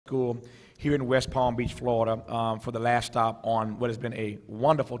School here in West Palm Beach, Florida, for the last stop on what has been a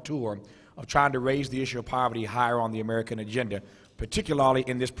wonderful tour of trying to raise the issue of poverty higher on the American agenda, particularly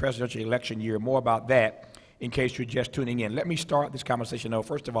in this presidential election year. More about that in case you're just tuning in. Let me start this conversation, though,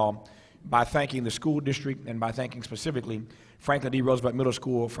 first of all, by thanking the school district and by thanking specifically Franklin D. Roosevelt Middle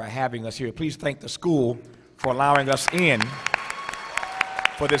School for having us here. Please thank the school for allowing us in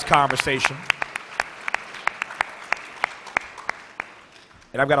for this conversation.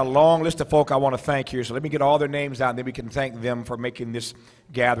 And I've got a long list of folk I want to thank here, so let me get all their names out, and then we can thank them for making this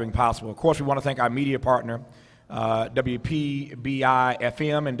gathering possible. Of course, we want to thank our media partner, WPBI-FM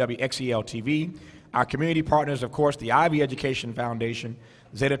and WXEL-TV. Our community partners, of course, the Ivy Education Foundation,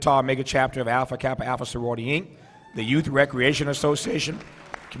 Zeta Tau Mega Chapter of Alpha Kappa Alpha Sorority, Inc., the Youth Recreation Association,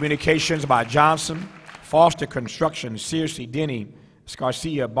 Communications by Johnson, Foster Construction, Searcy, Denny,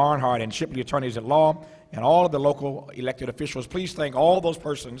 Scarcia, Barnhart, and Shipley Attorneys at Law, and all of the local elected officials. Please thank all those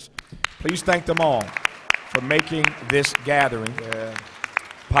persons. Please thank them all for making this gathering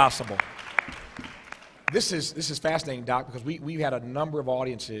possible. This is fascinating, Doc, because we've had a number of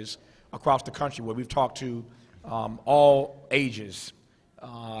audiences across the country where we've talked to all ages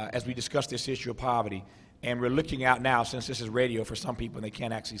as we discuss this issue of poverty. And we're looking out now, since this is radio for some people and they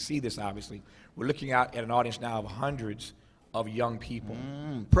can't actually see this, obviously, we're looking out at an audience now of hundreds of young people.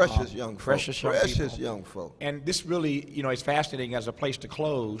 Precious young folk. Precious Young folk. And this really, is fascinating as a place to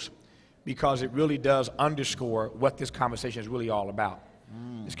close because it really does underscore what this conversation is really all about.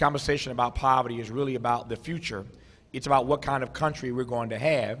 This conversation about poverty is really about the future. It's about what kind of country we're going to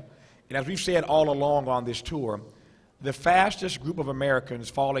have. And as we've said all along on this tour, the fastest group of Americans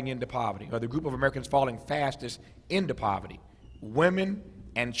falling into poverty, or the group of Americans falling fastest into poverty, women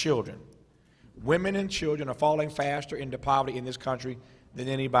and children. Women and children are falling faster into poverty in this country than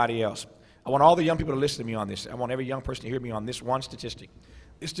anybody else. I want all the young people to listen to me on this. I want every young person to hear me on this one statistic.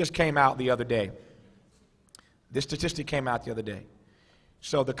 This just came out the other day. This statistic came out the other day.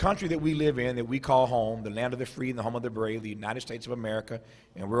 So the country that we live in, that we call home, the land of the free and the home of the brave, the United States of America,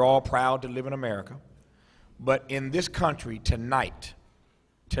 and we're all proud to live in America. But in this country tonight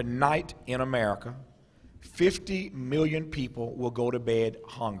in America, 50 million people will go to bed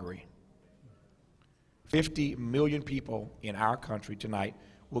hungry. 50 million people in our country tonight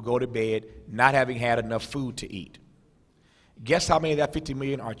will go to bed not having had enough food to eat. Guess how many of that 50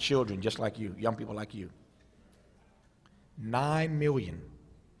 million are children just like you, young people like you? 9 million.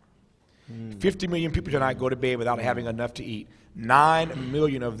 50 million people tonight go to bed without having enough to eat. 9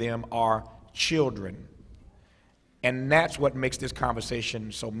 million of them are children. And that's what makes this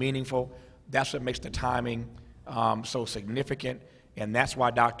conversation so meaningful. That's what makes the timing so significant. And that's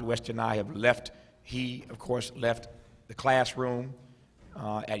why Dr. West and I have left. He, of course, left the classroom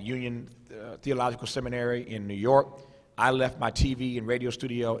at Union Theological Seminary in New York. I left my TV and radio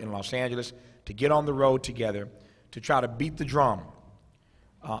studio in Los Angeles to get on the road together to try to beat the drum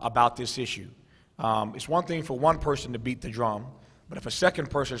about this issue. It's one thing for one person to beat the drum, but if a second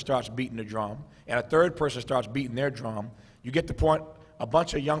person starts beating the drum and a third person starts beating their drum, you get the point, a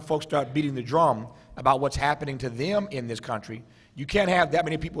bunch of young folks start beating the drum about what's happening to them in this country. You can't have that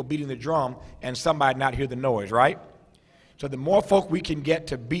many people beating the drum and somebody not hear the noise, right? So the more folk we can get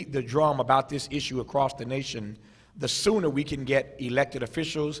to beat the drum about this issue across the nation, the sooner we can get elected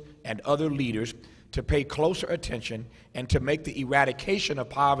officials and other leaders to pay closer attention and to make the eradication of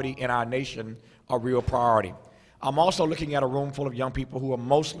poverty in our nation a real priority. I'm also looking at a room full of young people who are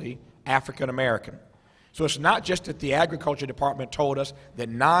mostly African American. So it's not just that the Agriculture Department told us that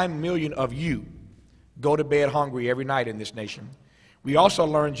 9 million of you go to bed hungry every night in this nation. We also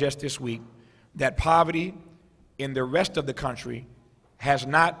learned just this week that poverty in the rest of the country has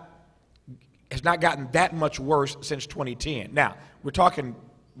not gotten that much worse since 2010. Now, we're talking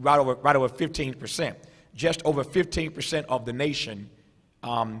right over 15%. Just over 15% of the nation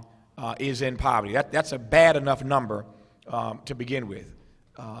is in poverty. That's a bad enough number to begin with.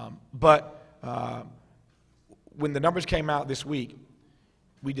 But when the numbers came out this week,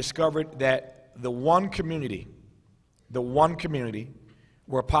 we discovered that the one community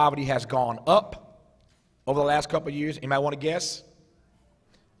where poverty has gone up over the last couple of years, anybody want to guess?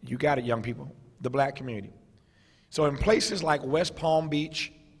 You got it, young people, the black community. So in places like West Palm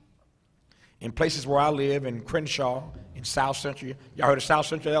Beach, in places where I live, in Crenshaw, in South Central, y'all heard of South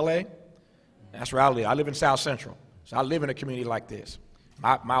Central LA? That's where I live. I live in South Central. So I live in a community like this.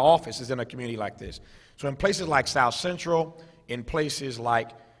 My office is in a community like this. So in places like South Central, in places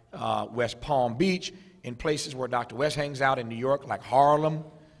like West Palm Beach, in places where Dr. West hangs out in New York, like Harlem,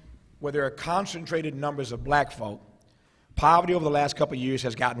 where there are concentrated numbers of black folk, poverty over the last couple of years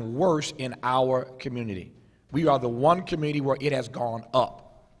has gotten worse in our community. We are the one community where it has gone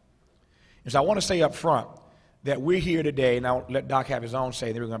up. And so I want to say up front that we're here today, and I'll let Doc have his own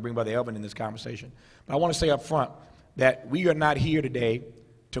say, then we're going to bring Brother Elvin in this conversation. But I want to say up front that we are not here today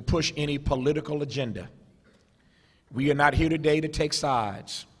to push any political agenda. We are not here today to take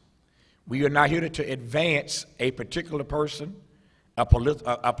sides. We are not here to advance a particular person, a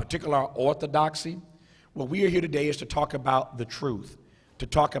particular orthodoxy. What we are here today is to talk about the truth, to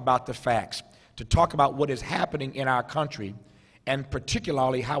talk about the facts, to talk about what is happening in our country, and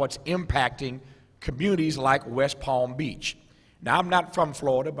particularly how it's impacting communities like West Palm Beach. Now, I'm not from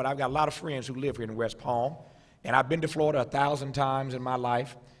Florida, but I've got a lot of friends who live here in West Palm, and I've been to Florida 1,000 times in my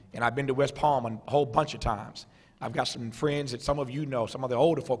life, and I've been to West Palm a whole bunch of times. I've got some friends that some of you know, some of the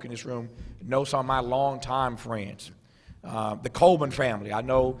older folk in this room know some of my longtime friends. The Coleman family, I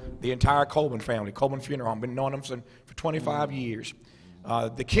know the entire Coleman family, Coleman Funeral Home, been knowing them for 25 years.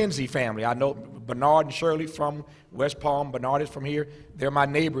 The Kinsey family, I know Bernard and Shirley from West Palm. Bernard is from here. They're my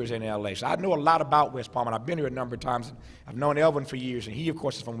neighbors in L.A. So I know a lot about West Palm, and I've been here a number of times. I've known Elvin for years, and he, of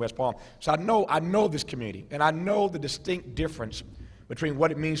course, is from West Palm. So I know this community, and I know the distinct difference between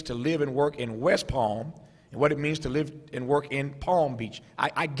what it means to live and work in West Palm and what it means to live and work in Palm Beach.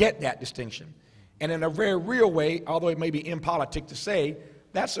 I get that distinction. And in a very real way, although it may be impolitic to say,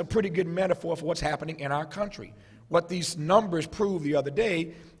 that's a pretty good metaphor for what's happening in our country. What these numbers proved the other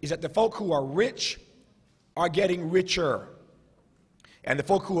day is that the folk who are rich are getting richer. And the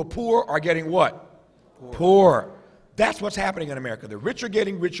folk who are poor are getting what? Poor. That's what's happening in America. The rich are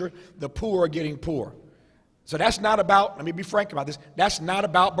getting richer, the poor are getting poor. So that's not about, let me be frank about this, that's not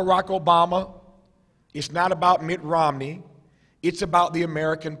about Barack Obama. It's not about Mitt Romney. It's about the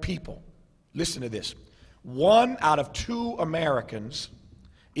American people. Listen to this. 1 out of 2 Americans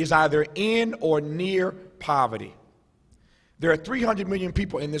is either in or near poverty. There are 300 million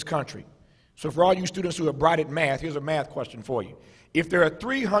people in this country. So for all you students who are bright at math, here's a math question for you. If there are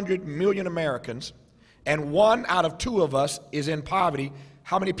 300 million Americans and 1 out of 2 of us is in poverty,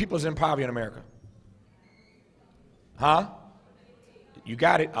 how many people is in poverty in America? Huh? You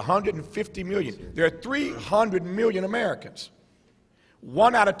got it, 150 million. There are 300 million Americans.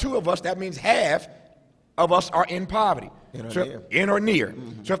 1 out of 2 of us, that means half of us are in poverty. In or near.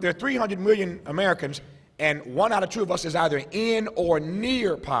 Mm-hmm. So if there are 300 million Americans and 1 out of 2 of us is either in or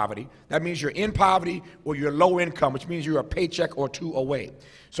near poverty, that means you're in poverty or you're low income, which means you're a paycheck or 2 away.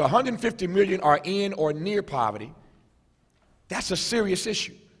 So 150 million are in or near poverty. That's a serious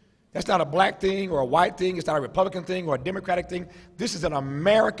issue. That's not a black thing or a white thing. It's not a Republican thing or a Democratic thing. This is an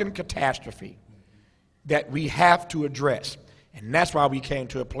American catastrophe that we have to address. And that's why we came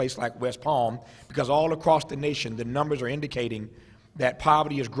to a place like West Palm, because all across the nation, the numbers are indicating that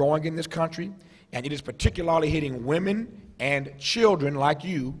poverty is growing in this country, and it is particularly hitting women and children like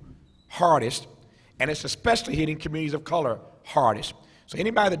you hardest, and it's especially hitting communities of color hardest. So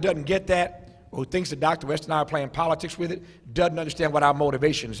anybody that doesn't get that, or who thinks that Dr. West and I are playing politics with it, doesn't understand what our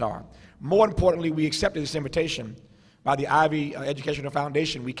motivations are. More importantly, we accepted this invitation by the Ivy Educational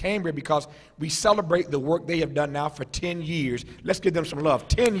Foundation. We came here because we celebrate the work they have done now for 10 years. Let's give them some love.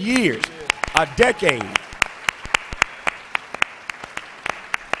 10 years, a decade.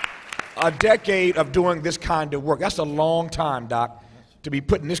 A decade of doing this kind of work. That's a long time, Doc, to be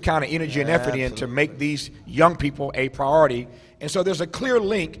putting this kind of energy and effort in to make these young people a priority. And so there's a clear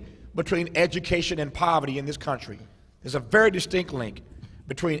link between education and poverty in this country. There's a very distinct link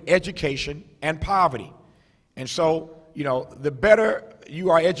between education and poverty. And so, you know, the better you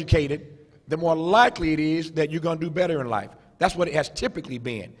are educated, the more likely it is that you're going to do better in life. That's what it has typically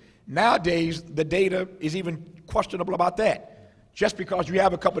been. Nowadays, the data is even questionable about that. Just because you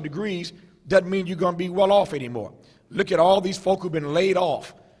have a couple of degrees doesn't mean you're going to be well off anymore. Look at all these folk who've been laid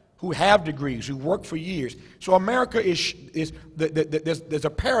off, who have degrees, who work for years. So America there's a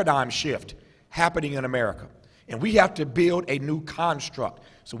paradigm shift happening in America. And we have to build a new construct.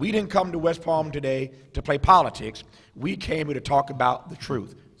 So we didn't come to West Palm today to play politics. We came here to talk about the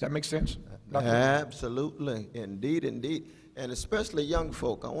truth. Does that make sense? Absolutely. Indeed, indeed. And especially young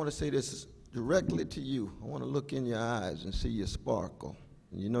folk, I want to say this directly to you. I want to look in your eyes and see your sparkle.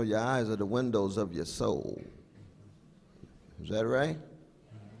 You know your eyes are the windows of your soul. Is that right?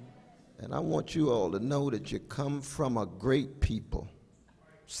 And I want you all to know that you come from a great people.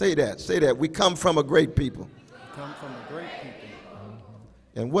 Say that. Say that. We come from a great people. Come from a great people.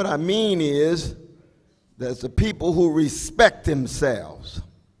 And what I mean is, there's the people who respect themselves.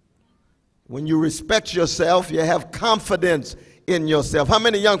 When you respect yourself, you have confidence in yourself. How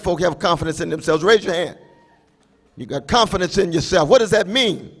many young folk have confidence in themselves? Raise your hand. You got confidence in yourself. What does that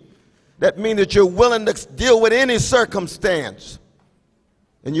mean? That means that you're willing to deal with any circumstance.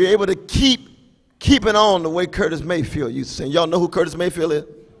 And you're able to keep it on the way Curtis Mayfield used to sing. Y'all know who Curtis Mayfield is?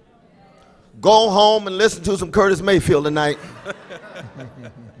 Go home and listen to some Curtis Mayfield tonight.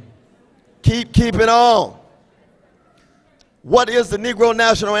 Keep it on. What is the Negro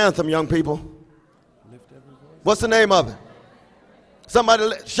National Anthem, young people? What's the name of it? Somebody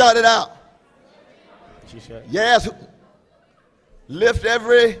shout it out. Yes. Lift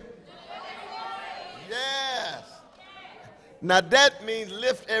every. Yes. Now that means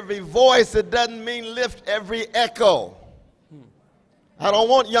lift every voice. It doesn't mean lift every echo. I don't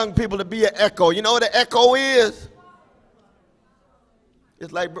want young people to be an echo. You know what an echo is?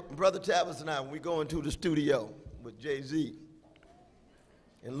 It's like Brother Tavis and I, when we go into the studio with Jay-Z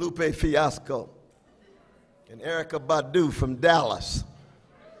and Lupe Fiasco and Erykah Badu from Dallas.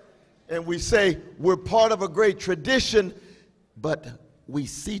 And we say we're part of a great tradition, but we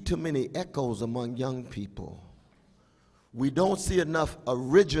see too many echoes among young people. We don't see enough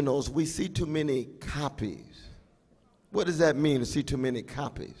originals. We see too many copies. What does that mean, to see too many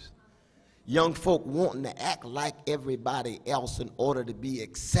copies? Young folk wanting to act like everybody else in order to be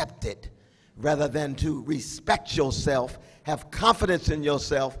accepted, rather than to respect yourself, have confidence in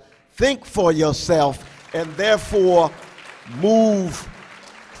yourself, think for yourself, and therefore move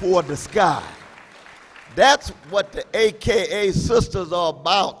toward the sky. That's what the AKA sisters are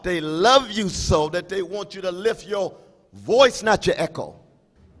about. They love you so that they want you to lift your voice, not your echo,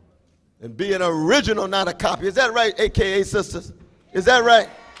 and be an original, not a copy. Is that right, AKA sisters? Is that right?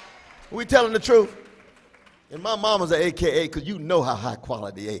 Are we telling the truth? And my mama's an AKA, because you know how high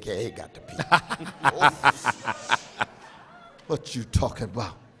quality AKA got to be. Oh. What you talking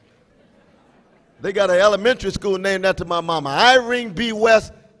about? They got an elementary school named after my mama, Irene B.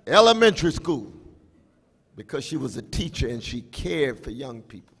 West Elementary School, because she was a teacher and she cared for young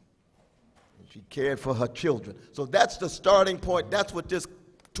people. And she cared for her children. So that's the starting point. That's what this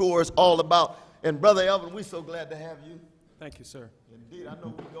tour is all about. And Brother Elvin, we're so glad to have you. Thank you, sir. Indeed, I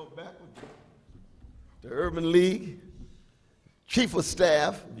know we go back with you. The Urban League, Chief of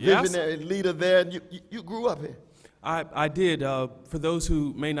Staff, Yes. visionary leader there, and you grew up here. I did. For those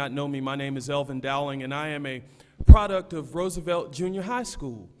who may not know me, my name is Elvin Dowling, and I am a product of Roosevelt Junior High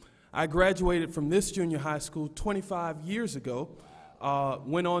School. I graduated from this junior high school 25 years ago,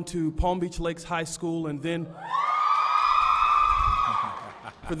 went on to Palm Beach Lakes High School, and then,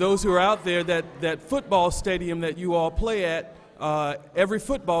 for those who are out there, that football stadium that you all play at, every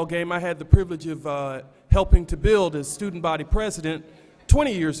football game I had the privilege of helping to build as student body president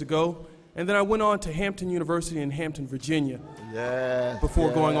 20 years ago. And then I went on to Hampton University in Hampton, Virginia,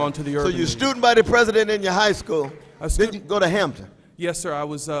 before going on to the Urban So you're League. student body president in your high school. Then you go to Hampton. Yes, sir. I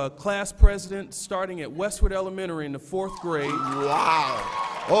was class president starting at Westwood Elementary in the 4th grade.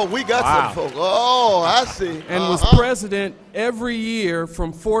 Wow. Oh, we got some folks. Oh, I see. And was president every year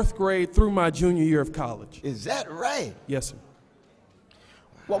from 4th grade through my junior year of college. Is that right? Yes, sir.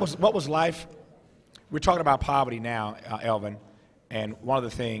 What was life? We're talking about poverty now, Elvin, and one of the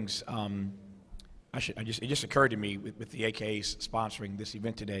things it just occurred to me with the AKAs sponsoring this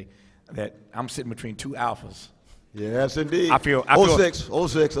event today that I'm sitting between two alphas. Yes, indeed. I feel 06.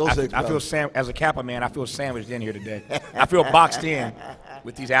 I feel as a Kappa man, I feel sandwiched in here today. I feel boxed in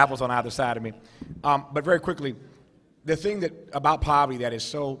with these apples on either side of me. But very quickly, the thing about poverty that is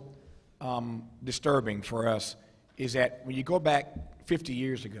so disturbing for us is that when you go back 50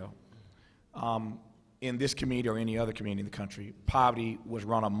 years ago, in this community or any other community in the country, poverty was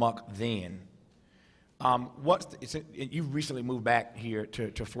run amok then. You recently moved back here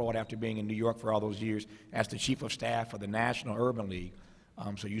to Florida after being in New York for all those years as the Chief of Staff for the National Urban League.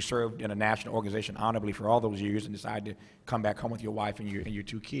 So you served in a national organization honorably for all those years and decided to come back home with your wife and your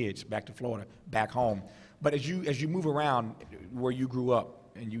two kids back to Florida, back home. But as you move around where you grew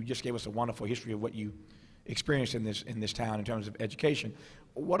up, and you just gave us a wonderful history of what you experienced in this town in terms of education,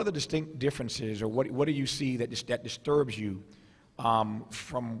 what are the distinct differences, or what do you see that disturbs you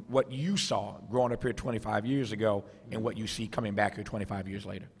from what you saw growing up here 25 years ago and what you see coming back here 25 years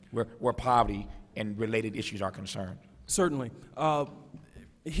later, where poverty and related issues are concerned? Certainly.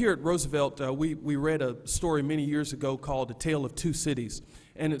 Here at Roosevelt, we read a story many years ago called A Tale of Two Cities.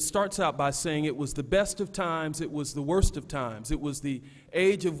 And it starts out by saying it was the best of times, it was the worst of times. It was the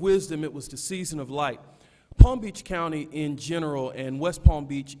age of wisdom, it was the season of light. Palm Beach County in general and West Palm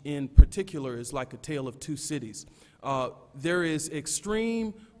Beach in particular is like a tale of two cities. There is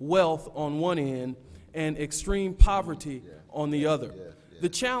extreme wealth on one end and extreme poverty on the other. The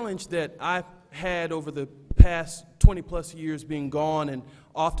challenge that I've had over the past 20-plus years being gone and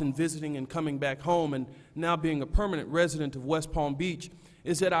often visiting and coming back home and now being a permanent resident of West Palm Beach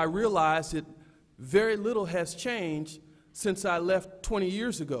is that I realized that very little has changed since I left 20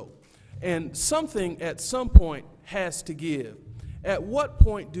 years ago. And something at some point has to give. At what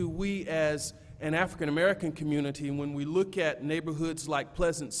point do we as an African American community, when we look at neighborhoods like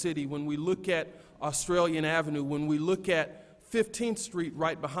Pleasant City, when we look at Australian Avenue, when we look at 15th Street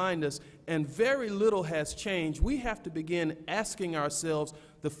right behind us, and very little has changed, we have to begin asking ourselves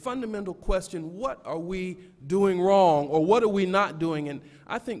the fundamental question, what are we doing wrong, or what are we not doing? And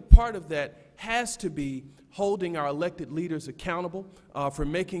I think part of that has to be holding our elected leaders accountable for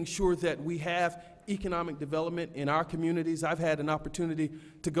making sure that we have economic development in our communities. I've had an opportunity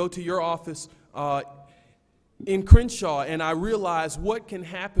to go to your office in Crenshaw, and I realize what can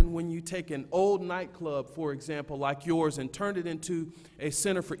happen when you take an old nightclub, for example, like yours, and turn it into a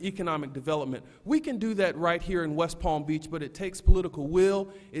center for economic development. We can do that right here in West Palm Beach, but it takes political will,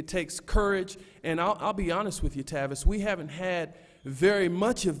 it takes courage, and I'll be honest with you, Tavis, we haven't had very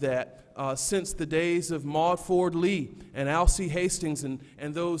much of that since the days of Maud Ford Lee and Alcee Hastings and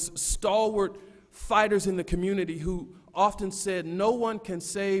those stalwart fighters in the community who often said, no one can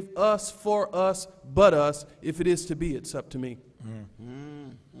save us, for us, but us. If it is to be, it's up to me.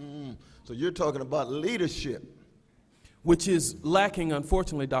 So you're talking about leadership. Which is lacking,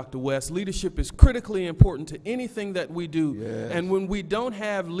 unfortunately, Dr. West. Leadership is critically important to anything that we do. Yes. And when we don't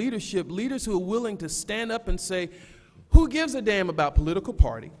have leadership, leaders who are willing to stand up and say, who gives a damn about political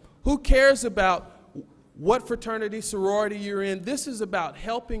party? Who cares about what fraternity, sorority you're in? This is about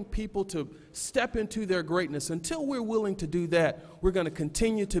helping people to step into their greatness. Until we're willing to do that, we're going to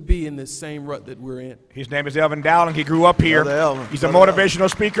continue to be in this same rut that we're in. His name is Elvin Dowling. He grew up here. He's a motivational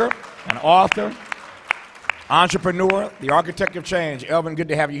speaker, an author, entrepreneur, the architect of change. Elvin, good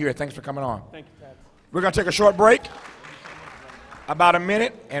to have you here. Thanks for coming on. Thank you, Pat. We're going to take a short break, about a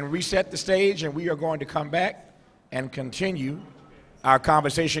minute, and reset the stage, and we are going to come back and continue our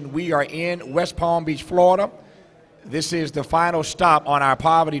conversation. We are in West Palm Beach, Florida. This is the final stop on our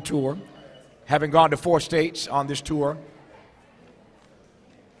poverty tour, having gone to 4 states on this tour: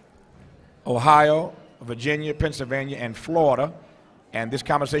 Ohio, Virginia, Pennsylvania, and Florida. And this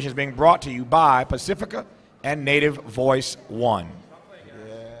conversation is being brought to you by Pacifica and Native Voice One.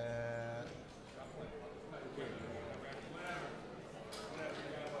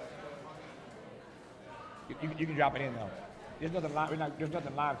 You can drop it in, though. There's nothing live. There's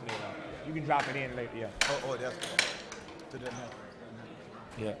nothing live today, though. You can drop it in later. Yeah. Oh, that's good.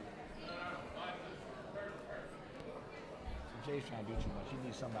 Yeah. So Jay's trying to do too much. He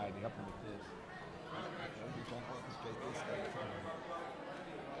needs somebody to help him with this.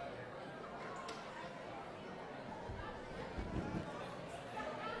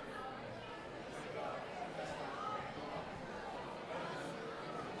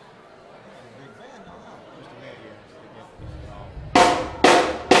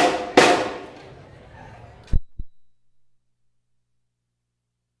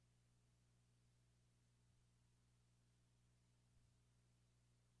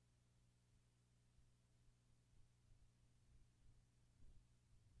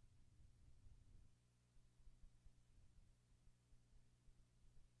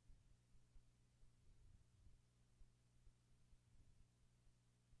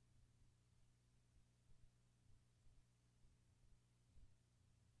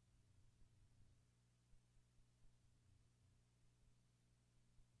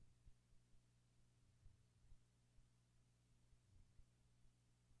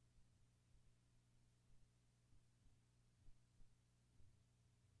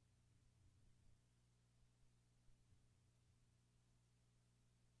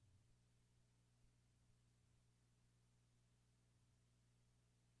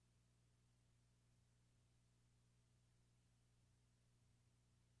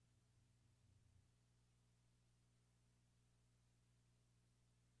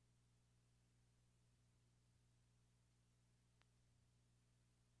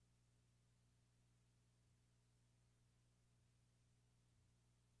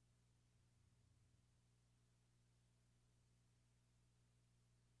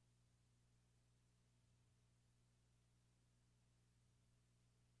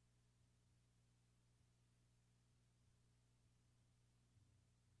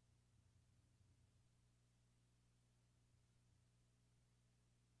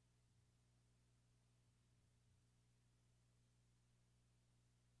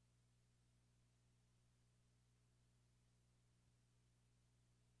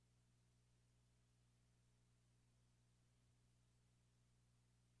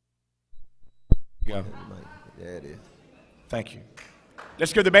 Go. Yeah, it is. Thank you.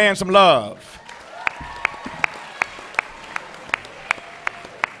 Let's give the band some love.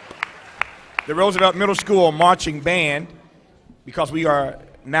 The Roosevelt Middle School Marching Band, because we are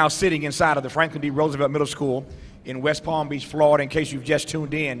now sitting inside of the Franklin D. Roosevelt Middle School, in West Palm Beach, Florida. In case you've just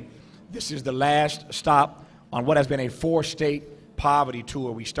tuned in, this is the last stop on what has been a 4-state poverty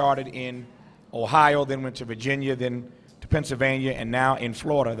tour. We started in Ohio, then went to Virginia, then to Pennsylvania, and now in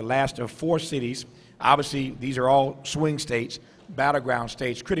Florida, the last of 4 cities. Obviously, these are all swing states, battleground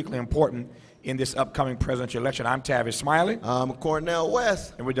states, critically important in this upcoming presidential election. I'm Tavis Smiley. I'm Cornel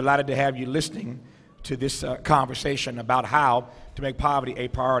West. And we're delighted to have you listening to this conversation about how to make poverty a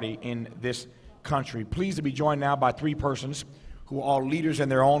priority in this country. Pleased to be joined now by 3 persons who are all leaders in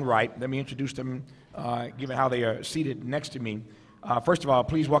their own right. Let me introduce them, given how they are seated next to me. First of all,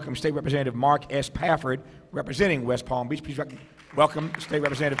 please welcome State Representative Mark S. Pafford, representing West Palm Beach. Please welcome State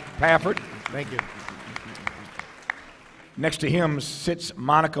Representative Pafford. Thank you. Next to him sits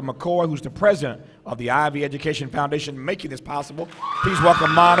Monica McCoy, who's the president of the Ivy Education Foundation, making this possible. Please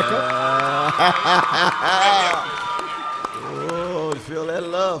welcome Monica. Oh, feel that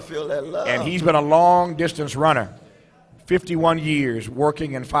love, feel that love. And he's been a long-distance runner, 51 years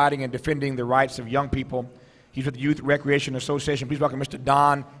working and fighting and defending the rights of young people. He's with the Youth Recreation Association. Please welcome Mr.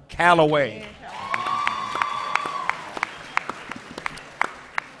 Don Calloway.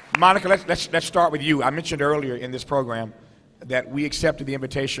 Monica, let's start with you. I mentioned earlier in this program that we accepted the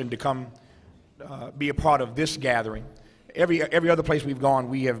invitation to come be a part of this gathering. Every other place we've gone,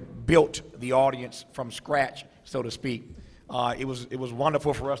 we have built the audience from scratch, so to speak. It was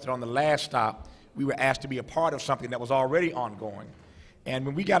wonderful for us that on the last stop, we were asked to be a part of something that was already ongoing. And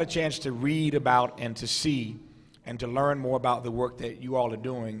when we got a chance to read about and to see and to learn more about the work that you all are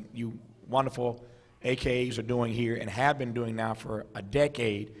doing, you wonderful AKAs are doing here and have been doing now for a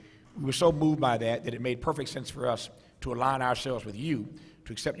decade, we were so moved by that it made perfect sense for us to align ourselves with you,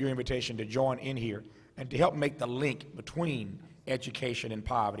 to accept your invitation to join in here and to help make the link between education and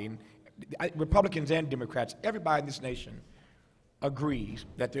poverty. And Republicans and Democrats, everybody in this nation agrees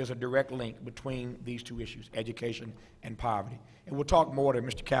that there's a direct link between these 2 issues, education and poverty. And we'll talk more to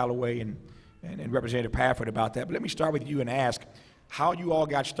Mr. Calloway and Representative Pafford about that. But let me start with you and ask how you all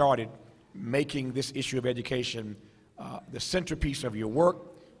got started making this issue of education the centerpiece of your work,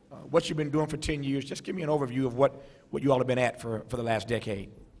 what you've been doing for 10 years. Just give me an overview of what you all have been at for the last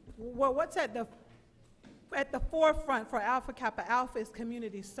decade. Well, what's at the forefront for Alpha Kappa Alpha is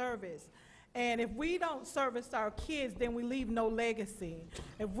community service. And if we don't service our kids, then we leave no legacy.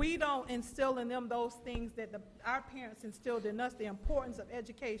 If we don't instill in them those things that our parents instilled in us, the importance of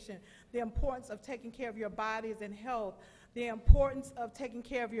education, the importance of taking care of your bodies and health, the importance of taking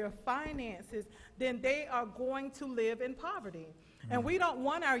care of your finances, then they are going to live in poverty. And we don't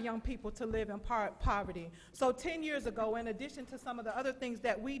want our young people to live in poverty. So 10 years ago, in addition to some of the other things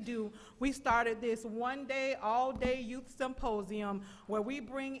that we do, we started this one-day, all-day youth symposium where we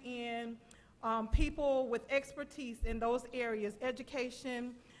bring in people with expertise in those areas,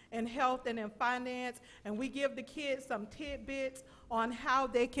 education and health and in finance, and we give the kids some tidbits on how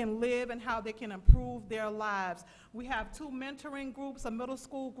they can live and how they can improve their lives. We have 2 mentoring groups, a middle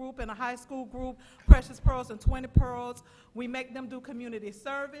school group and a high school group, Precious Pearls and 20 Pearls. We make them do community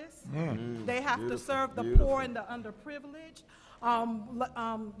service. They have to serve the poor and the underprivileged.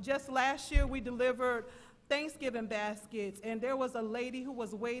 Just last year we delivered Thanksgiving baskets, and there was a lady who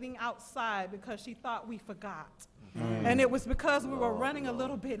was waiting outside because she thought we forgot. And it was because we were running a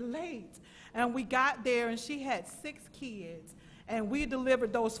little bit late. And we got there, and she had 6 kids. And we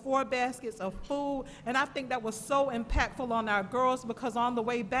delivered those 4 baskets of food. And I think that was so impactful on our girls because on the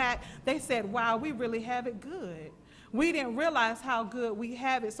way back, they said, wow, we really have it good. We didn't realize how good we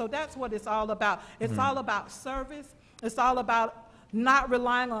have it. So that's what it's all about. It's all about service. It's all about not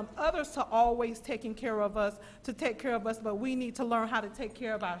relying on others to always taking care of us, but we need to learn how to take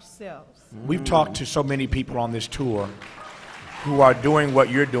care of ourselves. We've talked to so many people on this tour who are doing what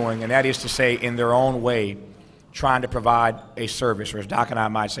you're doing, and that is to say, in their own way, trying to provide a service, or as Doc and I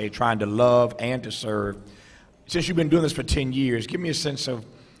might say, trying to love and to serve. Since you've been doing this for 10 years, give me a sense of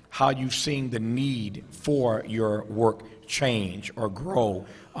how you've seen the need for your work change or grow.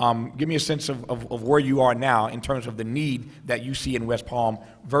 Give me a sense of where you are now in terms of the need that you see in West Palm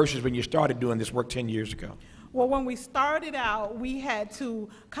versus when you started doing this work 10 years ago. Well, when we started out, we had to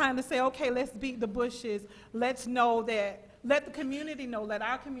kind of say, okay, let's beat the bushes. Let's know that let the community know, let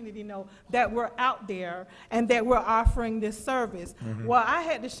our community know that we're out there and that we're offering this service. Mm-hmm. Well, I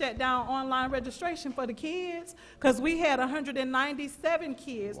had to shut down online registration for the kids because we had 197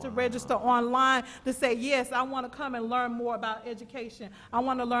 kids to register online to say, yes, I want to come and learn more about education. I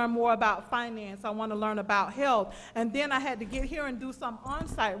want to learn more about finance. I want to learn about health. And then I had to get here and do some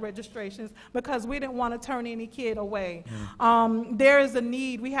on-site registrations because we didn't want to turn any kid away. Mm-hmm. There is a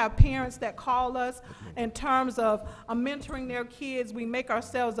need. We have parents that call us in terms of a mentoring monitoring their kids. We make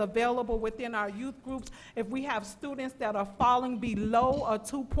ourselves available within our youth groups. If we have students that are falling below a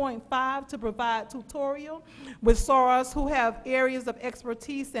 2.5 to provide tutorial with SORAs who have areas of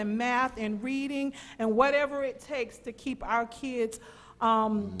expertise in math and reading and whatever it takes to keep our kids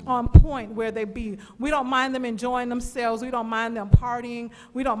on point where they be. We don't mind them enjoying themselves. We don't mind them partying.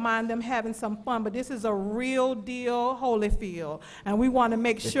 We don't mind them having some fun. But this is a real deal Holyfield. And we want to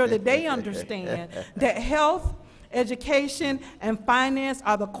make sure that they understand that health, education, and finance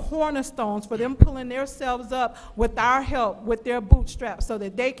are the cornerstones for them pulling themselves up with our help, with their bootstraps, so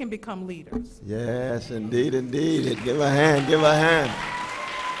that they can become leaders. Yes, indeed, indeed. Give a hand, give a hand.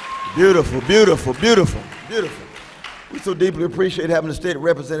 Beautiful, beautiful, beautiful, beautiful. We so deeply appreciate having the state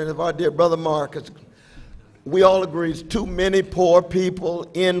representative, our dear brother Marcus. We all agree it's too many poor people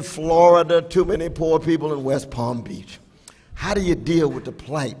in Florida, too many poor people in West Palm Beach. How do you deal with the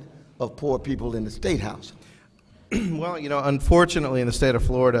plight of poor people in the State House? Well, you know, unfortunately in the state of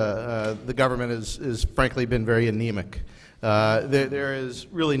Florida, the government has frankly been very anemic. There is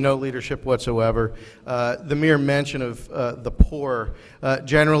really no leadership whatsoever. The mere mention of the poor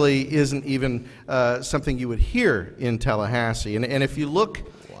generally isn't even something you would hear in Tallahassee. And if you look,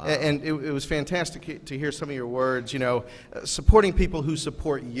 wow. And it was fantastic to hear some of your words, you know, supporting people who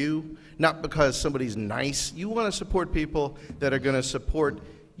support you, not because somebody's nice. You want to support people that are going to support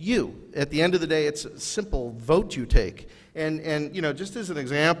you. At the end of the day, it's a simple vote you take. And you know, just as an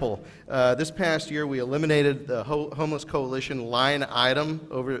example, this past year we eliminated the Homeless Coalition line item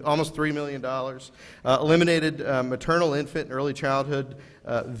over almost $3 million, eliminated maternal, infant, and early childhood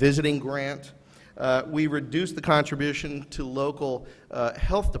visiting grant. We reduced the contribution to local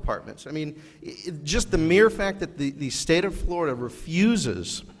health departments. I mean, just the mere fact that the state of Florida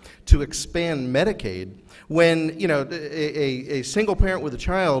refuses to expand Medicaid when, you know, a single parent with a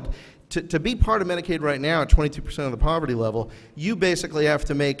child, to be part of Medicaid right now at 22% of the poverty level, you basically have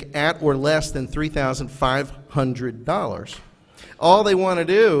to make at or less than $3,500. All they want to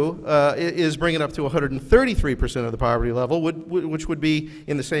do is bring it up to 133% of the poverty level, which would be,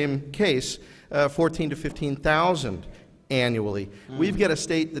 in the same case, $14,000 to $15,000 annually. We've got a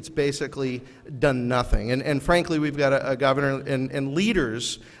state that's basically done nothing. And frankly, we've got a governor and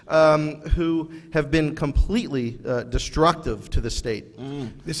leaders who have been completely destructive to the state.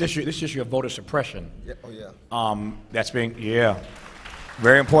 This issue of voter suppression. Yeah. Oh, yeah. That's being,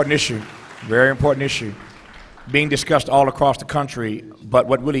 very important issue. Very important issue. Being discussed all across the country, but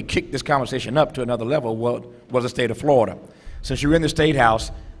what really kicked this conversation up to another level was the state of Florida. Since you're in the State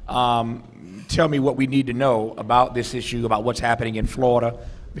House, tell me what we need to know about this issue, about what's happening in Florida,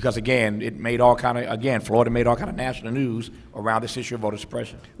 because again, Florida made all kind of national news around this issue of voter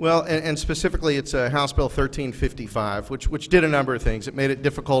suppression. Well, and specifically, it's House Bill 1355, which did a number of things. It made it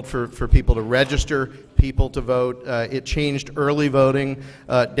difficult for people to register people to vote. It changed early voting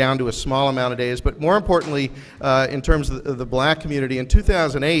down to a small amount of days. But more importantly, in terms of the black community, in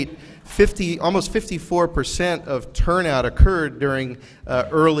 2008, almost 54% of turnout occurred during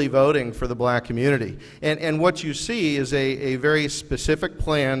early voting for the black community. And what you see is a very specific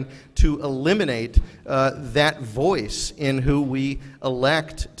plan to eliminate that voice in who we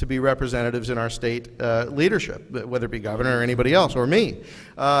elect to be representatives in our state leadership, whether it be governor or anybody else, or me.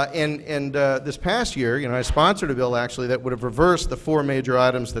 And this past year, you know, I sponsored a bill actually that would have reversed the 4 major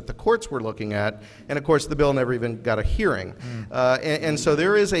items that the courts were looking at, and of course the bill never even got a hearing. And so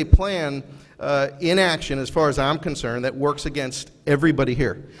there is a plan in action, as far as I'm concerned, that works against everybody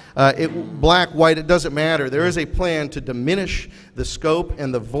here. Black, white, it doesn't matter. There is a plan to diminish the scope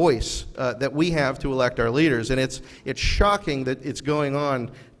and the voice that we have to elect our leaders, and it's shocking that it's going on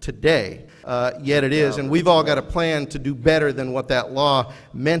today, yet it is, and we've all got a plan to do better than what that law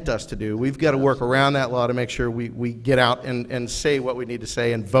meant us to do. We've got to work around that law to make sure we get out and say what we need to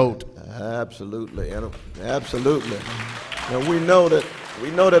say and vote. Absolutely, absolutely. And we know that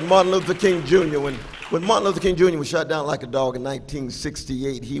Martin Luther King Jr., when Martin Luther King Jr. was shot down like a dog in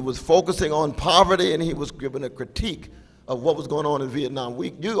 1968, he was focusing on poverty and he was giving a critique of what was going on in Vietnam.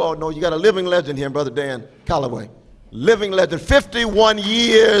 You all know you got a living legend here, Brother Dan Calloway. Living legend, 51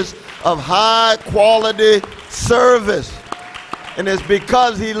 years of high quality service. And it's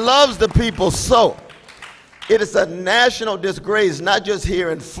because he loves the people so. It is a national disgrace, not just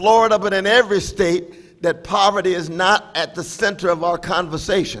here in Florida, but in every state, that poverty is not at the center of our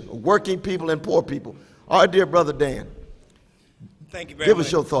conversation. Working people and poor people. Our dear Brother Dan. Thank you very much. Give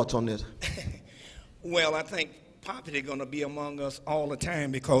us your thoughts on this. Well, I think poverty is going to be among us all the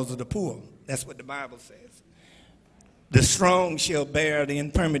time because of the poor. That's what the Bible says. The strong shall bear the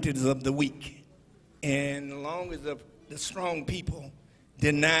infirmities of the weak. And as long as the strong people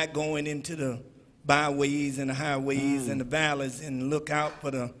deny going into the byways and the highways and the valleys and look out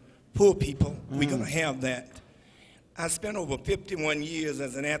for the poor people, we're going to have that. I spent over 51 years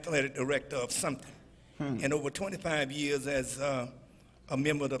as an athletic director of something, and over 25 years as a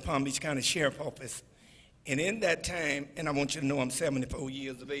member of the Palm Beach County Sheriff's Office. And in that time, and I want you to know I'm 74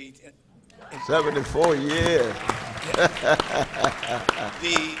 years of age. 74 years.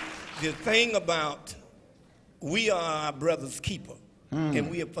 The thing about, we are our brother's keeper, and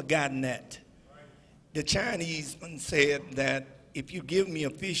we have forgotten that. The Chinese said that if you give me a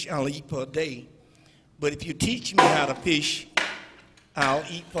fish, I'll eat for a day. But if you teach me how to fish, I'll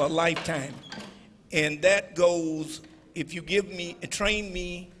eat for a lifetime. And that goes, if you train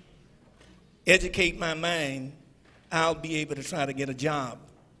me, educate my mind, I'll be able to try to get a job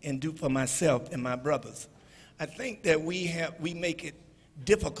and do for myself and my brothers. I think that we make it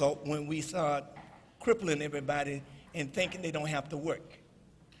difficult when we start crippling everybody and thinking they don't have to work.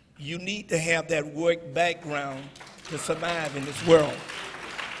 You need to have that work background to survive in this world.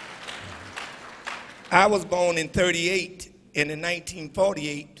 I was born in 38, and in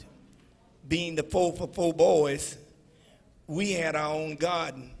 1948, being the 4 for 4 boys, we had our own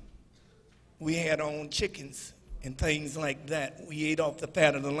garden. We had our own chickens and things like that. We ate off the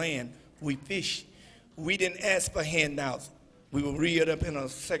fat of the land. We fished. We didn't ask for handouts. We were reared up in a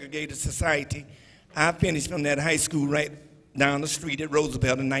segregated society. I finished from that high school right down the street at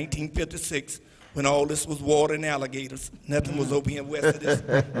Roosevelt in 1956 when all this was water and alligators. Nothing was over here west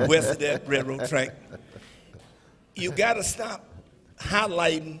of that railroad track. You got to stop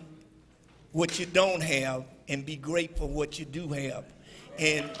highlighting what you don't have and be grateful for what you do have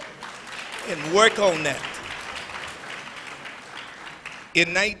and work on that. In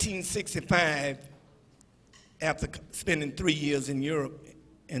 1965, after spending 3 years in Europe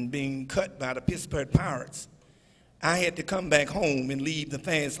and being cut by the Pittsburgh Pirates, I had to come back home and leave the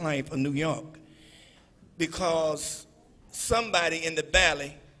fast life of New York because somebody in the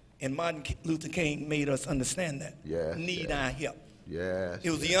valley, and Martin Luther King made us understand that, need our help. It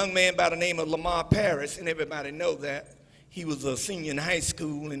was a young man by the name of Lamar Parrish, and everybody knows that. He was a senior in high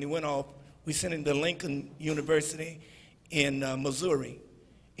school, and he went off. We sent him to Lincoln University in Missouri,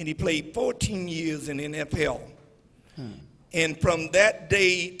 and he played 14 years in the NFL. And from that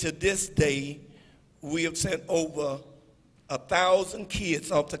day to this day, we have sent over 1,000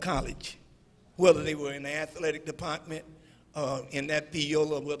 kids off to college, whether they were in the athletic department, in that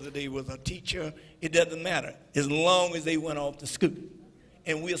field, or whether they was a teacher. It doesn't matter, as long as they went off to school.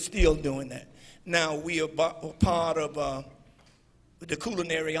 And we're still doing that. Now, we are part of the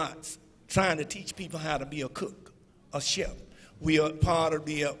culinary arts, trying to teach people how to be a cook, a chef. We are part of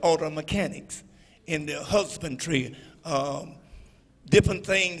the auto mechanics and the husbandry, different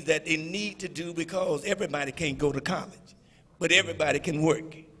things that they need to do because everybody can't go to college, but everybody can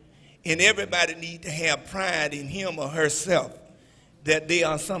work. And everybody needs to have pride in him or herself that they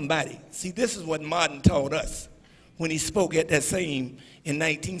are somebody. See, this is what Martin taught us when he spoke at that same in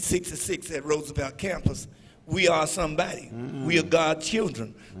 1966 at Roosevelt campus. We are somebody. We are God's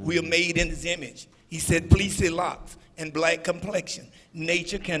children. We are made in his image. He said, fleecy locks and black complexion.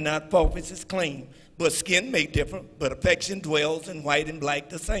 Nature cannot forfeit its claim, but skin may differ, but affection dwells in white and black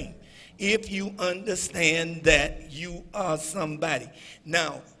the same. If you understand that, you are somebody.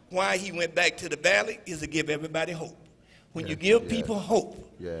 Now, why he went back to the valley is to give everybody hope. When you give people hope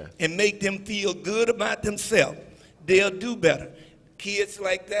and make them feel good about themselves, they'll do better. Kids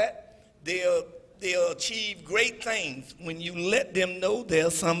like that, they'll achieve great things when you let them know they're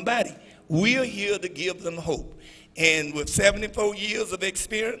somebody. We're here to give them hope. And with 74 years of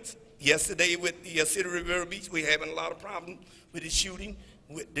experience, yesterday with the City of Riviera Beach, we're having a lot of problems with the shooting.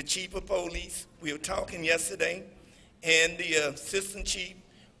 With the chief of police, we were talking yesterday, and the assistant chief.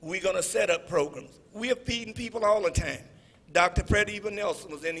 We're going to set up programs. We are feeding people all the time. Dr. Freddie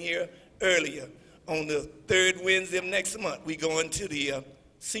Nelson was in here earlier. On the 3rd Wednesday of next month, we go into the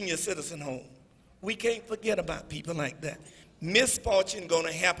senior citizen home. We can't forget about people like that. Misfortune going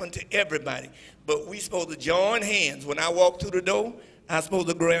to happen to everybody, but we supposed to join hands. When I walk through the door, I'm supposed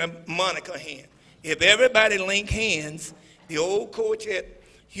to grab Monica's hand. If everybody link hands, the old coach at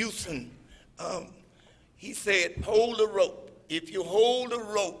Houston, he said, hold the rope. If you hold the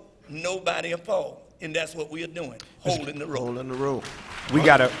rope, nobody will fall. And that's what we are doing, holding the rope. Holding the rope. We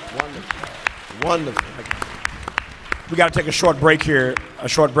got to. Wonderful. We got to take a short break here, a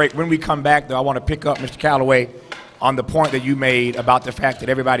short break. When we come back, though, I want to pick up Mr. Calloway on the point that you made about the fact that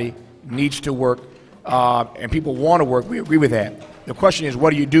everybody needs to work and people want to work. We agree with that. The question is,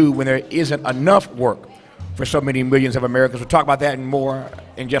 what do you do when there isn't enough work for so many millions of Americans? We'll talk about that and more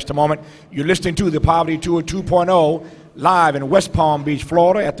in just a moment. You're listening to the Poverty Tour 2.0. live in West Palm Beach,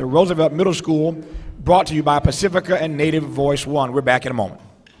 Florida at the Roosevelt Middle School, brought to you by Pacifica and Native Voice One. We're back in a moment.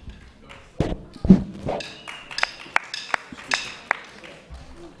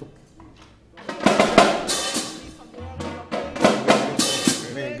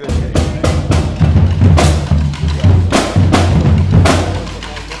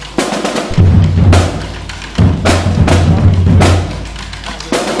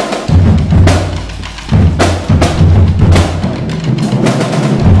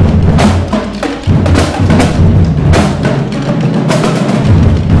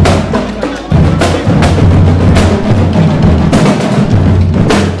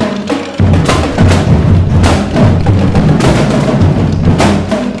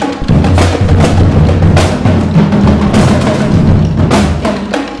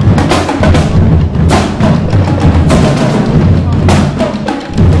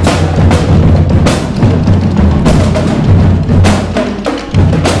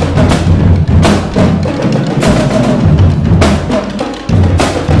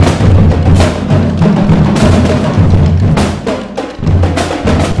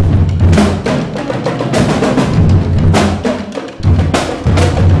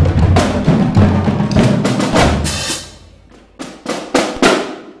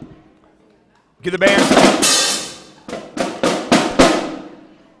 Give the band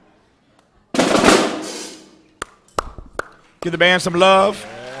Give the band some love.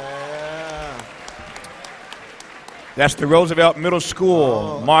 Yeah. That's the Roosevelt Middle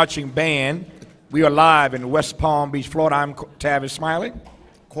School marching band. We are live in West Palm Beach, Florida. I'm Tavis Smiley.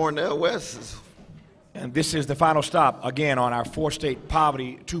 Cornel West is. And this is the final stop, again, on our four-state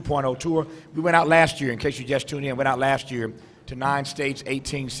Poverty 2.0 tour. We went out last year, in case you just tuned in, went out last year to 9 states,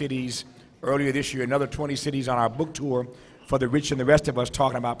 18 cities. Earlier this year, another 20 cities on our book tour for the rich and the rest of us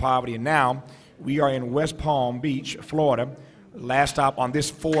talking about poverty. And now we are in West Palm Beach, Florida. Last stop on this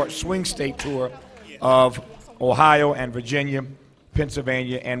 4 swing state tour of Ohio and Virginia,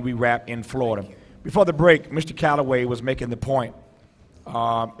 Pennsylvania, and we wrap in Florida. Before the break, Mr. Calloway was making the point,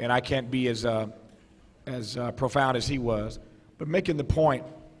 and I can't be as profound as he was, but making the point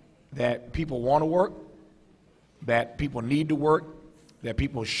that people want to work, that people need to work, that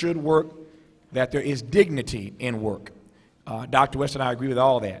people should work, that there is dignity in work. Dr. West and I agree with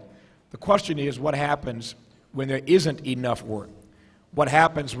all that. The question is, what happens when there isn't enough work? What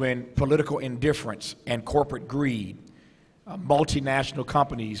happens when political indifference and corporate greed,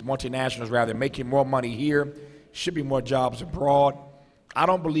 multinationals making more money here, shipping more jobs abroad? I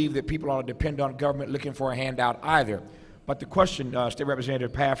don't believe that people ought to depend on government looking for a handout either. But the question, State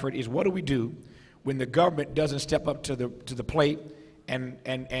Representative Pafford, is what do we do when the government doesn't step up to the plate and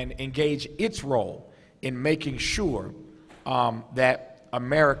engage its role in making sure that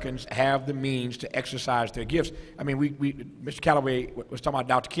Americans have the means to exercise their gifts? I mean, Mr. Calloway was talking about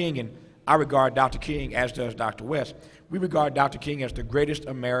Dr. King, and I regard Dr. King, as does Dr. West, we regard Dr. King as the greatest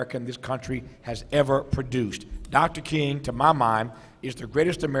American this country has ever produced. Dr. King, to my mind, is the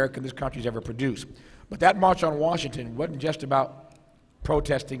greatest American this country has ever produced. But that March on Washington wasn't just about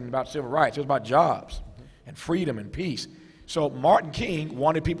protesting about civil rights. It was about jobs and freedom and peace. So Martin King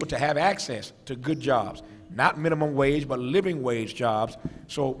wanted people to have access to good jobs, not minimum wage, but living wage jobs.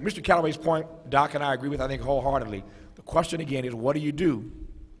 So Mr. Calloway's point, Doc and I agree with, I think, wholeheartedly. The question again is, what do you do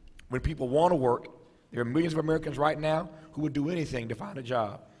when people want to work? There are millions of Americans right now who would do anything to find a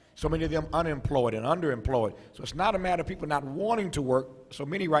job. So many of them unemployed and underemployed. So it's not a matter of people not wanting to work. So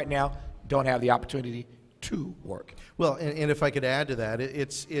many right now don't have the opportunity to work. Well, and if I could add to that,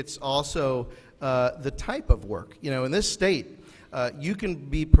 it's also the type of work. You know, in this state, you can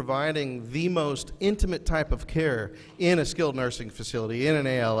be providing the most intimate type of care in a skilled nursing facility, in an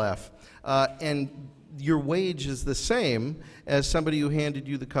ALF, and your wage is the same as somebody who handed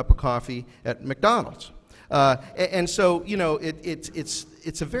you the cup of coffee at McDonald's. And so, you know,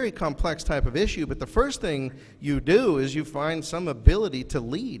 it's a very complex type of issue, but the first thing you do is you find some ability to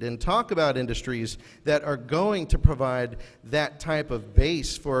lead and talk about industries that are going to provide that type of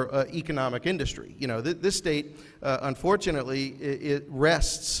base for economic industry. You know, this state, unfortunately, it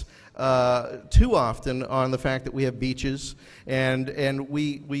rests too often on the fact that we have beaches and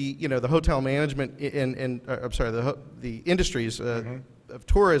we you know, the hotel management and I'm sorry, the industries of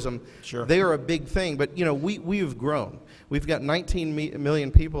tourism, sure, they are a big thing. But you know, we've grown. We've got 19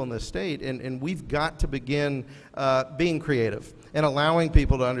 million people in this state, and we've got to begin being creative and allowing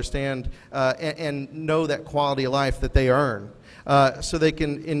people to understand and know that quality of life that they earn, so they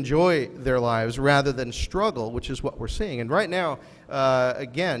can enjoy their lives rather than struggle, which is what we're seeing. And right now,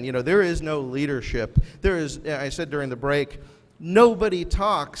 again, you know, there is no leadership. There is, I said during the break, nobody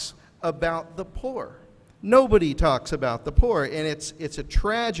talks about the poor. Nobody talks about the poor, and it's a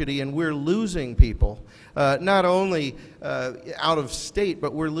tragedy, and we're losing people, not only out of state,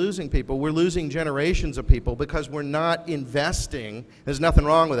 but we're losing people. We're losing generations of people because we're not investing, there's nothing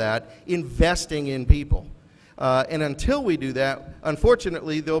wrong with that, investing in people. And until we do that,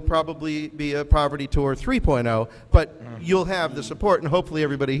 unfortunately, there'll probably be a poverty tour 3.0, but you'll have the support, and hopefully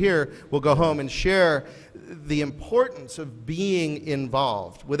everybody here will go home and share the importance of being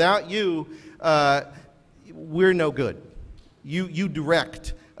involved. Without you, we're no good. You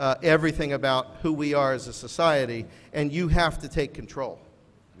direct everything about who we are as a society, and you have to take control.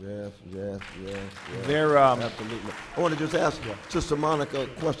 Yes, yes, yes, yes. Absolutely. I want to just ask Sister Monica a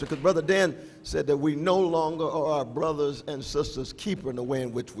question, because Brother Dan said that we no longer are our brothers and sisters' keeper in the way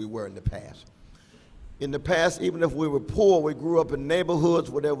in which we were in the past. In the past, even if we were poor, we grew up in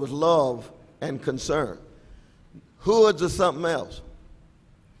neighborhoods where there was love and concern. Hoods are something else.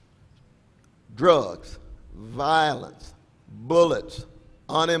 Drugs, violence, bullets,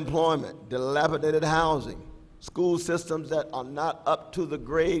 unemployment, dilapidated housing, school systems that are not up to the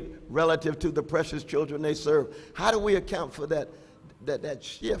grade relative to the precious children they serve. How do we account for that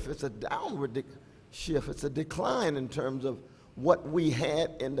shift? It's a downward shift. It's a decline in terms of what we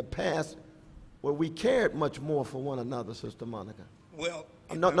had in the past where we cared much more for one another, Sister Monica. Well,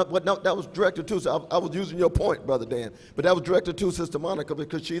 No, that was directed to, so I was using your point, Brother Dan, but that was directed to Sister Monica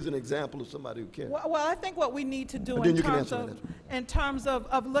because she's an example of somebody who cares. Well, I think what we need to do And then in you can terms answer that. in terms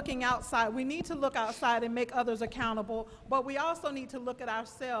of looking outside, we need to look outside and make others accountable, but we also need to look at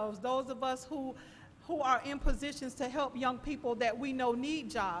ourselves, those of us who are in positions to help young people that we know need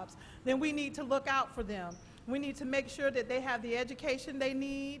jobs. Then we need to look out for them. We need to make sure that they have the education they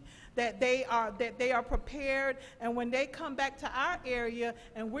need, that they are prepared, and when they come back to our area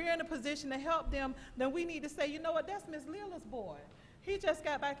and we're in a position to help them, then we need to say, you know what, that's Miss Lila's boy. He just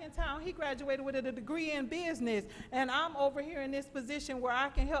got back in town. He graduated with a degree in business, and I'm over here in this position where I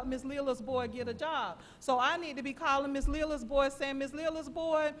can help Miss Lila's boy get a job. So I need to be calling Miss Lila's boy saying, Miss Lila's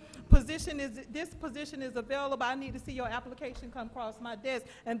boy, this position is available. I need to see your application come across my desk,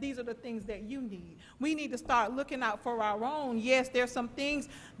 and these are the things that you need. We need to start looking out for our own. Yes, there's some things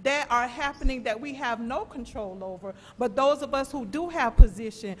that are happening that we have no control over, but those of us who do have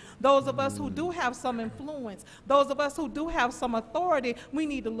position, those of us who do have some influence, those of us who do have some authority, we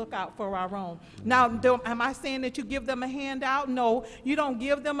need to look out for our own. Now, am I saying that you give them a handout? No, you don't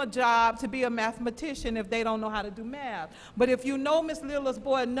give them a job to be a mathematician if they don't know how to do math. But if you know Miss Lila's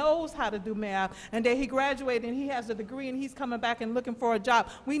boy knows how to do math and that he graduated and he has a degree and he's coming back and looking for a job,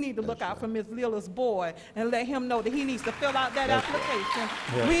 we need to look out for Miss Lila's boy and let him know that he needs to fill out that application.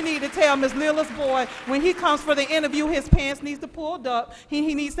 Yeah. We need to tell Miss Lila's boy when he comes for the interview, his pants needs to pulled up.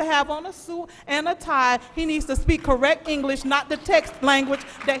 He needs to have on a suit and a tie. He needs to speak correct English, not the text language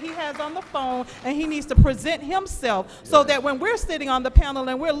that he has on the phone, and he needs to present himself so that when we're sitting on the panel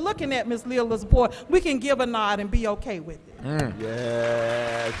and we're looking at Miss Lila's boy, we can give a nod and be okay with it.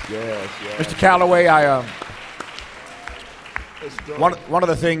 Yes, yes, yes. Mr. Calloway, one of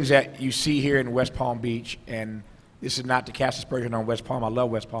the things that you see here in West Palm Beach, and this is not to cast aspersion on West Palm, I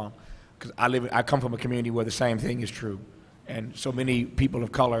love West Palm, because I come from a community where the same thing is true. And so many people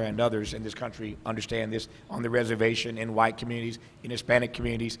of color and others in this country understand this on the reservation, in white communities, in Hispanic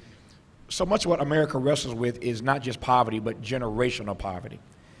communities. So much of what America wrestles with is not just poverty, but generational poverty.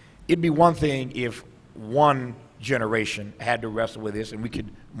 It'd be one thing if one generation had to wrestle with this and we could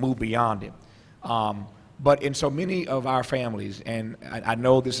move beyond it. But in so many of our families, and I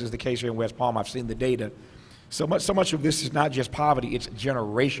know this is the case here in West Palm, I've seen the data, so much of this is not just poverty, it's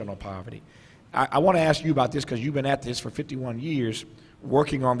generational poverty. I want to ask you about this because you've been at this for 51 years,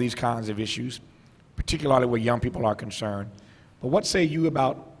 working on these kinds of issues, particularly where young people are concerned. But what say you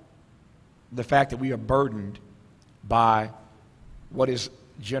about the fact that we are burdened by what is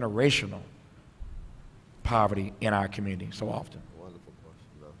generational poverty in our community so often? Wonderful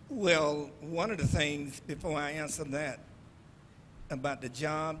question. Well, one of the things, before I answer that, about the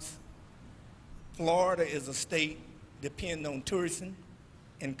jobs, Florida is a state dependent on tourism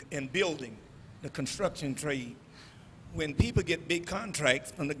and building, the construction trade. When people get big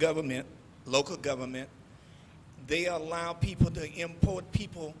contracts from the government, local government, they allow people to import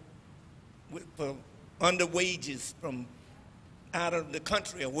people for under wages from out of the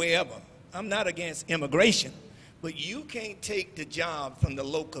country or wherever. I'm not against immigration, but you can't take the job from the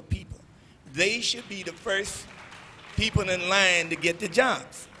local people. They should be the first people in line to get the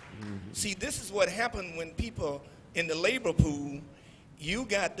jobs. See, this is what happened when people in the labor pool, you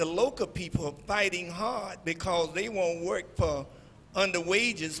got the local people fighting hard because they won't work for under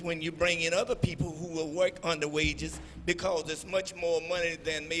wages when you bring in other people who will work under wages because it's much more money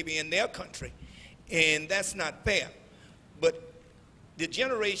than maybe in their country. And that's not fair. But the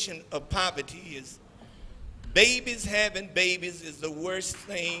generation of poverty is, babies having babies is the worst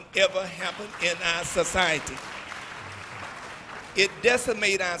thing ever happened in our society. It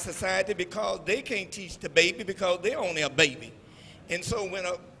decimates our society because they can't teach the baby because they're only a baby. And so when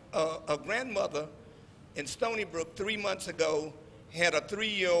a grandmother in Stony Brook 3 months ago had a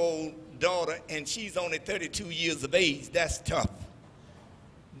 3-year-old daughter and she's only 32 years of age, that's tough.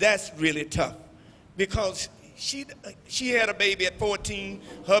 That's really tough. Because she had a baby at 14,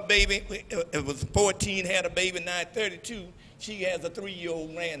 her baby, it was 14, had a baby, now at 32, she has a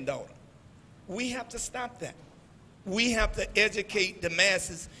 3-year-old granddaughter. We have to stop that. We have to educate the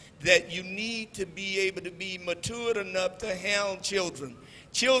masses that you need to be able to be matured enough to handle children.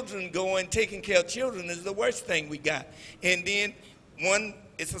 Children going, taking care of children is the worst thing we got. And then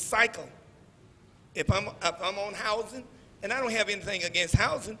it's a cycle. If I'm on housing, and I don't have anything against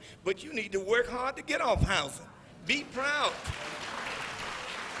housing, but you need to work hard to get off housing. Be proud.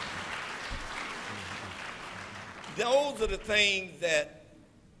 Those are the things that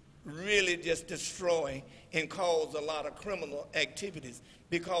really just destroy and cause a lot of criminal activities,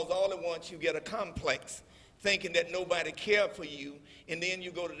 because all at once you get a complex thinking that nobody cares for you, and then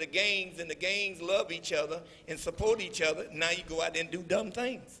you go to the gangs and the gangs love each other and support each other. Now you go out there and do dumb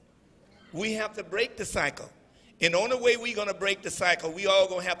things. We have to break the cycle. And the only way we're going to break the cycle, we all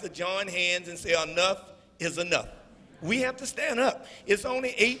going to have to join hands and say enough is enough. We have to stand up. It's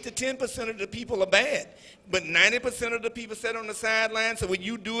only 8 to 10% of the people are bad, but 90% of the people sit on the sidelines. So when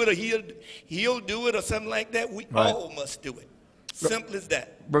you do it, or he'll do it, or something like that. We all must do it. Simple as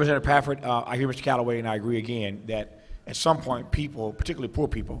that. Representative Pafford, I hear Mr. Callaway, and I agree again that at some point people, particularly poor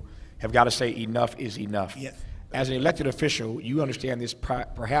people, have got to say enough is enough. Yes. As an elected official, you understand this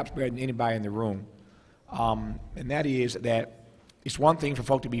perhaps better than anybody in the room, and that is that it's one thing for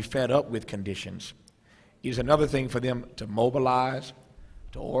folk to be fed up with conditions. It's another thing for them to mobilize,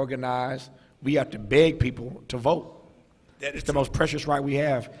 to organize. We have to beg people to vote. It's the most precious right we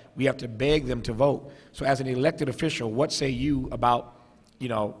have. We have to beg them to vote. So as an elected official, what say you about,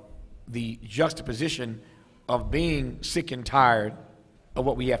 the juxtaposition of being sick and tired of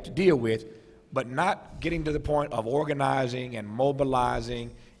what we have to deal with, but not getting to the point of organizing and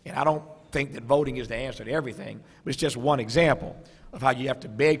mobilizing? And I don't think that voting is the answer to everything, but it's just one example of how you have to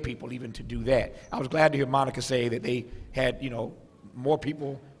beg people even to do that. I was glad to hear Monica say that they had, more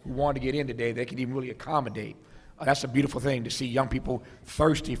people who wanted to get in today they could even really accommodate. That's a beautiful thing to see young people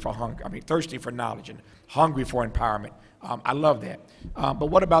thirsty for thirsty for knowledge and hungry for empowerment. I love that. But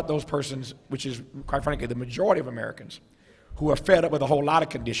what about those persons, which is quite frankly the majority of Americans, who are fed up with a whole lot of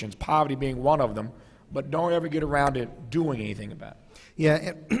conditions, poverty being one of them, but don't ever get around to doing anything about it?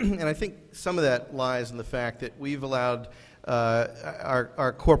 Yeah, and I think some of that lies in the fact that we've allowed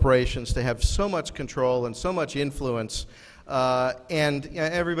our corporations to have so much control and so much influence, and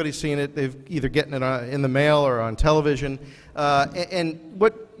everybody's seen it. They've either getting it in the mail or on television. And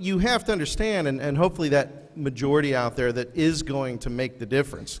what you have to understand, and hopefully that majority out there that is going to make the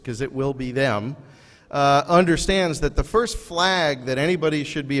difference, because it will be them, understands that the first flag that anybody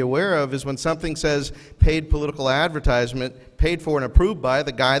should be aware of is when something says paid political advertisement, paid for and approved by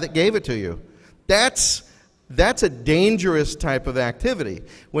the guy that gave it to you. That's a dangerous type of activity.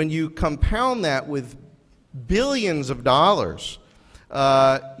 When you compound that with billions of dollars,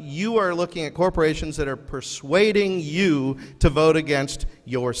 you are looking at corporations that are persuading you to vote against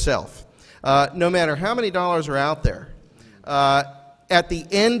yourself. No matter how many dollars are out there, at the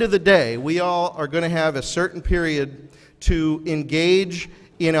end of the day, we all are going to have a certain period to engage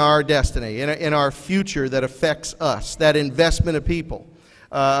in our destiny, in our future that affects us, that investment of people,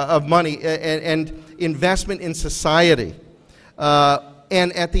 of money, and investment in society.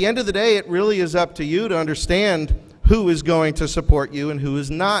 And at the end of the day, it really is up to you to understand who is going to support you and who is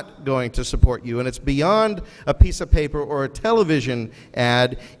not going to support you. And it's beyond a piece of paper or a television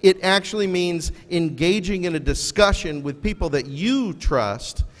ad. It actually means engaging in a discussion with people that you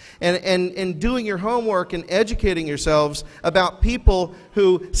trust, and doing your homework and educating yourselves about people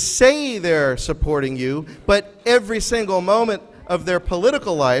who say they're supporting you, but every single moment of their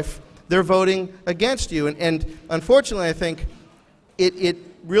political life, they're voting against you. And unfortunately, I think it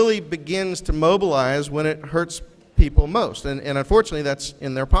really begins to mobilize when it hurts people most. And unfortunately, that's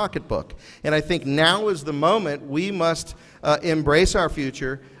in their pocketbook. And I think now is the moment we must embrace our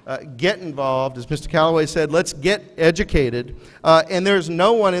future, get involved. As Mr. Callaway said, let's get educated. And there's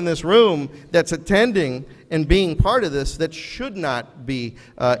no one in this room that's attending and being part of this that should not be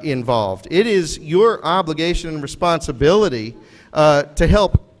involved. It is your obligation and responsibility to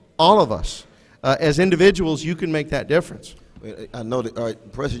help all of us. As individuals, you can make that difference. I know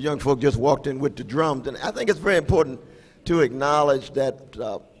that precious young folk just walked in with the drums, and I think it's very important to acknowledge that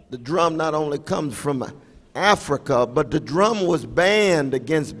the drum not only comes from Africa, but the drum was banned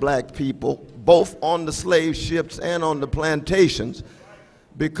against black people, both on the slave ships and on the plantations,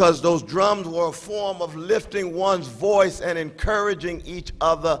 because those drums were a form of lifting one's voice and encouraging each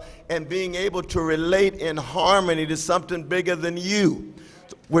other and being able to relate in harmony to something bigger than you.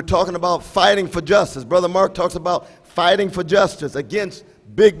 We're talking about fighting for justice. Brother Mark talks about fighting for justice against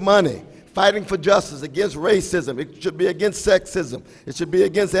big money, fighting for justice against racism. It should be against sexism. It should be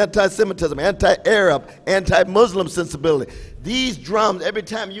against anti-Semitism, anti-Arab, anti-Muslim sensibility. These drums, every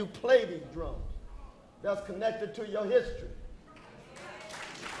time you play these drums, that's connected to your history.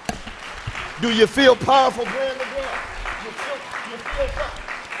 Do you feel powerful playing the drum? You feel something?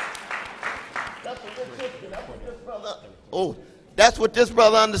 That's what this history, that's what this brother, that's what this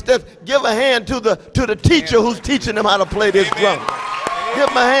brother understands. Give a hand to the teacher who's teaching him how to play this drum. Give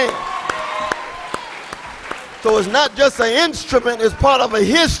him a hand. So it's not just an instrument, it's part of a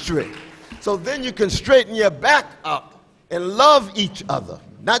history. So then you can straighten your back up and love each other.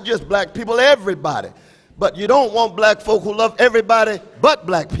 Not just black people, everybody. But you don't want black folk who love everybody but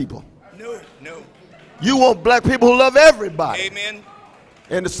black people. No. You want black people who love everybody. Amen.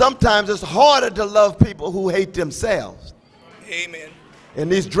 And sometimes it's harder to love people who hate themselves. Amen.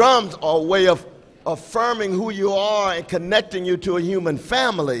 And these drums are a way of affirming who you are and connecting you to a human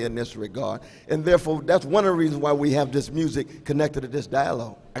family in this regard. And therefore, that's one of the reasons why we have this music connected to this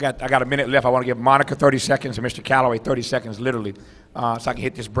dialogue. I got a minute left. I want to give Monica 30 seconds and Mr. Calloway 30 seconds, literally, so I can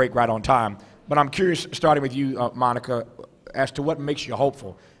hit this break right on time. But I'm curious, starting with you, Monica, as to what makes you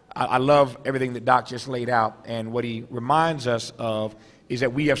hopeful. I love everything that Doc just laid out, and what he reminds us of is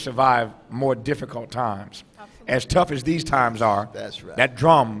that we have survived more difficult times. Absolutely. As tough as these times are, that's right. That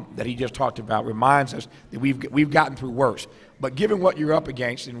drum that he just talked about reminds us that we've gotten through worse. But given what you're up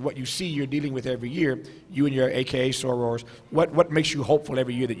against and what you see you're dealing with every year, you and your AKA sorors, what makes you hopeful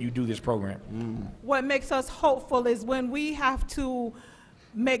every year that you do this program? What makes us hopeful is when we have to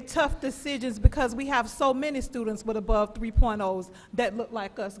make tough decisions, because we have so many students with above 3.0s that look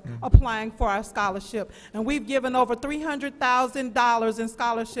like us applying for our scholarship. And we've given over $300,000 in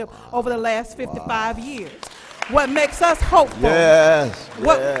scholarship over the last 55 years. What makes us hopeful?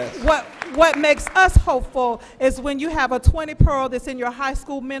 What makes us hopeful is when you have a 20 Pearl that's in your high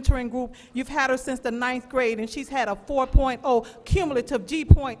school mentoring group. You've had her since the 9th grade, and she's had a 4.0 cumulative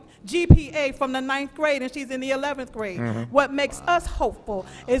GPA from the 9th grade, and she's in the 11th grade. What makes us hopeful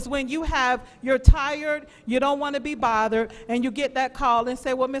is when you're tired, you don't want to be bothered, and you get that call and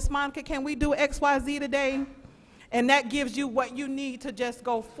say, well, Miss Monica, can we do XYZ today? And that gives you what you need to just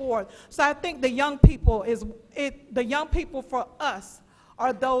go forward. So I think the young people for us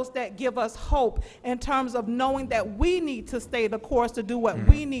are those that give us hope in terms of knowing that we need to stay the course to do what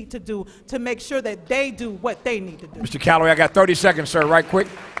we need to do to make sure that they do what they need to do. Mr. Calloway, I got 30 seconds, sir, right quick.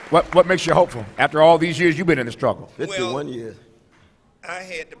 What makes you hopeful after all these years you've been in the struggle? 51 years. I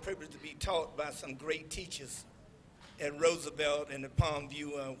had the privilege to be taught by some great teachers at Roosevelt and at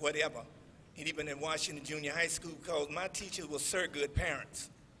Palmview, whatever, and even at Washington Junior High School, because my teachers were surrogate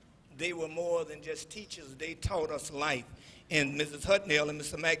parents. They were more than just teachers. They taught us life. And Mrs. Hutnell and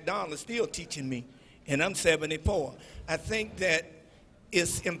Mr. McDonald are still teaching me, and I'm 74. I think that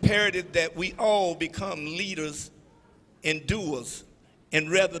it's imperative that we all become leaders and doers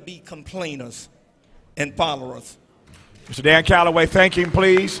and rather be complainers and followers. Mr. Dan Calloway, thank him,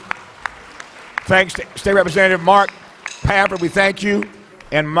 please. Thanks to State Representative Mark Pafford, we thank you.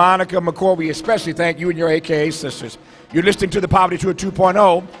 And Monica McCord, we especially thank you and your AKA sisters. You're listening to the Poverty Tour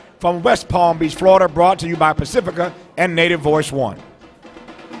 2.0 from West Palm Beach, Florida, brought to you by Pacifica and Native Voice One.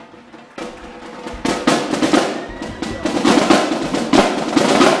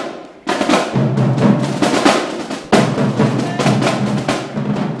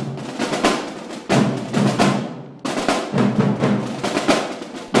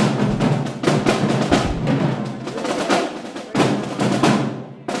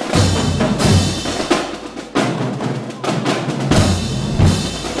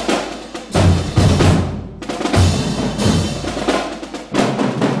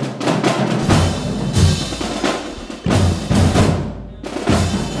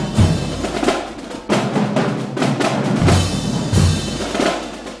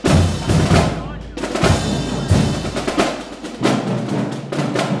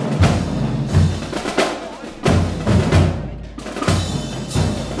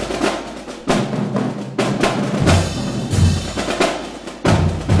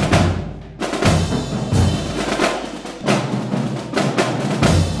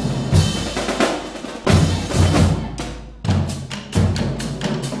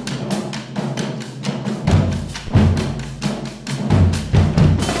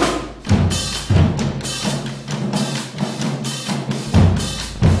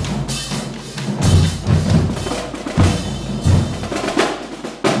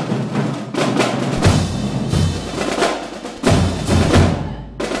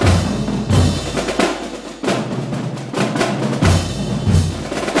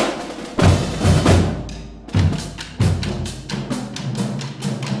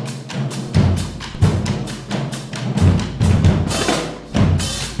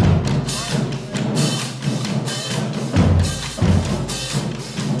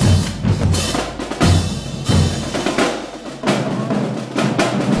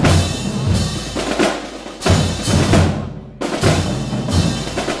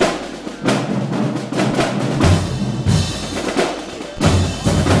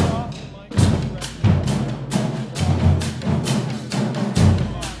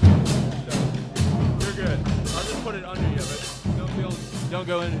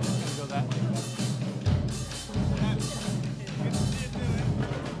 go in. It's gonna go that way.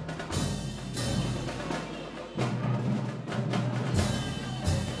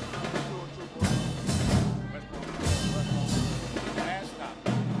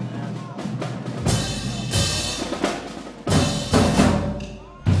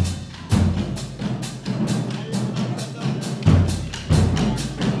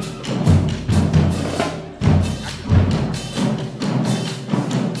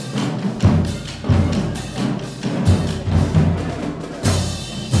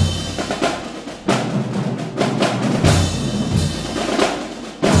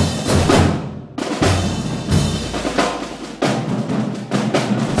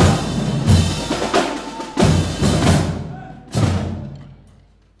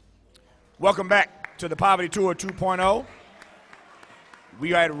 Welcome back to the Poverty Tour 2.0.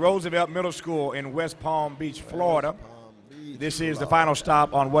 We are at Roosevelt Middle School in West Palm Beach, Florida. This is the final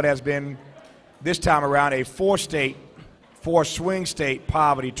stop on what has been, this time around, a four-swing state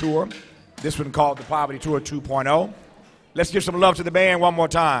poverty tour. This one called the Poverty Tour 2.0. Let's give some love to the band one more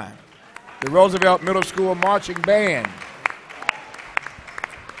time. The Roosevelt Middle School Marching Band.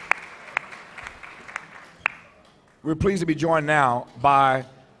 We're pleased to be joined now by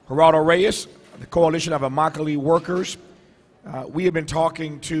Gerardo Reyes, the Coalition of Immokalee Workers. We have been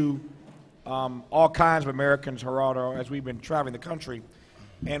talking to all kinds of Americans, Gerardo, as we've been traveling the country.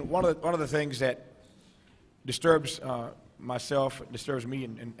 And one of the things that disturbs myself, disturbs me,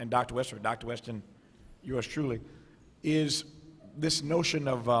 and Dr. Weston, Dr. Weston, yours truly, is this notion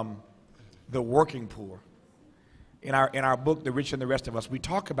of the working poor. In our book, The Rich and the Rest of Us, we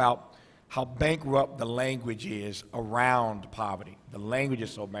talk about how bankrupt the language is around poverty. The language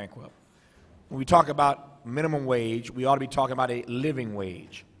is so bankrupt. When we talk about minimum wage, we ought to be talking about a living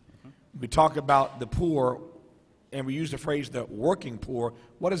wage. We talk about the poor, and we use the phrase the working poor.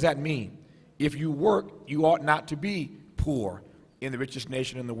 What does that mean? If you work, you ought not to be poor in the richest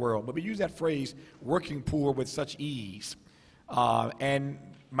nation in the world. But we use that phrase, working poor, with such ease. And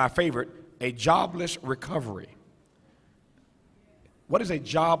my favorite, a jobless recovery. What is a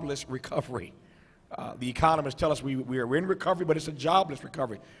jobless recovery? The economists tell us we're in recovery, but it's a jobless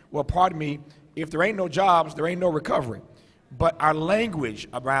recovery. Well, pardon me, if there ain't no jobs, there ain't no recovery. But our language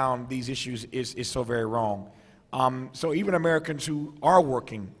around these issues is so very wrong. So even Americans who are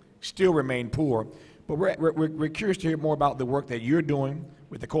working still remain poor. But we're curious to hear more about the work that you're doing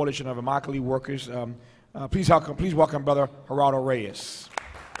with the Coalition of Immokalee Workers. Please welcome Brother Gerardo Reyes.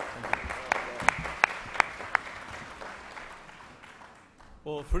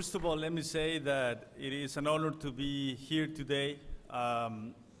 Well, first of all, let me say that it is an honor to be here today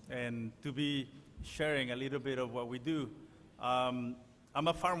and to be sharing a little bit of what we do. I'm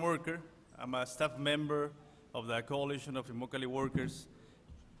a farm worker. I'm a staff member of the Coalition of Immokalee Workers.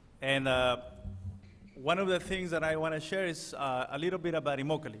 And one of the things that I want to share is a little bit about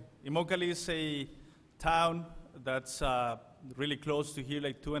Immokalee. Immokalee is a town that's really close to here,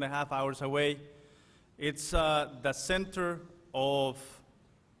 like 2.5 hours away. It's the center of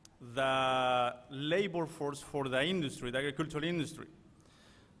the labor force for the industry, the agricultural industry.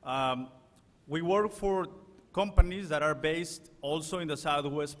 We work for companies that are based also in the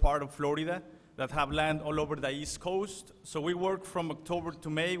southwest part of Florida that have land all over the East Coast. So we work from October to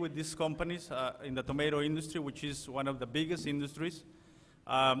May with these companies in the tomato industry, which is one of the biggest industries.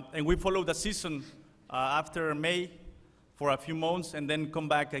 And we follow the season after May for a few months and then come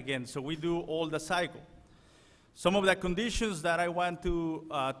back again. So we do all the cycle. Some of the conditions that I want to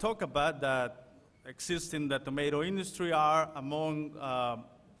talk about that exist in the tomato industry are among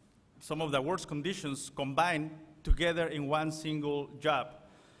some of the worst conditions combined together in one single job.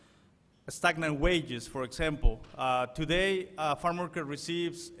 Stagnant wages, for example. Today, a farm worker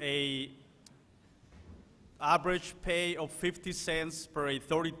receives an average pay of 50 cents per a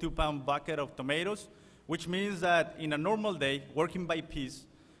 32-pound bucket of tomatoes, which means that in a normal day, working by piece,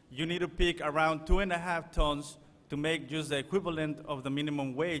 you need to pick around 2.5 tons to make just the equivalent of the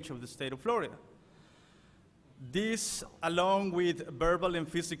minimum wage of the state of Florida. This, along with verbal and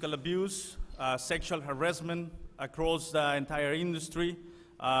physical abuse, sexual harassment across the entire industry,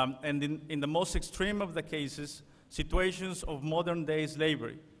 and in the most extreme of the cases, situations of modern-day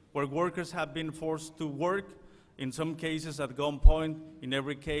slavery, where workers have been forced to work, in some cases at gunpoint, in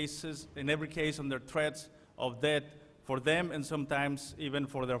every case under threats of death for them and sometimes even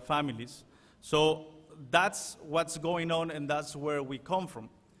for their families. So that's what's going on, and that's where we come from.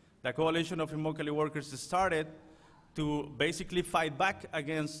 The Coalition of Immokalee Workers started to basically fight back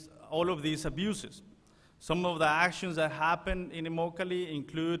against all of these abuses. Some of the actions that happened in Immokalee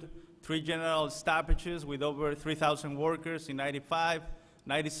include 3 general stoppages with over 3,000 workers in '95,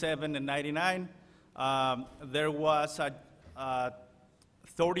 97 and 99. There was a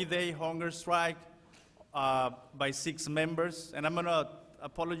 30-day hunger strike by 6 members. And I'm going to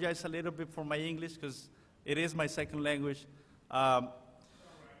apologize a little bit for my English because it is my second language.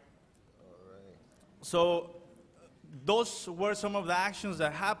 So those were some of the actions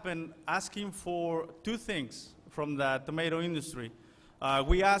that happened, asking for 2 things from the tomato industry.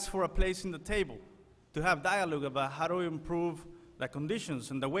 We asked for a place in the table to have dialogue about how to improve the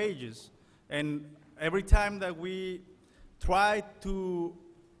conditions and the wages. And every time that we tried to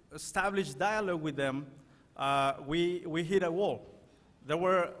establish dialogue with them, we hit a wall. There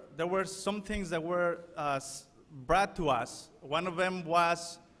were some things that were brought to us. One of them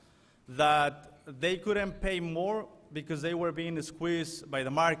was that they couldn't pay more because they were being squeezed by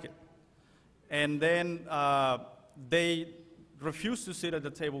the market. And then they refused to sit at the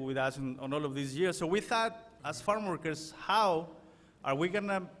table with us on all of these years. So we thought, as farm workers, how are we going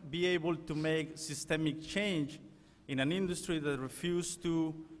to be able to make systemic change in an industry that refused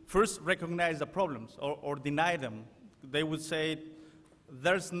to first recognize the problems or deny them? They would say,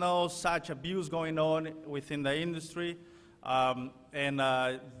 there's no such abuse going on within the industry. Yeah,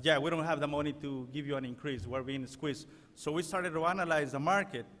 we don't have the money to give you an increase. We're being squeezed. So we started to analyze the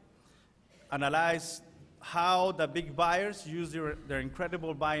market, analyze how the big buyers use their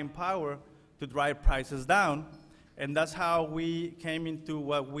incredible buying power to drive prices down. And that's how we came into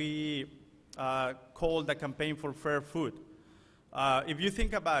what we call the Campaign for Fair Food. If you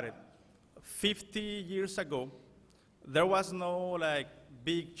think about it, 50 years ago, there was no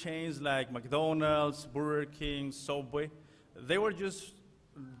big chains like McDonald's, Burger King, Subway. They were just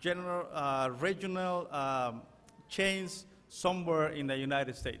general, regional chains somewhere in the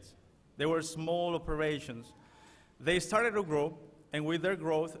United States. They were small operations. They started to grow, and with their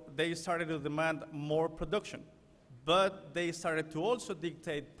growth, they started to demand more production. But they started to also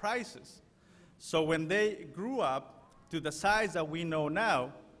dictate prices. So when they grew up to the size that we know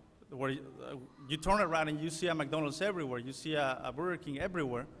now, where you turn around and you see a McDonald's everywhere, you see a Burger King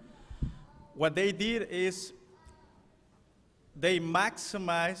everywhere, what they did is they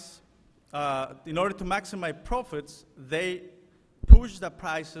maximize, in order to maximize profits, they pushed the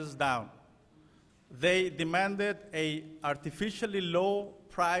prices down. They demanded an artificially low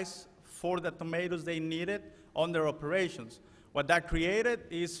price for the tomatoes they needed on their operations. What that created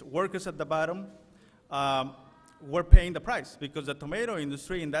is workers at the bottom were paying the price, because the tomato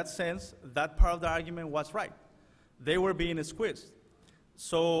industry, in that sense, that part of the argument was right. They were being squeezed.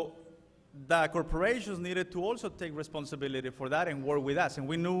 So the corporations needed to also take responsibility for that and work with us. And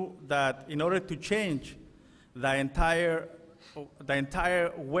we knew that in order to change the entire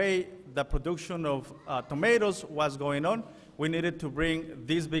way the production of tomatoes was going on, we needed to bring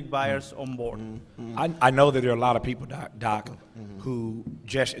these big buyers on board. I know that there are a lot of people, Doc, who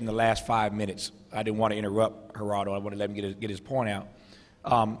just in the last 5 minutes, I didn't want to interrupt Gerardo, I wanted to let him get his point out.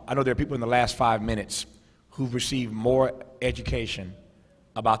 I know there are people in the last 5 minutes who've received more education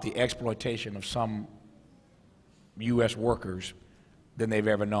about the exploitation of some U.S. workers than they've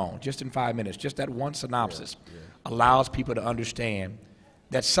ever known. Just in 5 minutes, just that one synopsis allows people to understand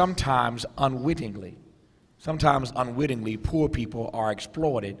that sometimes unwittingly, poor people are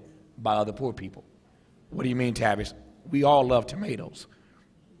exploited by other poor people. What do you mean, Tavis? We all love tomatoes.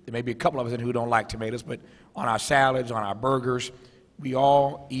 There may be a couple of us who don't like tomatoes, but on our salads, on our burgers, we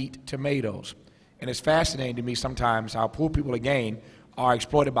all eat tomatoes. And it's fascinating to me sometimes how poor people, again, are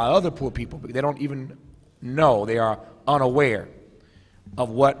exploited by other poor people, but they don't even know, they are unaware of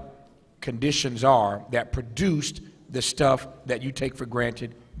what conditions are that produced the stuff that you take for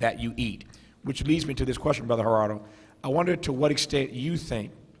granted that you eat. Which leads me to this question, Brother Gerardo. I wonder to what extent you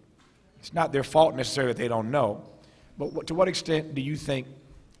think, it's not their fault necessarily that they don't know, but to what extent do you think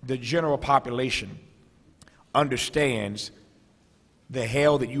the general population understands the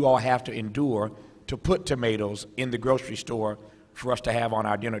hell that you all have to endure to put tomatoes in the grocery store for us to have on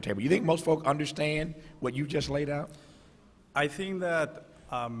our dinner table? You think most folk understand what you just laid out? I think that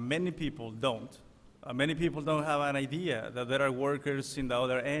many people don't. Many people don't have an idea that there are workers in the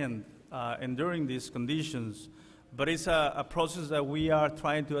other end enduring these conditions. But it's a process that we are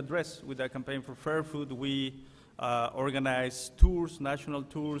trying to address with the Campaign for Fair Food. We organize tours, national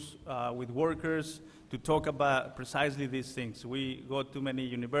tours with workers to talk about precisely these things. We go to many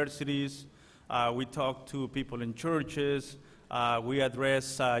universities, we talk to people in churches, we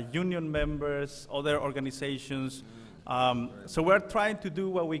address union members, other organizations. So we're trying to do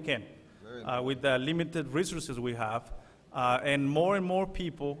what we can with the limited resources we have. And more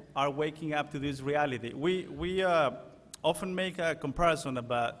people are waking up to this reality. We often make a comparison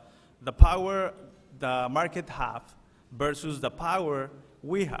about the power the market have versus the power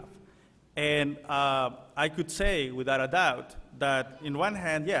we have. And I could say without a doubt that in one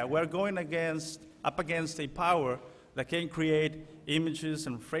hand, yeah, we're going up against a power that can create images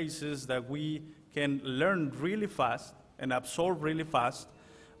and phrases that we can learn really fast and absorb really fast,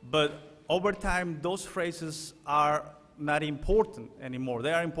 but over time, those phrases are not important anymore.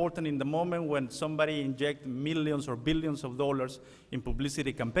 They are important in the moment when somebody injects millions or billions of dollars in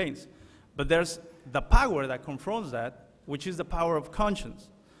publicity campaigns. But there's the power that confronts that, which is the power of conscience,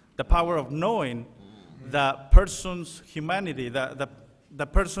 the power of knowing the person's humanity, the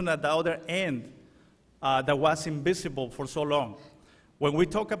person at the other end that was invisible for so long. When we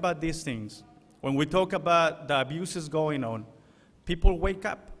talk about these things, when we talk about the abuses going on, people wake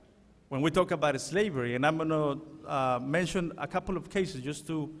up. When we talk about slavery, and I'm going to mention a couple of cases just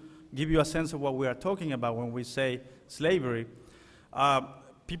to give you a sense of what we are talking about when we say slavery,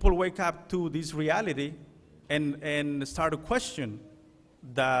 people wake up to this reality and start to question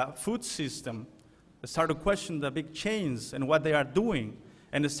the food system, start to question the big chains and what they are doing,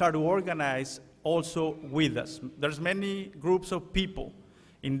 and start to organize also with us. There's many groups of people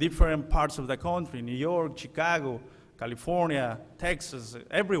in different parts of the country, New York, Chicago, California, Texas,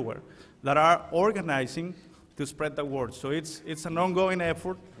 everywhere, that are organizing to spread the word. So it's an ongoing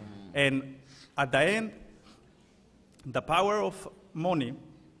effort, and at the end, the power of money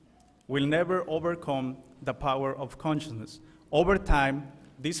will never overcome the power of consciousness. Over time,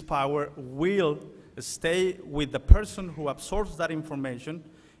 this power will stay with the person who absorbs that information,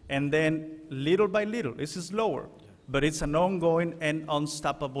 and then little by little, this is slower, but it's an ongoing and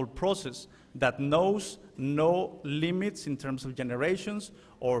unstoppable process that knows no limits in terms of generations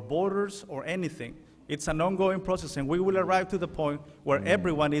or borders or anything. It's an ongoing process, and we will arrive to the point where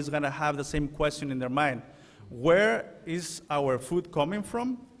everyone is going to have the same question in their mind. Where is our food coming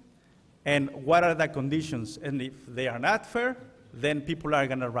from, and what are the conditions? And if they are not fair, then people are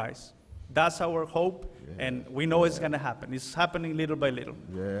going to rise. That's our hope, and we know it's going to happen. It's happening little by little.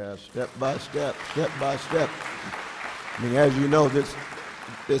 Yeah, step by step, step by step. I mean, as you know,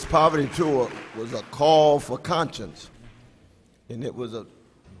 this poverty tour was a call for conscience, and it was a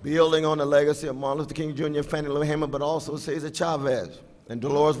building on the legacy of Martin Luther King Jr., Fannie Lou Hammond, but also Cesar Chavez and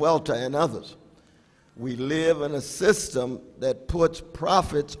Dolores Huerta and others. We live in a system that puts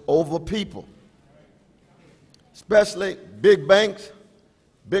profits over people, especially big banks,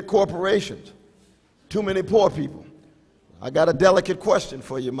 big corporations, too many poor people. I got a delicate question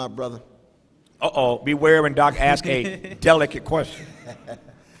for you, my brother. Uh-oh, beware when Doc asks a delicate question.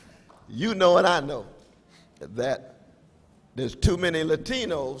 You know and I know that there's too many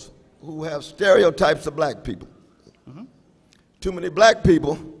Latinos who have stereotypes of black people. Mm-hmm. Too many black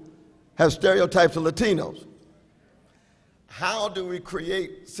people have stereotypes of Latinos. How do we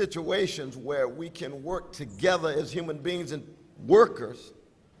create situations where we can work together as human beings and workers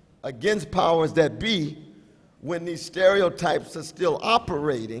against powers that be when these stereotypes are still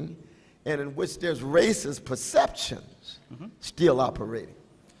operating and in which there's racist perceptions still operating?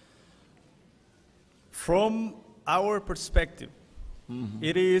 From our perspective,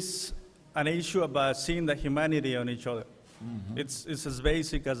 it is an issue about seeing the humanity on each other. It's as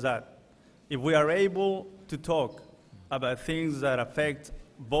basic as that. If we are able to talk about things that affect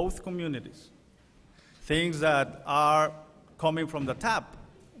both communities, things that are coming from the top,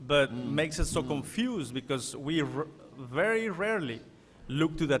 but makes us so confused because we very rarely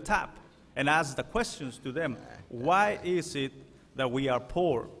look to the top and ask the questions to them. Why is it that we are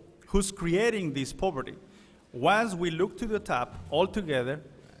poor? Who's creating this poverty? Once we look to the top all together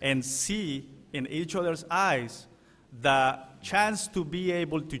and see in each other's eyes the chance to be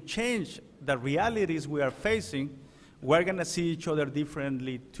able to change the realities we are facing, we're going to see each other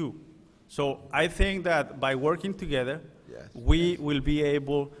differently too. So I think that by working together, we will be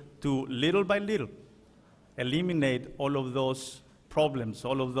able to, little by little, eliminate all of those problems,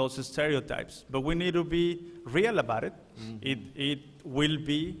 all of those stereotypes. But we need to be real about it. It will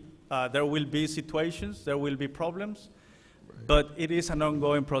be, there will be situations, there will be problems, but it is an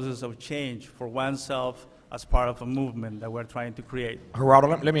ongoing process of change for oneself as part of a movement that we're trying to create.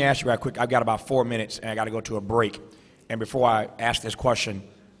 Geraldo, let me ask you right quick. I've got about 4 minutes, and I got to go to a break. And before I ask this question,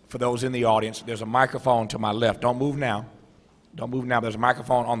 for those in the audience, there's a microphone to my left. Don't move now. Don't move now. There's a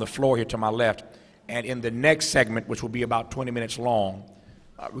microphone on the floor here to my left. And in the next segment, which will be about 20 minutes long,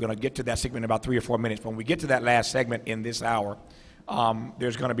 we're going to get to that segment in about 3 or 4 minutes. When we get to that last segment in this hour,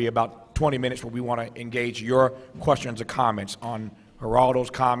 there's going to be about 20 minutes where we want to engage your questions or comments on Geraldo's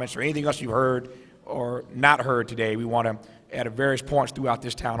comments or anything else you heard or not heard today. We want to, at various points throughout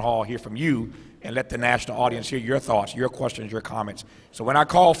this town hall, hear from you and let the national audience hear your thoughts, your questions, your comments. So when I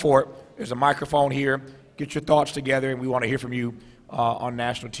call for it, there's a microphone here. Get your thoughts together, and we want to hear from you on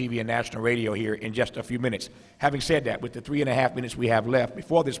national TV and national radio here in just a few minutes. Having said that, with the 3.5 minutes we have left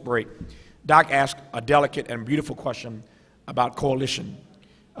before this break, Doc asked a delicate and beautiful question about coalition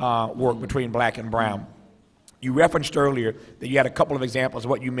work between black and brown. You referenced earlier that you had a couple of examples of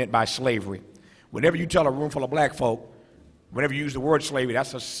what you meant by slavery. Whenever you tell a room full of black folk, whenever you use the word slavery,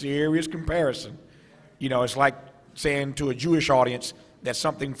 that's a serious comparison. You know, it's like saying to a Jewish audience that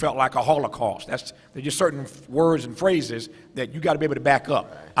something felt like a Holocaust. There's just certain words and phrases that you got to be able to back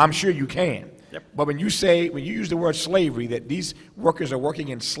up. I'm sure you can. Yep. But when you use the word slavery, that these workers are working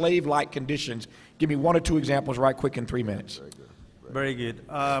in slave-like conditions, give me 1 or 2 examples right quick in 3 minutes. Very good.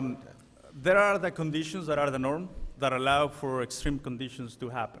 There are the conditions that are the norm that allow for extreme conditions to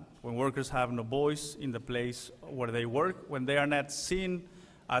happen. When workers have no voice in the place where they work, when they are not seen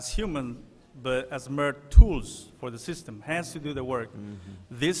as human, but as mere tools for the system, hands to do the work.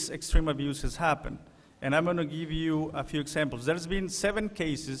 This extreme abuse has happened. And I'm going to give you a few examples. There's been 7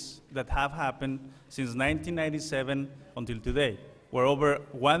 cases that have happened since 1997 until today, where over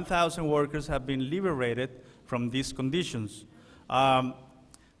 1,000 workers have been liberated from these conditions.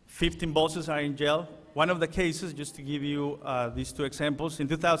 15 bosses are in jail. One of the cases, just to give you these 2 examples, in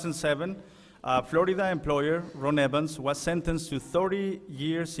 2007, Florida employer Ron Evans was sentenced to 30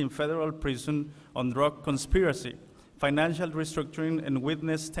 years in federal prison on drug conspiracy, financial restructuring, and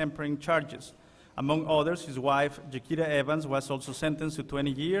witness tampering charges. Among others, his wife, Jaquita Evans, was also sentenced to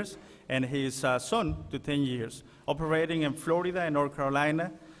 20 years, and his son to 10 years, operating in Florida and North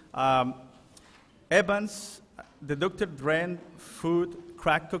Carolina. Evans deducted rent, food,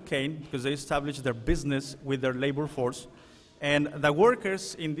 crack cocaine, because they established their business with their labor force. And the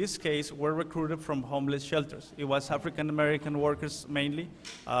workers in this case were recruited from homeless shelters. It was African-American workers mainly,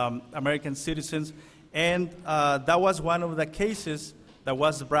 American citizens, and that was one of the cases that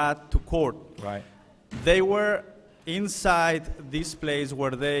was brought to court. Right. They were inside this place where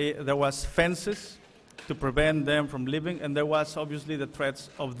there was fences to prevent them from leaving, and there was obviously the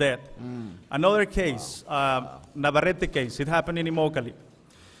threats of death. Another case, Navarrete case, it happened in Immokalee.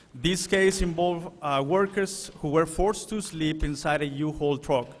 This case involved workers who were forced to sleep inside a U-Haul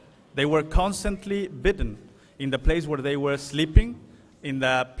truck. They were constantly beaten in the place where they were sleeping, in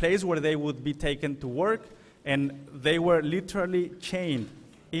the place where they would be taken to work, and they were literally chained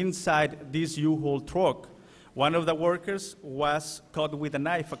inside this U-Haul truck. One of the workers was caught with a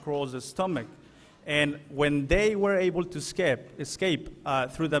knife across the stomach, and when they were able to escape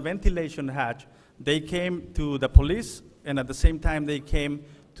through the ventilation hatch, they came to the police, and at the same time they came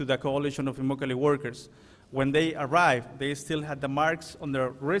to the Coalition of Immokalee Workers. When they arrived, they still had the marks on their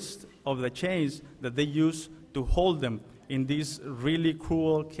wrist of the chains that they used to hold them in this really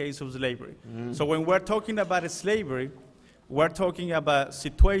cruel case of slavery. So when we're talking about slavery, we're talking about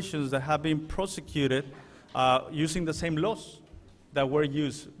situations that have been prosecuted using the same laws that were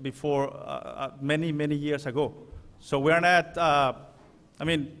used before many, many years ago. So we're not, I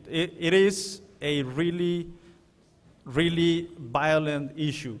mean, it is a really violent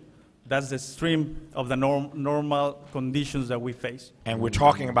issue. That's the extreme of the normal conditions that we face. And we're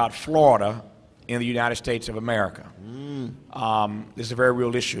talking about Florida in the United States of America. This is a very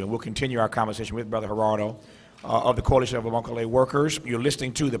real issue, and we'll continue our conversation with Brother Gerardo of the Coalition of Immokalee Workers. You're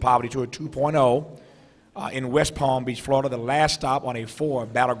listening to the Poverty Tour 2.0 in West Palm Beach, Florida, the last stop on a 4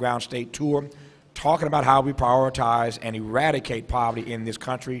 Battleground State tour, talking about how we prioritize and eradicate poverty in this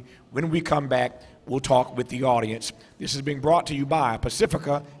country. When we come back, we'll talk with the audience. This is being brought to you by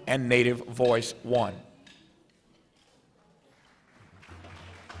Pacifica and Native Voice One.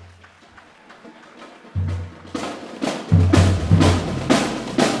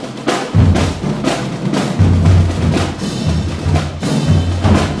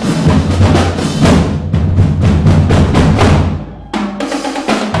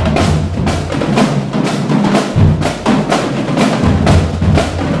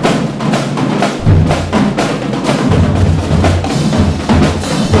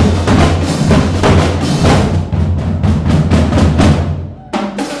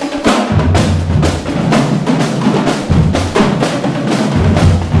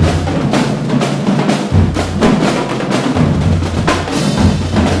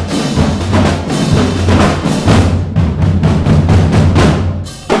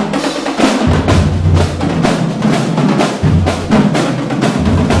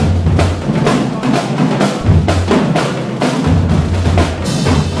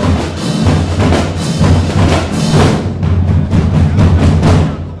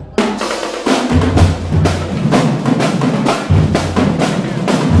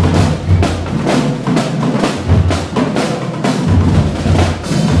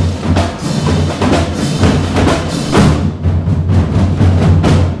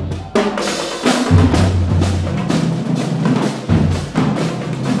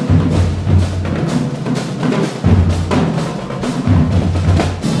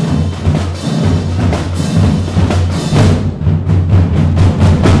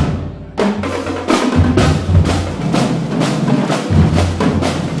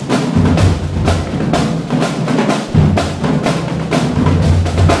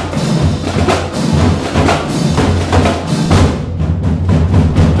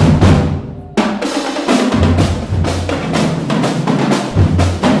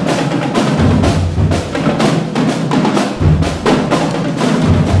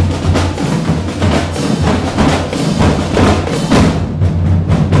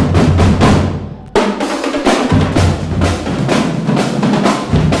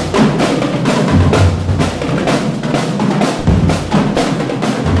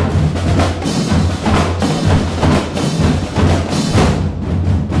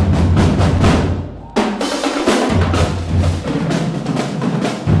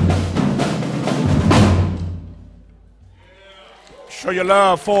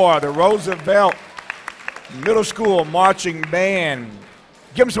 love for the Roosevelt Middle School Marching Band.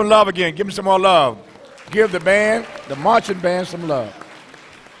 Give them some love again. Give them some more love. Give the band, the marching band, some love.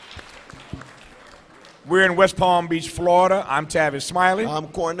 We're in West Palm Beach, Florida. I'm Tavis Smiley. I'm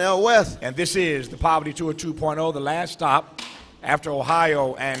Cornel West. And this is the Poverty Tour 2.0, the last stop after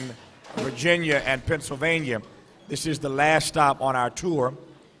Ohio and Virginia and Pennsylvania. This is the last stop on our tour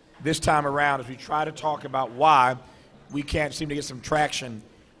this time around as we try to talk about why we can't seem to get some traction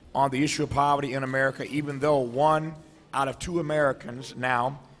on the issue of poverty in America, even though 1 out of 2 Americans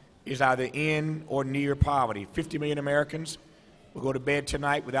now is either in or near poverty. 50 million Americans will go to bed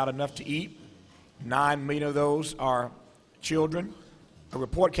tonight without enough to eat. 9 million of those are children. A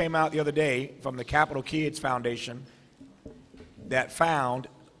report came out the other day from the Capital Kids Foundation that found,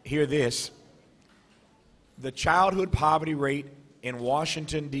 hear this, the childhood poverty rate in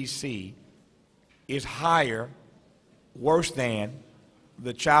Washington, D.C. is higher, worse than,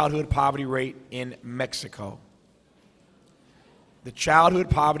 the childhood poverty rate in Mexico. The childhood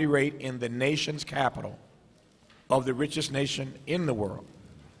poverty rate in the nation's capital of the richest nation in the world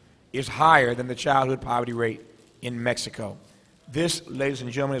is higher than the childhood poverty rate in Mexico. This, ladies and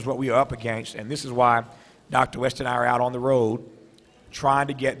gentlemen, is what we are up against, and this is why Dr. West and I are out on the road trying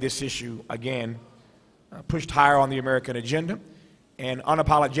to get this issue, again, pushed higher on the American agenda and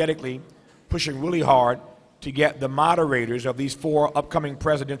unapologetically pushing really hard to get the moderators of these 4 upcoming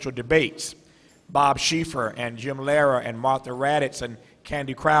presidential debates, Bob Schieffer and Jim Lehrer and Martha Raddatz and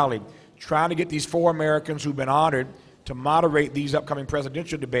Candy Crowley, trying to get these 4 Americans who've been honored to moderate these upcoming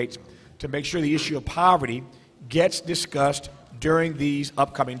presidential debates to make sure the issue of poverty gets discussed during these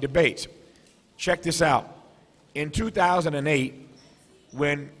upcoming debates. Check this out. In 2008,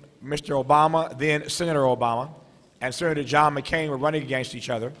 when Mr. Obama, then Senator Obama, and Senator John McCain were running against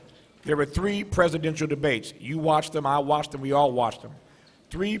each other, there were 3 presidential debates. You watched them, I watched them, we all watched them.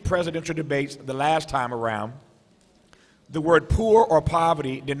 3 presidential debates the last time around. The word poor or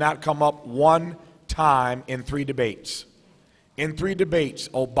poverty did not come up 1 time in 3 debates. In 3 debates,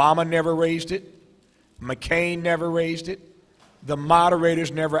 Obama never raised it, McCain never raised it, the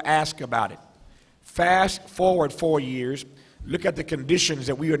moderators never asked about it. Fast forward 4 years, look at the conditions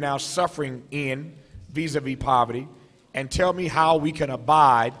that we are now suffering in vis-a-vis poverty, and tell me how we can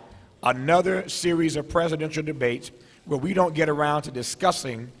abide another series of presidential debates where we don't get around to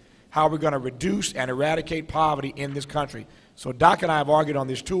discussing how we're going to reduce and eradicate poverty in this country. So Doc and I have argued on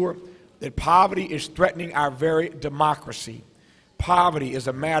this tour that poverty is threatening our very democracy. Poverty is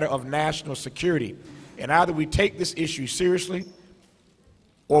a matter of national security. And either we take this issue seriously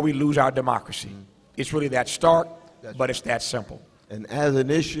or we lose our democracy. It's really that stark, but it's that simple. And as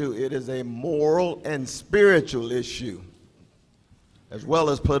an issue, it is a moral and spiritual issue, as well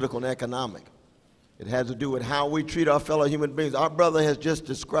as political and economic. It has to do with how we treat our fellow human beings. Our brother has just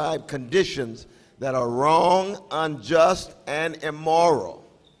described conditions that are wrong, unjust, and immoral,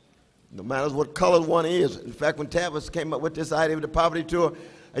 no matter what color one is. In fact, when Tavis came up with this idea of the poverty tour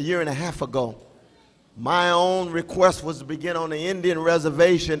a year and a half ago, my own request was to begin on the Indian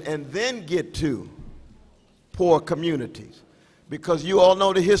reservation and then get to poor communities. Because you all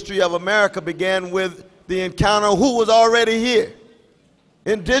know the history of America began with the encounter of who was already here,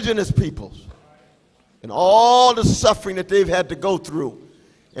 indigenous peoples, and all the suffering that they've had to go through.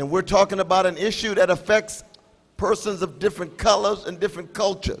 And we're talking about an issue that affects persons of different colors and different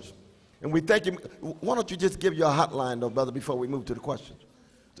cultures. And we thank you. Why don't you just give your hotline, though, brother, before we move to the questions?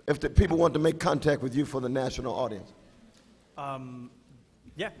 If the people want to make contact with you for the national audience.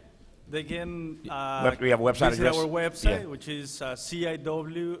 Yeah. They can we have a website visit address? our website, Yeah. which is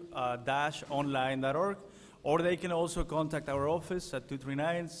ciw-online.org, or they can also contact our office at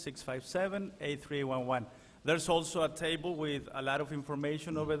 239-657-8311. There's also a table with a lot of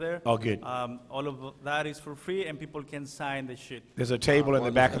information over there. Oh, good. All of that is for free, and people can sign the sheet. There's a table in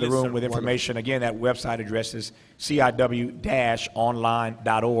the back of the room with information. Again, that website address is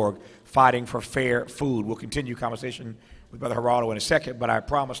ciw-online.org, fighting for fair food. We'll continue conversation with Brother Geraldo in a second, but I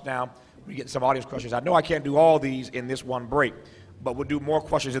promise now we get some audience questions. I know I can't do all these in this one break, but we'll do more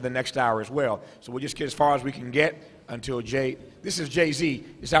questions in the next hour as well. So we'll just get as far as we can get until this is Jay-Z.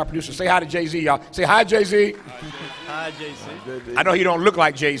 It's our producer. Say hi to Jay-Z, y'all. Say hi, Jay-Z. Hi, Jay-Z. I know he don't look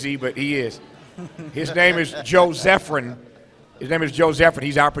like Jay-Z, but he is. His name is Joe Zephyrin. His name is Joe Zephyrin.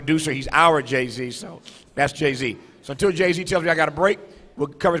 He's our producer. He's our Jay-Z, so that's Jay-Z. So until Jay-Z tells me I got a break, we'll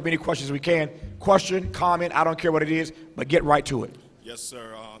cover as many questions as we can. Question, comment, I don't care what it is, but get right to it. Yes,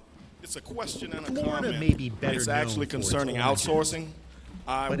 sir. It's a question and a Florida comment. may be better It's known actually for its concerning oranges, outsourcing.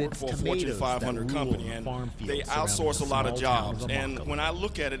 I but work it's for a tomatoes Fortune 500 that rule company, the and farm they fields surrounding outsource a the lot of small town jobs. of And Immokalee. when I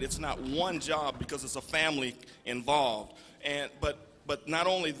look at it, it's not one job because it's a family involved. But But not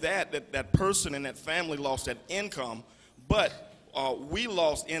only that, that person and that family lost that income, but we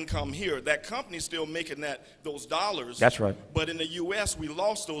lost income here. That company's still making those dollars. That's right. But in the U.S., we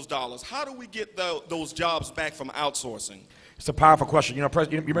lost those dollars. How do we get those jobs back from outsourcing? It's a powerful question. You know,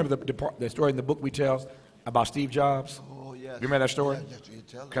 President, you remember the story in the book we tell about Steve Jobs? Oh, yes. You remember that story?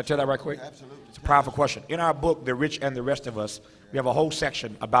 Can I tell that right quick? Absolutely. It's a powerful question. In our book, The Rich and the Rest of Us, we have a whole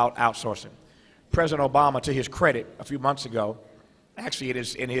section about outsourcing. President Obama, to his credit, a few months ago, actually it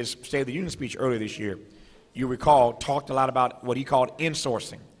is in his State of the Union speech earlier this year, you recall, talked a lot about what he called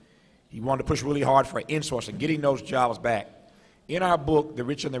insourcing. He wanted to push really hard for insourcing, getting those jobs back. In our book, The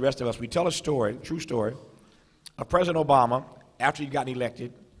Rich and the Rest of Us, we tell a story, true story, of President Obama, after he'd gotten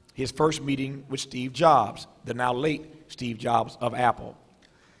elected, his first meeting with Steve Jobs, the now late Steve Jobs of Apple.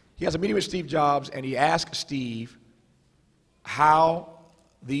 He has a meeting with Steve Jobs, and he asks Steve how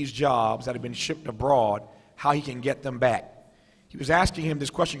these jobs that have been shipped abroad, how he can get them back. He was asking him this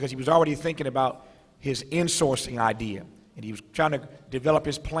question because he was already thinking about his insourcing idea, and he was trying to develop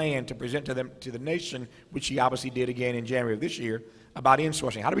his plan to present to the nation, which he obviously did again in January of this year, about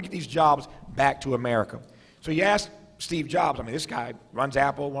insourcing. How do we get these jobs back to America? So he asked Steve Jobs, I mean, this guy runs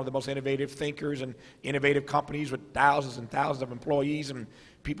Apple, one of the most innovative thinkers and innovative companies with thousands and thousands of employees and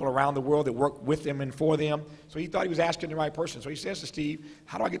people around the world that work with them and for them. So he thought he was asking the right person. So he says to Steve,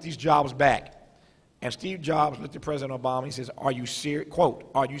 how do I get these jobs back? And Steve Jobs looked at President Obama. He says, are you serious?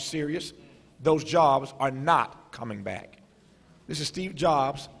 Quote, are you serious? Those jobs are not coming back. This is Steve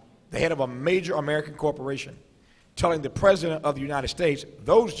Jobs, the head of a major American corporation, telling the President of the United States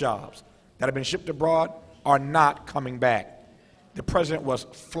those jobs that have been shipped abroad are not coming back. The President was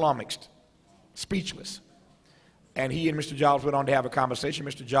flummoxed, speechless. And he and Mr. Jobs went on to have a conversation.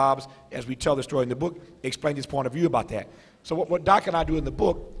 Mr. Jobs, as we tell the story in the book, explained his point of view about that. So what Doc and I do in the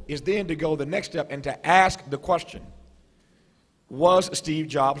book is then to go the next step and to ask the question, was Steve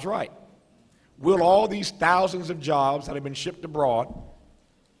Jobs right? Will all these thousands of jobs that have been shipped abroad,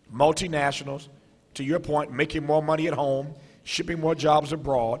 multinationals, to your point, making more money at home, shipping more jobs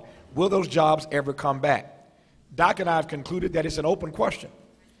abroad, will those jobs ever come back? Doc and I have concluded that it's an open question.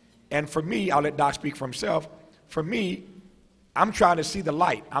 And for me, I'll let Doc speak for himself. For me, I'm trying to see the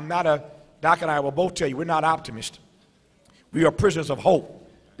light. Doc and I will both tell you, we're not optimists. We are prisoners of hope.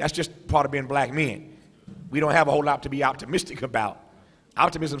 That's just part of being black men. We don't have a whole lot to be optimistic about.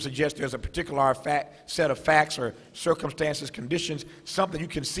 Optimism suggests there's a particular set of facts or circumstances, conditions, something you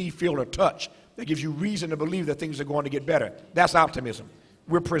can see, feel, or touch that gives you reason to believe that things are going to get better. That's optimism.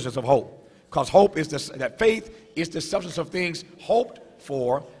 We're prisoners of hope. Because hope is that faith is the substance of things hoped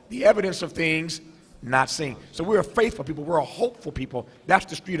for, the evidence of things not seen. So we're a faithful people. We're a hopeful people. That's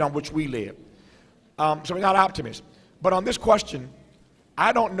the street on which we live. So we're not optimists. But on this question,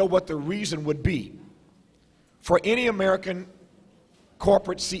 I don't know what the reason would be for any American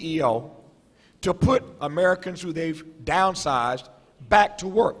corporate CEO to put Americans who they've downsized back to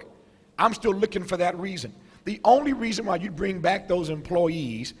work. I'm still looking for that reason. The only reason why you'd bring back those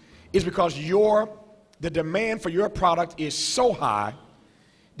employees is because the demand for your product is so high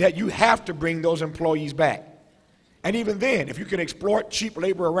that you have to bring those employees back. And even then, if you can exploit cheap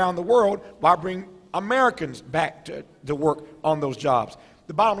labor around the world, why bring Americans back to work on those jobs?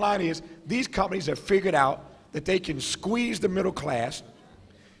 The bottom line is these companies have figured out that they can squeeze the middle class,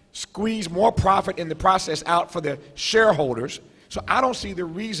 squeeze more profit in the process out for the shareholders. So I don't see the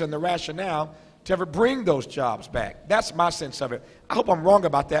reason, the rationale to ever bring those jobs back. That's my sense of it. I hope I'm wrong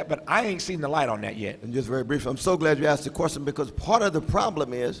about that, but I ain't seen the light on that yet. And just very briefly, I'm so glad you asked the question because part of the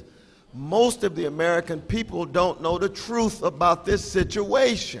problem is most of the American people don't know the truth about this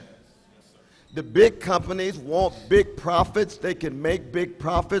situation. The big companies want big profits. They can make big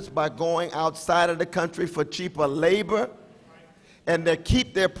profits by going outside of the country for cheaper labor. And they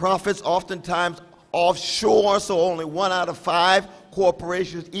keep their profits oftentimes offshore, so only 1 out of 5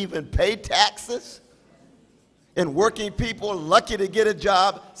 corporations even pay taxes. And working people lucky to get a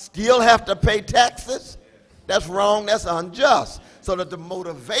job still have to pay taxes. That's wrong, that's unjust. So that the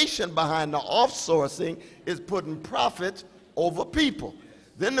motivation behind the offsourcing is putting profits over people.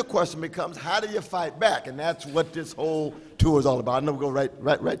 Then the question becomes, how do you fight back? And that's what this whole tour is all about. I know we'll go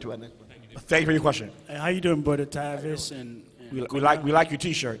right to our next one. Thank you for your question. Hey, how you doing, Brother Tavis? We like your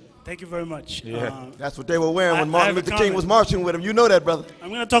T-shirt. Thank you very much. Yeah. That's what they were wearing when Martin Luther King was marching with them. You know that, brother. I'm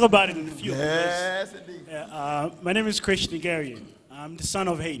going to talk about it in a few Yes, indeed. My name is Christian Nigerian. I'm the son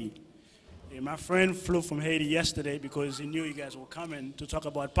of Haiti. My friend flew from Haiti yesterday because he knew you guys were coming to talk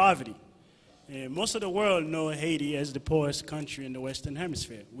about poverty. Most of the world know Haiti as the poorest country in the Western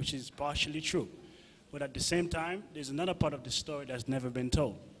Hemisphere, which is partially true. But at the same time, there's another part of the story that's never been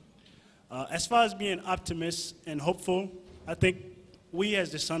told. As far as being optimist and hopeful, I think we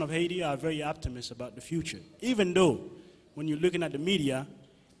as the son of Haiti are very optimistic about the future. Even though, when you're looking at the media,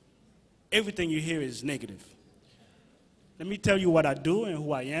 everything you hear is negative. Let me tell you what I do and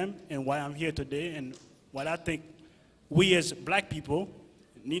who I am and why I'm here today and what I think we as black people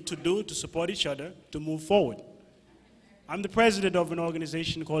need to do to support each other to move forward. I'm the president of an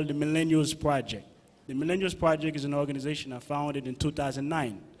organization called the Millennials Project. The Millennials Project is an organization I founded in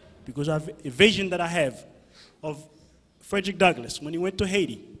 2009 because of a vision that I have of Frederick Douglass when he went to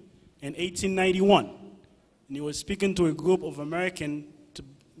Haiti in 1891. And he was speaking to a group of Americans to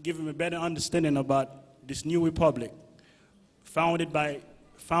give him a better understanding about this new republic founded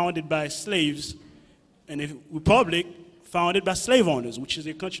by slaves, and a republic founded by slave owners, which is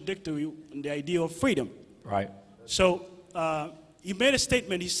a contradictory in the idea of freedom. Right. So he made a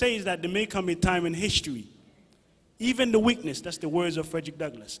statement. He says that there may come a time in history, even the weakness, that's the words of Frederick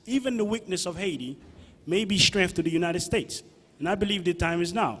Douglass, even the weakness of Haiti may be strength to the United States. And I believe the time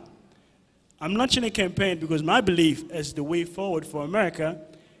is now. I'm launching a campaign because my belief as the way forward for America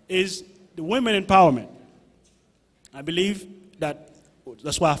is the women empowerment. I believe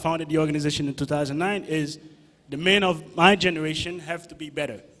that's why I founded the organization in 2009, is the men of my generation have to be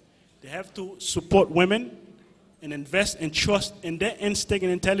better. They have to support women and invest and trust in their instinct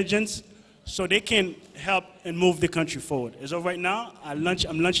and intelligence so they can help and move the country forward. As of right now, I'm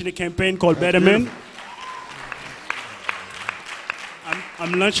launching a campaign called Better Men.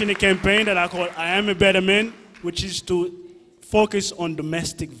 I'm launching a campaign that I call I Am a Better Man, which is to focus on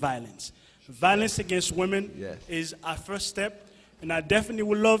domestic violence. Violence against women is our first step, and I definitely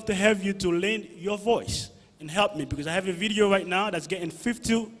would love to have you to lend your voice and help me, because I have a video right now that's getting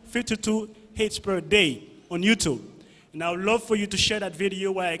 52 hits per day on YouTube. And I would love for you to share that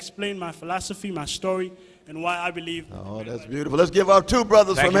video where I explain my philosophy, my story, and why I believe. Oh, that's beautiful. Let's give our two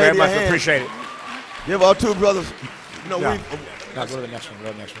brothers Thank from you Haiti very a much. hand. Appreciate it. Give our two brothers. No, No, we. no, go to the next one. Go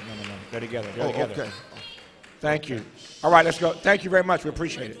to the next one. No. Go together. Go Oh, together. okay. Thank you. All right, let's go. Thank you very much. We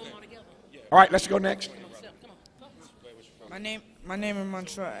appreciate it. All right, let's go next. My name is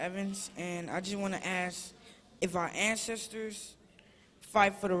Montreal Evans, and I just want to ask, if our ancestors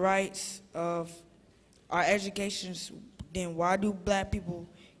fight for the rights of our educations, then why do black people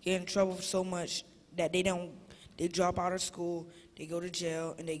get in trouble so much that they drop out of school, they go to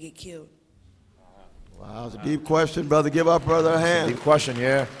jail, and they get killed? Wow, it's a deep question, brother. Give our brother a hand. Deep question,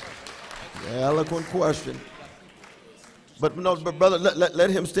 yeah. Eloquent question. But no, but brother, let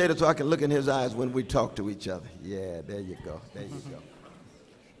him state it so I can look in his eyes when we talk to each other. Yeah, there you go. There you go.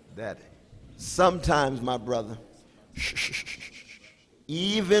 That sometimes, my brother,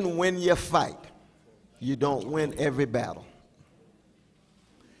 even when you fight, you don't win every battle.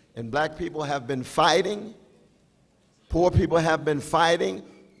 And black people have been fighting. Poor people have been fighting.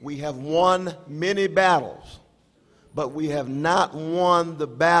 We have won many battles, but we have not won the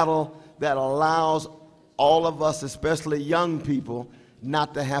battle that allows all of us, especially young people,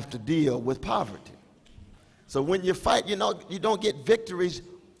 not to have to deal with poverty. So when you fight, you know, you don't get victories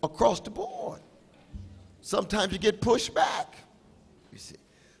across the board. Sometimes you get pushed back, you see.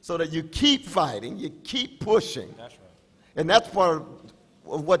 So that you keep fighting, you keep pushing. That's right. And that's part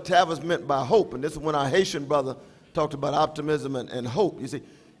of what Tavis meant by hope. And this is when our Haitian brother talked about optimism and hope. You see,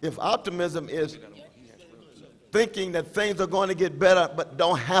 if optimism is thinking that things are going to get better but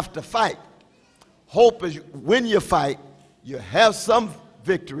don't have to fight, hope is when you fight, you have some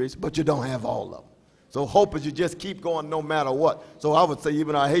victories, but you don't have all of them. So hope is you just keep going no matter what. So I would say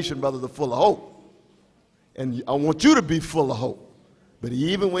even our Haitian brothers are full of hope. And I want you to be full of hope. But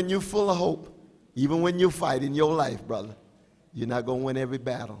even when you're full of hope, even when you fight in your life, brother, you're not going to win every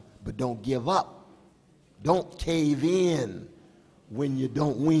battle. But don't give up. Don't cave in when you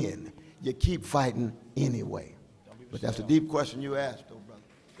don't win. You keep fighting anyway. But that's a deep question you asked, though, brother.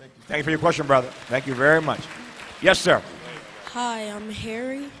 Thank you. Thank you for your question, brother. Thank you very much. Yes, sir. Hi, I'm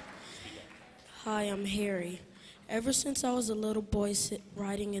Harry. Ever since I was a little boy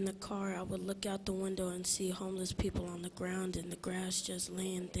riding in the car, I would look out the window and see homeless people on the ground and the grass just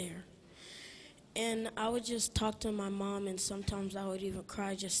laying there. And I would just talk to my mom, and sometimes I would even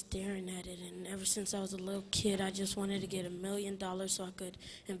cry just staring at it. And ever since I was a little kid, I just wanted to get $1 million so I could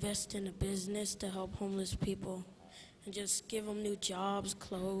invest in a business to help homeless people and just give them new jobs,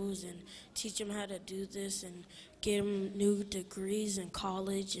 clothes, and teach them how to do this and get them new degrees in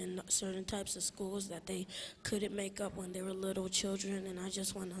college and certain types of schools that they couldn't make up when they were little children. And I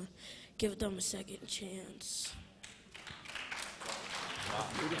just want to give them a second chance.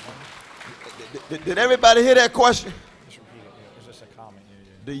 Did everybody hear that question?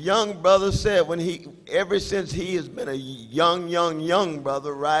 The young brother said ever since he has been a young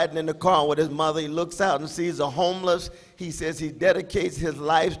brother riding in the car with his mother, he looks out and sees a homeless. He says he dedicates his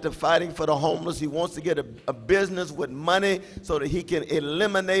life to fighting for the homeless. He wants to get a business with money so that he can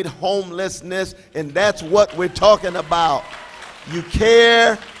eliminate homelessness, and that's what we're talking about. You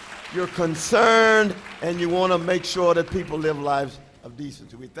care, you're concerned, and you want to make sure that people live lives of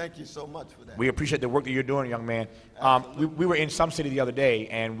decency. We thank you so much for that. We appreciate the work that you're doing, young man. We were in some city the other day,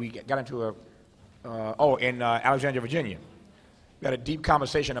 and we got into in Alexandria, Virginia. We had a deep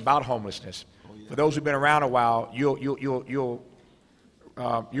conversation about homelessness. For those who've been around a while, you'll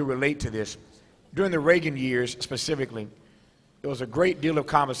relate to this. During the Reagan years specifically, there was a great deal of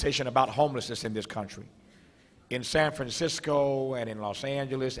conversation about homelessness in this country. In San Francisco and in Los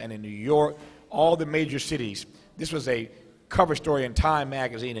Angeles and in New York, all the major cities. This was a cover story in Time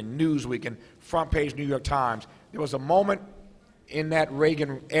magazine and Newsweek and front page New York Times. There was a moment in that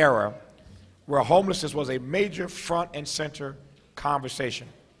Reagan era where homelessness was a major front and center conversation.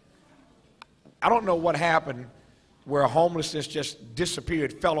 I don't know what happened where homelessness just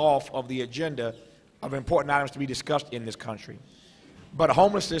disappeared, fell off of the agenda of important items to be discussed in this country. But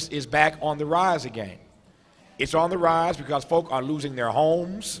homelessness is back on the rise again. It's on the rise because folk are losing their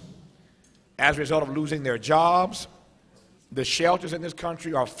homes as a result of losing their jobs. The shelters in this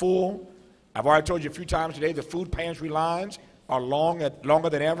country are full. I've already told you a few times today, the food pantry lines are longer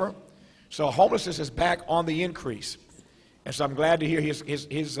than ever. So homelessness is back on the increase. And so I'm glad to hear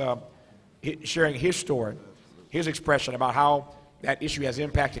sharing his story, his expression about how that issue has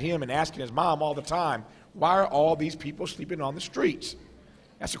impacted him, and asking his mom all the time, why are all these people sleeping on the streets?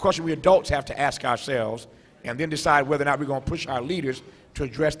 That's a question we adults have to ask ourselves and then decide whether or not we're going to push our leaders to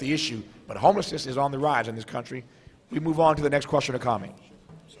address the issue. But homelessness is on the rise in this country. We move on to the next question or comment.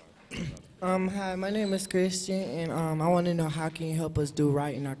 Hi, my name is Christian, and I want to know, how can you help us do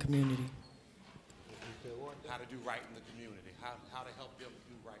right in our community? How to do right in the community, how to help them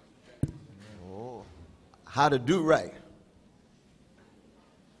do right. Oh, how to do right.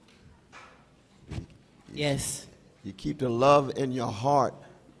 Yes. You keep the love in your heart,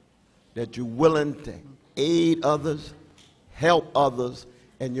 that you're willing to aid others, help others,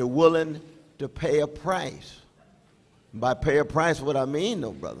 and you're willing to pay a price. By pay a price, what I mean,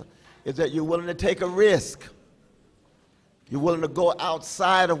 though, brother, is that you're willing to take a risk. You're willing to go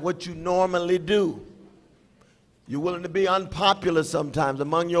outside of what you normally do. You're willing to be unpopular sometimes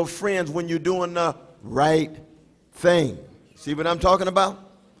among your friends when you're doing the right thing. See what I'm talking about?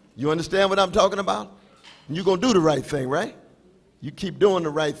 You understand what I'm talking about? You're going to do the right thing, right? You keep doing the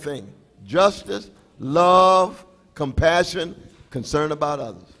right thing. Justice, love, compassion, concern about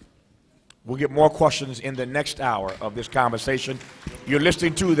others. We'll get more questions in the next hour of this conversation. You're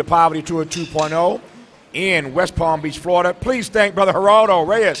listening to the Poverty Tour 2.0 in West Palm Beach, Florida. Please thank Brother Geraldo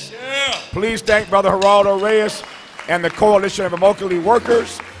Reyes. Yeah. Please thank Brother Geraldo Reyes and the Coalition of Immokalee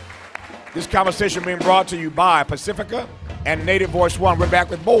Workers. This conversation being brought to you by Pacifica and Native Voice One. We're back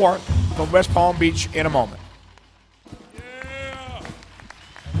with more from West Palm Beach in a moment.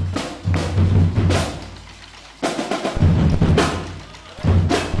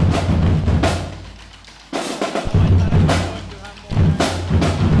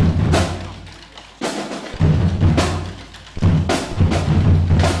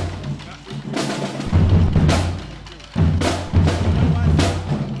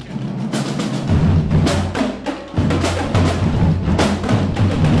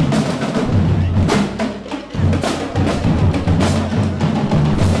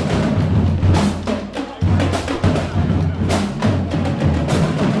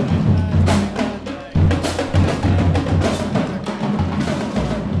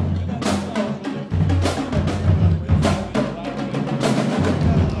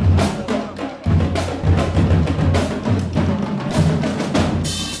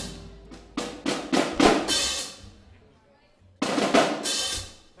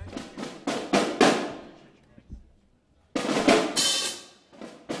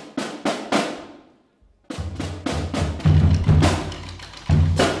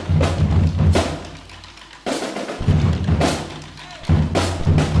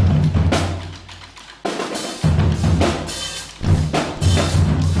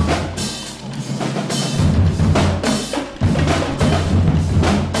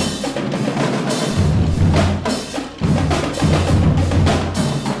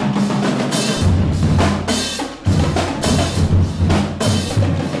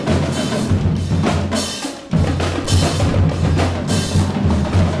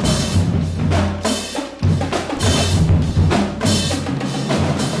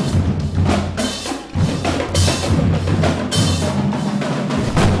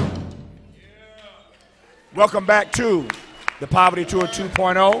 Welcome back to the Poverty Tour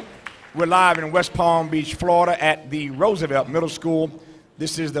 2.0. We're live in West Palm Beach, Florida at the Roosevelt Middle School.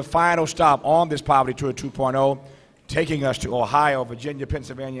 This is the final stop on this Poverty Tour 2.0, taking us to Ohio, Virginia,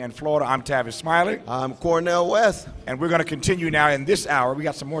 Pennsylvania, and Florida. I'm Tavis Smiley. I'm Cornel West. And we're going to continue now in this hour. We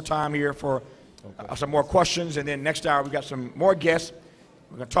got some more time here for some more questions, and then next hour we got some more guests.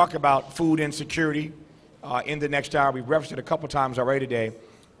 We're going to talk about food insecurity in the next hour. We've referenced it a couple times already today,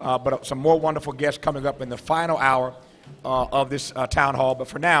 but some more wonderful guests coming up in the final hour of this town hall. But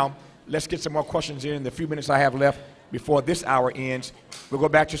for now, let's get some more questions in the few minutes I have left before this hour ends. We'll go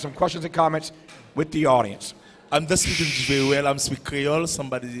back to some questions and comments with the audience. I'm just speaking very well. I'm speaking Creole.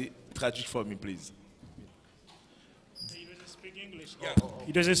 Somebody traduce for me, please. He doesn't speak English.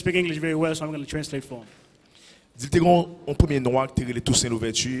 He doesn't speak English very well, so I'm going to translate for him.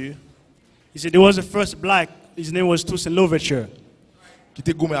 He said there was the first black. His name was Toussaint Louverture.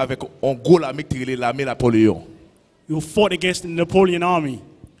 He fought against the Napoleon army.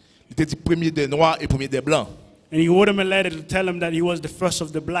 And he wrote him a letter to tell him that he was the first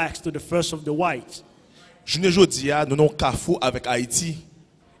of the blacks to the first of the whites. He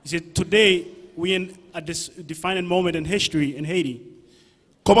said, today, we're in at this defining moment in history in Haiti.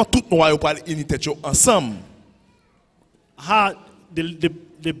 How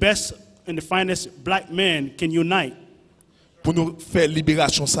the best and the finest black men can unite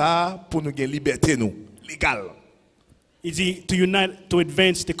is to unite to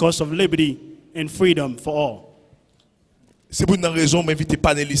advance the cause of liberty and freedom for all. C'est pour une raison m'inviter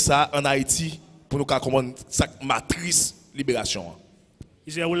panélistes en Haïti pour nous comprendre cette matrice libération.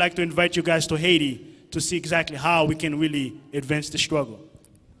 He said, I would like to invite you guys to Haiti to see exactly how we can really advance the struggle.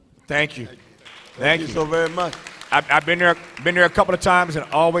 Thank you. Thank you so very much. I've been there a couple of times, and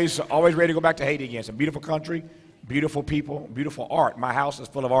always ready to go back to Haiti again. It's a beautiful country, beautiful people, beautiful art. My house is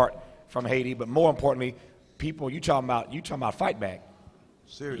full of art from Haiti, but more importantly, people. You talking about fight back?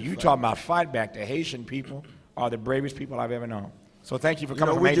 Seriously, you talking about fight back? The Haitian people are the bravest people I've ever known. So thank you for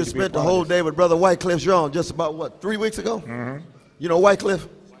coming. We just spent the whole day with Brother Wycliffe Jean just about, what, 3 weeks ago? Mm-hmm. You know Wycliffe?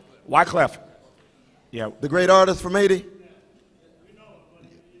 Wycliffe. Yeah. The great artist from Haiti?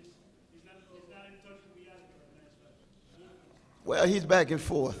 Well, he's back and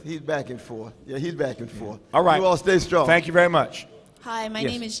forth. He's back and forth. Yeah, he's back and forth. All right. You all stay strong. Thank you very much. Hi, my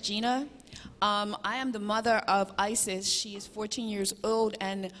name is Gina. I am the mother of Isis. She is 14 years old,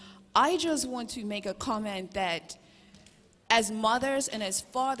 and I just want to make a comment that as mothers and as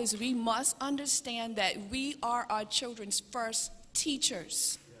fathers, we must understand that we are our children's first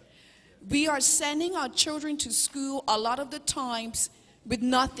teachers. We are sending our children to school a lot of the times with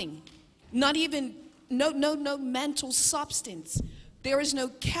nothing, not even, no mental substance. There is no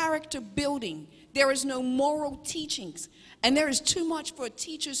character building. There is no moral teachings. And there is too much for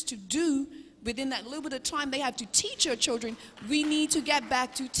teachers to do within that little bit of time they have to teach our children. We need to get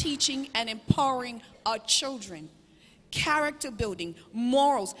back to teaching and empowering our children. Character building,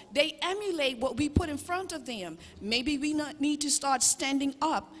 morals. They emulate what we put in front of them. Maybe we need to start standing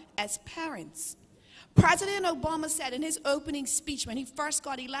up as parents. President Obama said in his opening speech when he first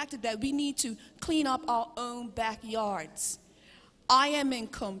got elected that we need to clean up our own backyards. I am in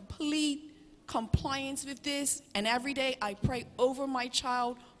complete compliance with this, and every day I pray over my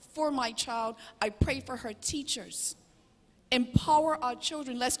child, for my child. I pray for her teachers. Empower our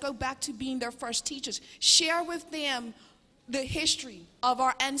children. Let's go back to being their first teachers. Share with them the history of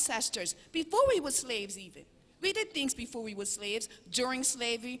our ancestors before we were slaves even. We did things before we were slaves, during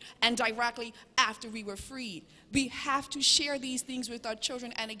slavery, and directly after we were freed. We have to share these things with our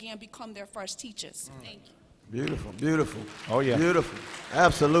children and again become their first teachers. Thank you. Beautiful, beautiful. Oh, yeah. Beautiful.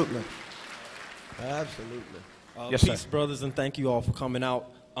 Absolutely. Absolutely. Yes, peace, sir. brothers, and thank you all for coming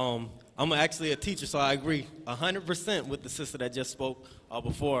out. I'm actually a teacher, so I agree 100% with the sister that just spoke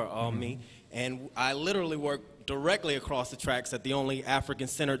before me. And I literally work directly across the tracks at the only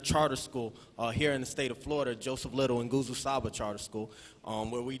African-centered charter school here in the state of Florida, Joseph Little and Guzu Saba Charter School,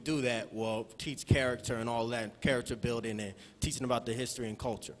 where we do that. We'll teach character and all that, character building and teaching about the history and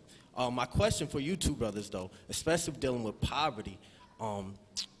culture. My question for you two brothers, though, especially dealing with poverty,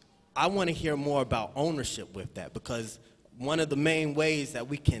 I want to hear more about ownership with that, because one of the main ways that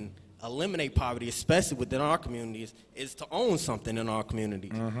we can eliminate poverty, especially within our communities, is to own something in our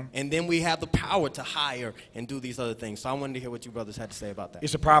communities. And then we have the power to hire and do these other things. So I wanted to hear what you brothers had to say about that.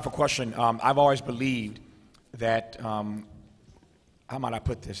 It's a powerful question. I've always believed that, how might I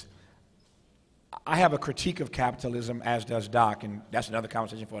put this? I have a critique of capitalism, as does Doc, and that's another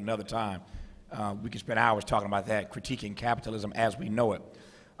conversation for another time. We could spend hours talking about that, critiquing capitalism as we know it.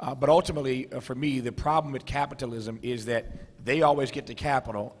 But ultimately, for me, the problem with capitalism is that they always get the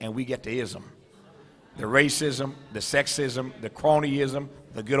capital and we get the ism. The racism, the sexism, the cronyism,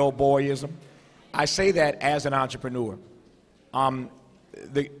 the good old boyism. I say that as an entrepreneur.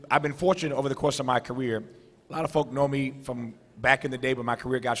 I've been fortunate over the course of my career. A lot of folk know me from back in the day when my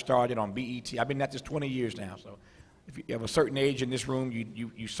career got started on BET. I've been at this 20 years now. So if you have a certain age in this room,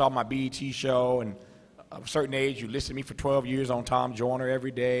 you saw my BET show, and of a certain age, you listened to me for 12 years on Tom Joyner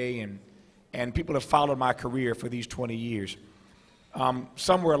every day, and people have followed my career for these 20 years.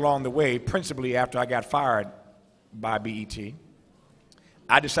 Somewhere along the way, principally after I got fired by BET,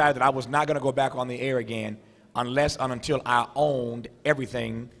 I decided that I was not going to go back on the air again unless and until I owned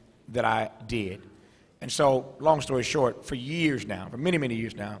everything that I did. And so, long story short, for years now, for many, many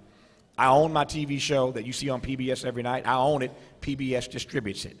years now, I own my TV show that you see on PBS every night. I own it. PBS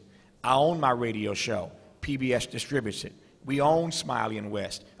distributes it. I own my radio show. PBS distributes it. We own Smiley and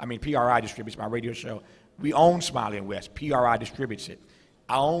West. PRI distributes my radio show. We own Smiley and West. PRI distributes it.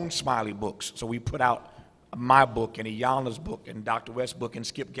 I own Smiley Books, so we put out my book and Iyanla's book and Dr. West's book and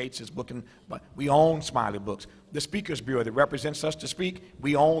Skip Gates's book, but we own Smiley Books. The Speakers Bureau that represents us to speak,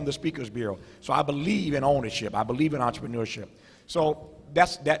 we own the Speakers Bureau. So I believe in ownership. I believe in entrepreneurship. So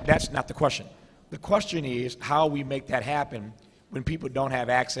that's not the question. The question is how we make that happen when people don't have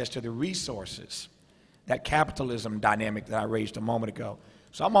access to the resources, that capitalism dynamic that I raised a moment ago.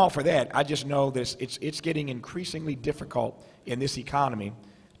 So I'm all for that. I just know that it's getting increasingly difficult in this economy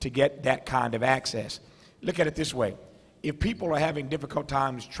to get that kind of access. Look at it this way. If people are having difficult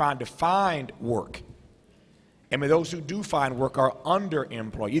times trying to find work, and those who do find work are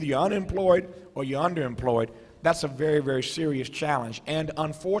underemployed, either you're unemployed or you're underemployed, that's a very, very serious challenge. And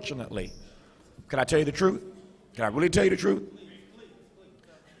unfortunately, can I tell you the truth? Can I really tell you the truth?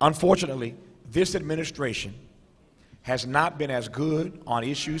 Unfortunately, this administration has not been as good on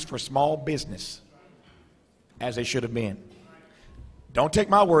issues for small business as they should have been. Don't take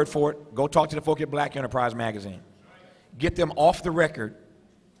my word for it. Go talk to the folk at Black Enterprise Magazine. Get them off the record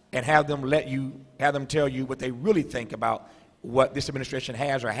and have them tell you what they really think about what this administration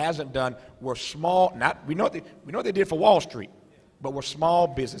has or hasn't done where we know what they did for Wall Street, but where small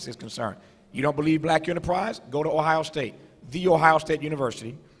business is concerned. You don't believe Black Enterprise? Go to Ohio State, the Ohio State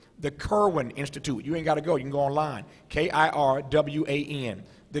University, the Kirwan Institute. You ain't got to go. You can go online, Kirwan.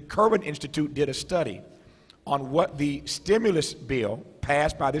 The Kirwan Institute did a study on what the stimulus bill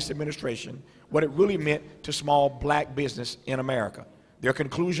passed by this administration, what it really meant to small black business in America. Their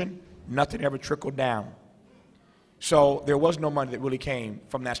conclusion, nothing ever trickled down. So there was no money that really came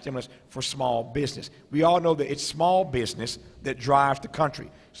from that stimulus for small business. We all know that it's small business that drives the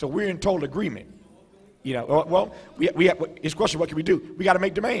country. So we're in total agreement. Well, it's a question, what can we do? We got to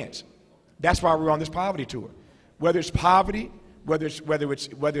make demands. That's why we're on this poverty tour. Whether it's poverty, whether it's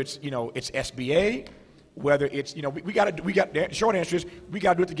it's SBA, whether it's the short answer is we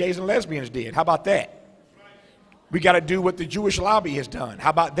got to do what the gays and lesbians did. How about that? We got to do what the Jewish lobby has done. How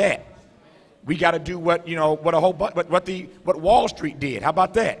about that? We got to do what Wall Street did. How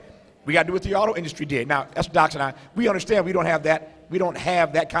about that? We got to do what the auto industry did. Now, that's Doc and I. We understand we don't have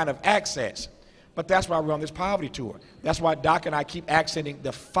that kind of access. But that's why we're on this poverty tour. That's why Doc and I keep accenting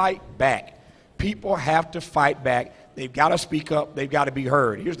the fight back. People have to fight back. They've got to speak up. They've got to be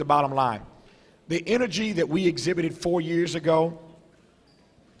heard. Here's the bottom line. The energy that we exhibited 4 years ago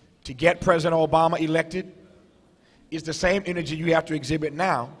to get President Obama elected is the same energy you have to exhibit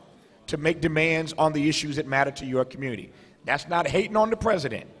now to make demands on the issues that matter to your community. That's not hating on the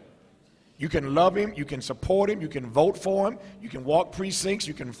president. You can love him, you can support him, you can vote for him, you can walk precincts,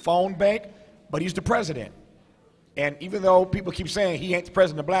 you can phone bank, but he's the president. And even though people keep saying he ain't the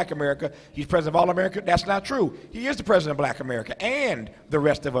president of Black America, he's president of all America, that's not true. He is the president of Black America and the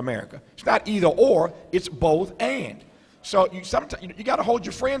rest of America. It's not either or, it's both and. So you got to hold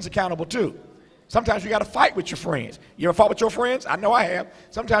your friends accountable too. Sometimes you got to fight with your friends. You ever fought with your friends? I know I have.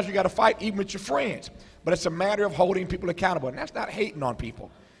 Sometimes you got to fight even with your friends. But it's a matter of holding people accountable, and that's not hating on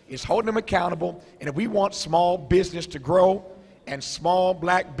people. It's holding them accountable, and if we want small business to grow and small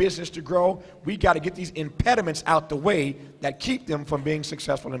black business to grow, we got to get these impediments out the way that keep them from being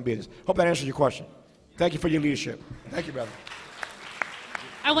successful in business. Hope that answers your question. Thank you for your leadership. Thank you, brother.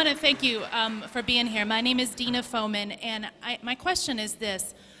 I want to thank you for being here. My name is Dina Foman, and my question is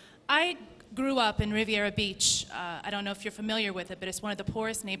this. I grew up in Riviera Beach. I don't know if you're familiar with it, but it's one of the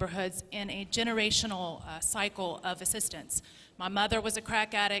poorest neighborhoods in a generational cycle of assistance. My mother was a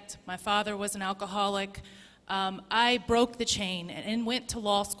crack addict. My father was an alcoholic. I broke the chain and went to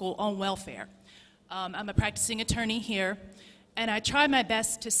law school on welfare. I'm a practicing attorney here, And I try my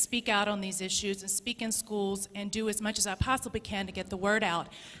best to speak out on these issues and speak in schools and do as much as I possibly can to get the word out.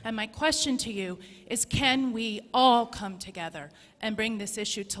 And my question to you is, can we all come together and bring this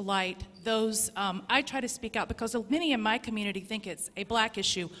issue to light? I try to speak out because many in my community think it's a black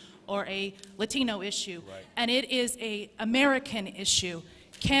issue or a Latino issue, right, and it is an American issue.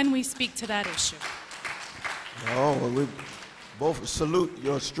 Can we speak to that issue? Oh, well, we both salute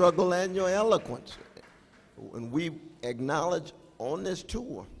your struggle and your eloquence. And we acknowledge on this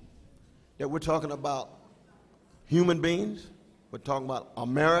tour that we're talking about human beings, we're talking about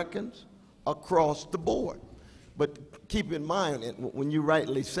Americans across the board. But keep in mind, when you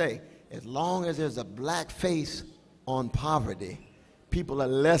rightly say, as long as there's a black face on poverty, people are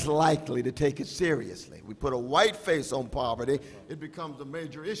less likely to take it seriously. We put a white face on poverty, it becomes a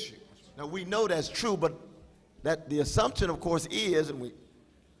major issue. Now we know that's true, but that the assumption, of course, is,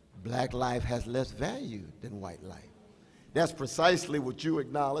 black life has less value than white life. That's precisely what you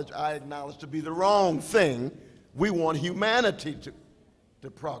acknowledge, I acknowledge to be the wrong thing. We want humanity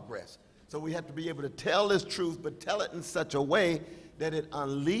to progress. So we have to be able to tell this truth, but tell it in such a way that it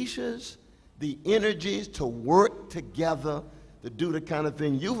unleashes the energies to work together to do the kind of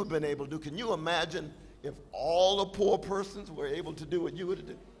thing you've been able to do. Can you imagine if all the poor persons were able to do what you would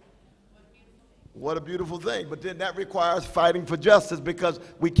do? What a beautiful thing. But then that requires fighting for justice, because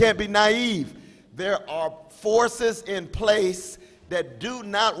we can't be naive. There are forces in place that do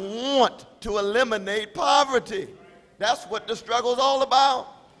not want to eliminate poverty. That's what the struggle is all about.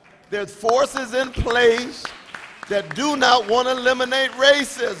 There's forces in place that do not want to eliminate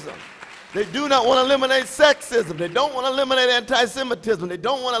racism. They do not want to eliminate sexism. They don't want to eliminate anti-Semitism. They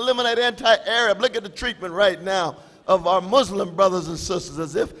don't want to eliminate anti-Arab. Look at the treatment right now of our Muslim brothers and sisters,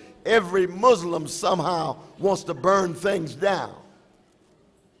 as if every Muslim somehow wants to burn things down.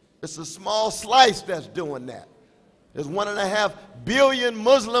 It's a small slice that's doing that. There's 1.5 billion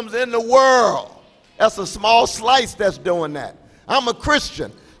Muslims in the world. That's a small slice that's doing that. I'm a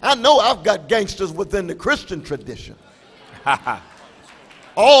Christian. I know I've got gangsters within the Christian tradition.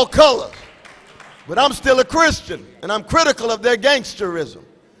 All colors. But I'm still a Christian, and I'm critical of their gangsterism.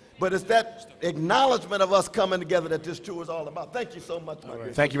 But it's that acknowledgement of us coming together that this tour is all about. Thank you so much, my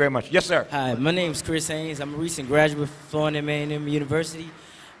dear. Thank you very much. Yes, sir. Hi, my name is Chris Haynes. I'm a recent graduate from Florida A&M University.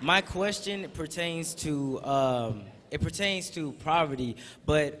 My question pertains to poverty,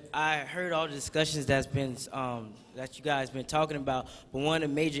 but I heard all the discussions that you guys been talking about, but one of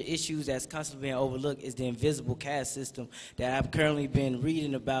the major issues that's constantly being overlooked is the invisible caste system that I've currently been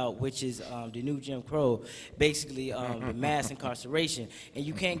reading about, which is the new Jim Crow, basically the mass incarceration. And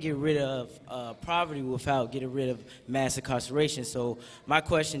you can't get rid of poverty without getting rid of mass incarceration. So my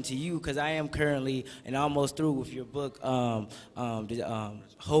question to you, because I am currently and almost through with your book,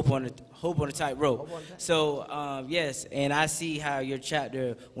 Hope on a Tightrope. So yes, and I see how your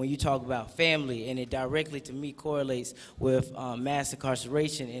chapter, when you talk about family, and it directly to me correlates with mass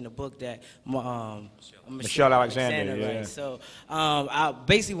incarceration in a book that Michelle Alexander, yeah. Right? So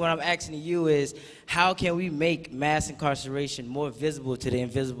basically what I'm asking you is, how can we make mass incarceration more visible to the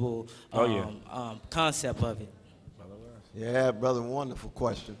invisible concept of it? Yeah, brother, wonderful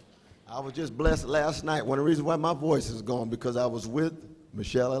question. I was just blessed last night. One of the reasons why my voice is gone, because I was with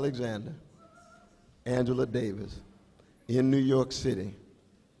Michelle Alexander, Angela Davis in New York City,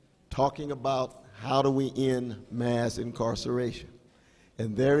 talking about how do we end mass incarceration.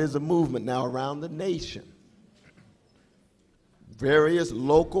 And there is a movement now around the nation, various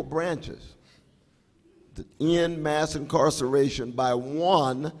local branches, to end mass incarceration by,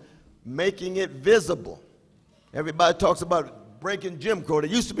 one, making it visible. Everybody talks about breaking Jim Crow. There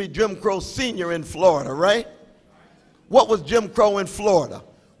used to be Jim Crow Senior in Florida, right? What was Jim Crow in Florida?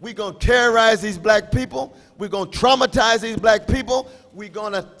 We're going to terrorize these black people. We're going to traumatize these black people. We're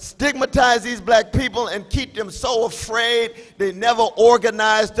going to stigmatize these black people and keep them so afraid they never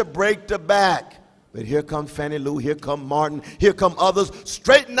organized to break the back. But here come Fannie Lou, here come Martin, here come others.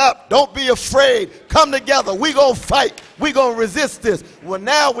 Straighten up. Don't be afraid. Come together. We're going to fight. We're going to resist this. Well,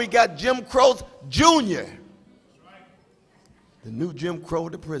 now we got Jim Crow's Junior. The new Jim Crow,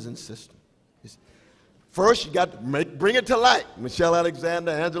 the prison system. First, you got to bring it to light. Michelle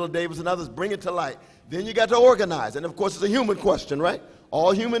Alexander, Angela Davis, and others, bring it to light. Then you got to organize. And of course, it's a human question, right?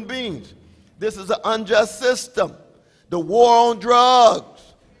 All human beings. This is an unjust system. The war on drugs.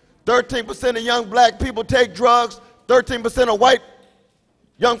 13% of young black people take drugs. 13% of white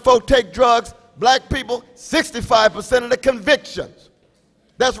young folk take drugs. Black people, 65% of the convictions.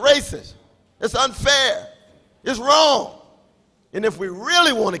 That's racist. It's unfair. It's wrong. And if we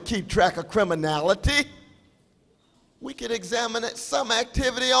really want to keep track of criminality, we could examine some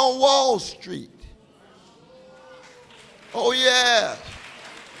activity on Wall Street. Oh, yeah.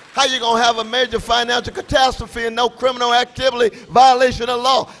 How you going to have a major financial catastrophe and no criminal activity, violation of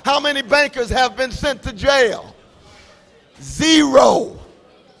law? How many bankers have been sent to jail? 0.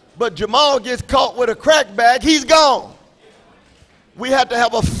 But Jamal gets caught with a crack bag, he's gone. We have to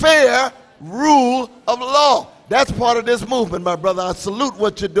have a fair rule of law. That's part of this movement, my brother. I salute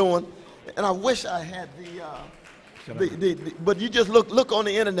what you're doing. And I wish I had but you just look on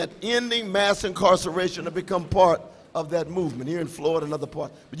the internet, ending mass incarceration to become part of that movement here in Florida and other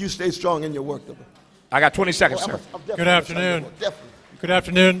parts. But you stay strong in your work, though. I got 20 seconds, sir. Good afternoon. Good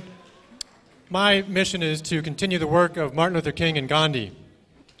afternoon. My mission is to continue the work of Martin Luther King and Gandhi.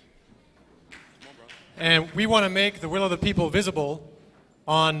 And we want to make the will of the people visible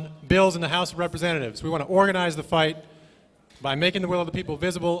on bills in the House of Representatives. We want to organize the fight by making the will of the people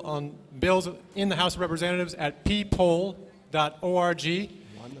visible on bills in the House of Representatives at ppoll.org.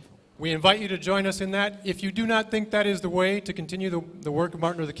 We invite you to join us in that. If you do not think that is the way to continue the work of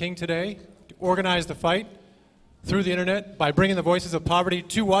Martin Luther King today, to organize the fight through the internet by bringing the voices of poverty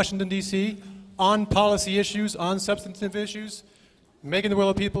to Washington, D.C., on policy issues, on substantive issues, making the will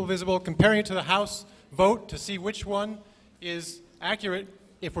of people visible, comparing it to the House vote to see which one is accurate,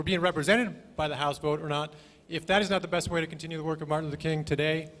 if we're being represented by the House vote or not. If that is not the best way to continue the work of Martin Luther King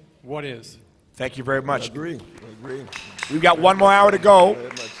today, what is? Thank you very much. I agree. We've got 1 more hour to go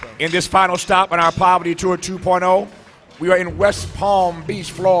in this final stop on our Poverty Tour 2.0. We are in West Palm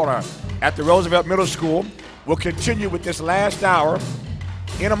Beach, Florida, at the Roosevelt Middle School. We'll continue with this last hour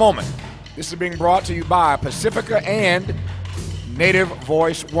in a moment. This is being brought to you by Pacifica and Native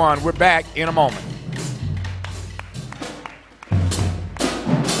Voice One. We're back in a moment.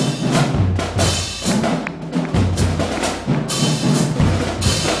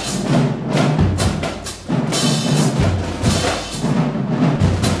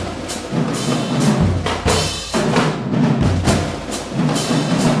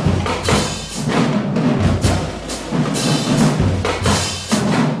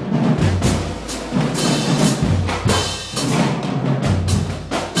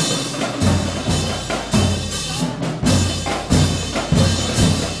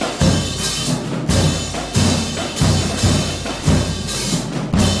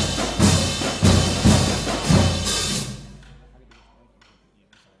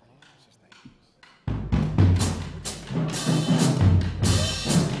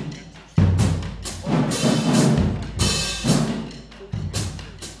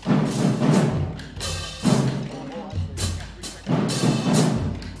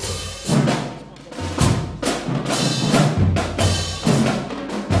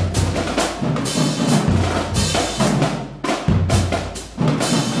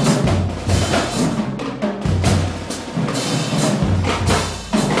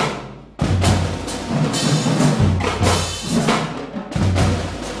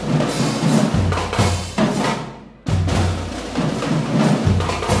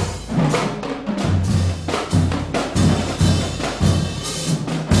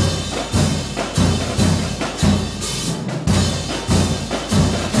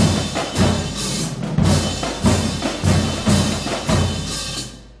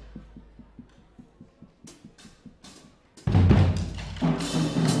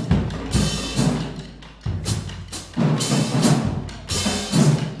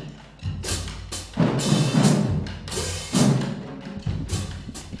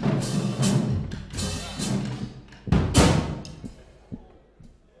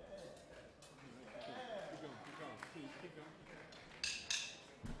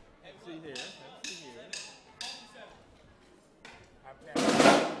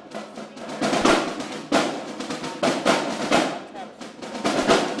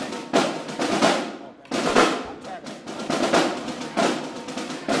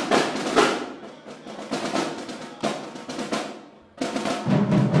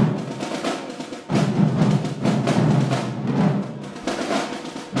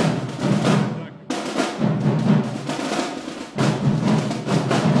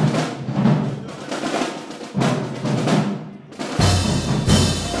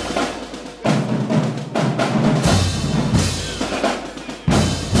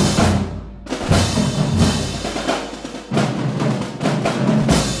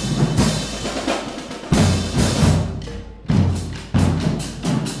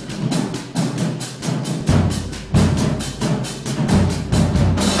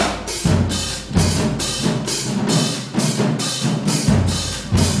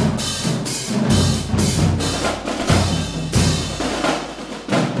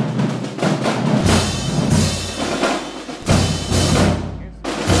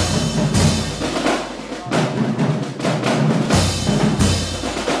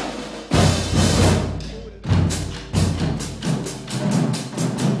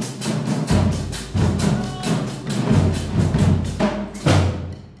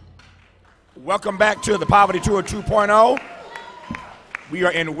 Welcome back to the Poverty Tour 2.0. We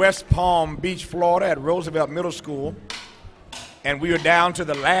are in West Palm Beach, Florida at Roosevelt Middle School. And we are down to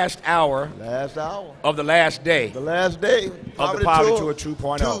the last hour. Last hour. Of the last day. The last day. Of the Poverty Tour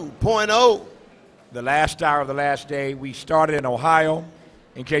 2.0. 2.0. The last hour of the last day. We started in Ohio,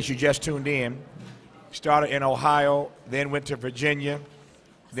 in case you just tuned in. Started in Ohio, then went to Virginia,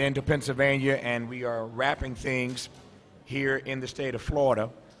 then to Pennsylvania, and we are wrapping things here in the state of Florida.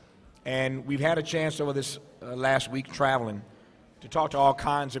 And we've had a chance over this last week traveling to talk to all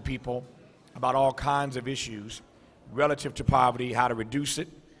kinds of people about all kinds of issues relative to poverty, how to reduce it,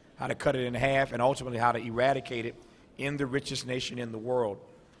 how to cut it in half, and ultimately how to eradicate it in the richest nation in the world.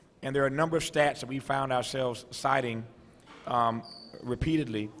 And there are a number of stats that we found ourselves citing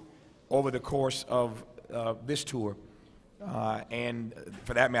repeatedly over the course of this tour, and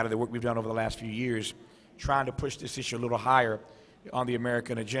for that matter, the work we've done over the last few years, trying to push this issue a little higher on the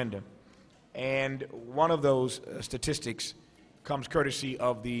American agenda. And one of those statistics comes courtesy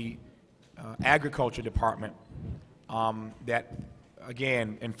of the Agriculture Department that,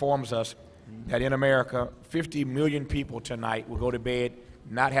 again, informs us that in America, 50 million people tonight will go to bed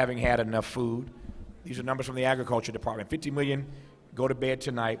not having had enough food. These are numbers from the Agriculture Department. 50 million go to bed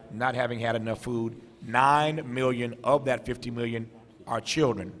tonight not having had enough food. 9 million of that 50 million are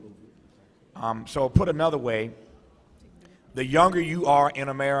children. So put another way, the younger you are in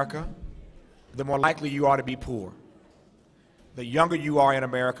America, the more likely you are to be poor. The younger you are in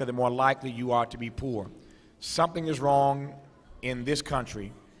America, the more likely you are to be poor. Something is wrong in this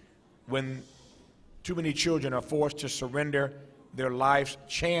country when too many children are forced to surrender their life's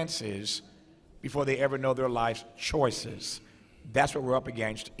chances before they ever know their life's choices. That's what we're up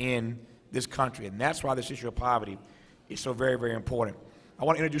against in this country, and that's why this issue of poverty is so very, very important. I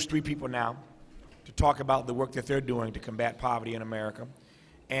want to introduce three people now to talk about the work that they're doing to combat poverty in America.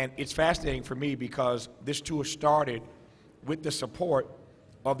 And it's fascinating for me because this tour started with the support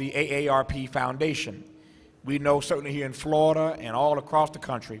of the AARP Foundation. We know certainly here in Florida and all across the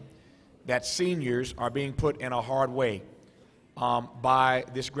country that seniors are being put in a hard way by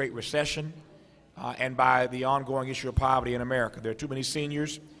this great recession and by the ongoing issue of poverty in America. There are too many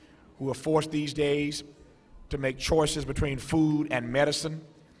seniors who are forced these days to make choices between food and medicine.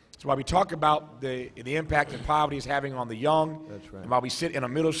 So while we talk about the impact that poverty is having on the young, that's right. And while we sit in a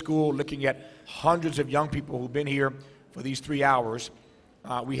middle school looking at hundreds of young people who've been here for these 3 hours,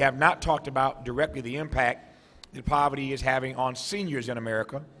 we have not talked about directly the impact that poverty is having on seniors in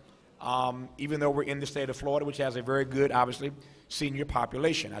America, even though we're in the state of Florida, which has a very good, obviously, senior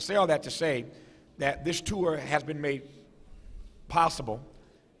population. I say all that to say that this tour has been made possible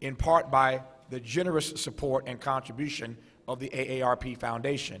in part by the generous support and contribution of the AARP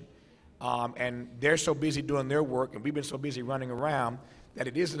Foundation. And they're so busy doing their work, and we've been so busy running around, that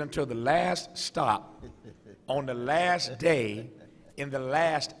it isn't until the last stop, on the last day, in the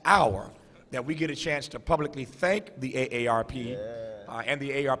last hour, that we get a chance to publicly thank the AARP and the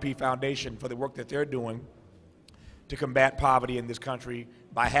AARP Foundation for the work that they're doing to combat poverty in this country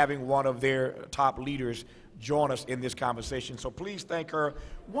by having one of their top leaders join us in this conversation. So please thank her,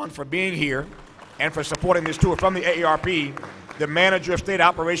 one, for being here and for supporting this tour from the AARP, the manager of state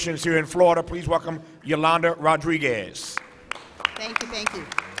operations here in Florida. Please welcome Yolanda Rodriguez. Thank you, thank you.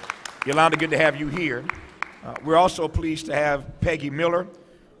 Yolanda, good to have you here. We're also pleased to have Peggy Miller,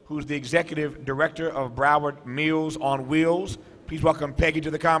 who's the executive director of Broward Meals on Wheels. Please welcome Peggy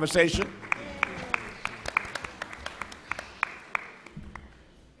to the conversation.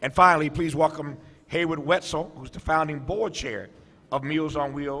 And finally, please welcome Hayward Wetzel, who's the founding board chair of Meals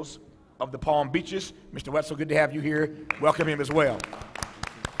on Wheels of the Palm Beaches. Mr. Wetzel, good to have you here. Welcome him as well.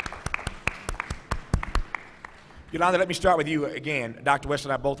 Yolanda, let me start with you again. Dr.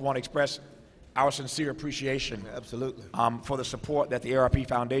 Wetzel and I both want to express our sincere appreciation absolutely for the support that the AARP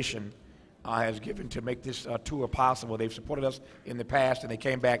Foundation has given to make this tour possible. They've supported us in the past, and they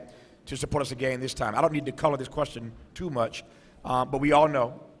came back to support us again this time. I don't need to color this question too much, but we all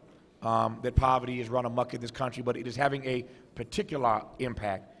know that poverty is run amok in this country, but it is having a particular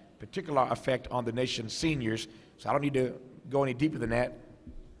impact, particular effect on the nation's seniors. So I don't need to go any deeper than that.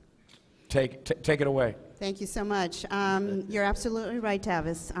 Take it away. Thank you so much. You're absolutely right,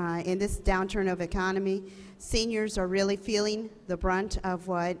 Tavis. In this downturn of economy, seniors are really feeling the brunt of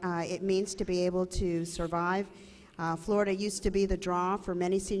what it means to be able to survive. Florida used to be the draw for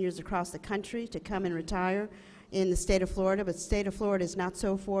many seniors across the country to come and retire in the state of Florida, but the state of Florida is not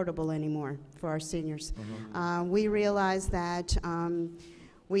so affordable anymore for our seniors. Mm-hmm. We realize that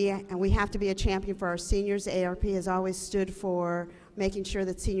we have to be a champion for our seniors. AARP has always stood for making sure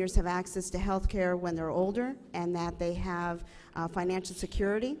that seniors have access to health care when they're older and that they have financial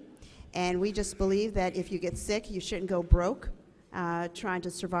security. And we just believe that if you get sick, you shouldn't go broke trying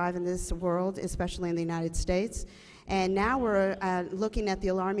to survive in this world, especially in the United States. And now we're looking at the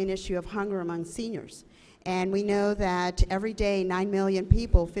alarming issue of hunger among seniors. And we know that every day 9 million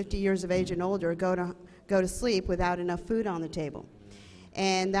people 50 years of age and older go to sleep without enough food on the table.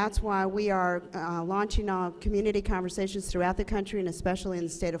 And that's why we are launching community conversations throughout the country and especially in the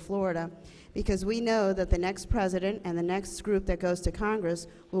state of Florida, because we know that the next president and the next group that goes to Congress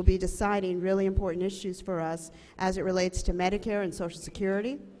will be deciding really important issues for us as it relates to Medicare and Social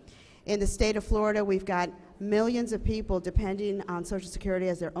Security. In the state of Florida, we've got millions of people depending on Social Security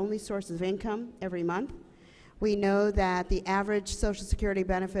as their only source of income every month. We know that the average Social Security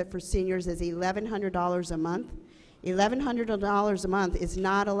benefit for seniors is $1,100 a month. $1,100 a month is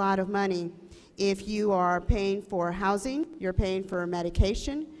not a lot of money if you are paying for housing, you're paying for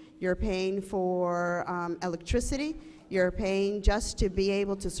medication, you're paying for electricity, you're paying just to be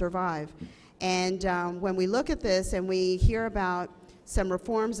able to survive. And when we look at this and we hear about some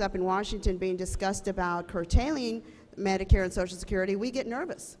reforms up in Washington being discussed about curtailing Medicare and Social Security, we get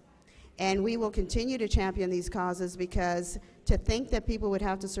nervous. And we will continue to champion these causes, because to think that people would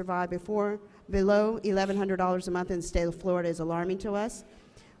have to survive below $1,100 a month in the state of Florida is alarming to us.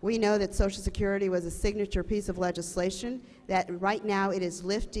 We know that Social Security was a signature piece of legislation that right now it is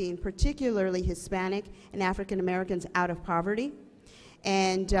lifting particularly Hispanic and African Americans out of poverty.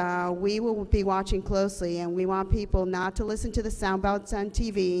 And we will be watching closely, and we want people not to listen to the sound bites on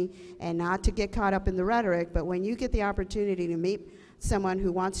TV and not to get caught up in the rhetoric, but when you get the opportunity to meet someone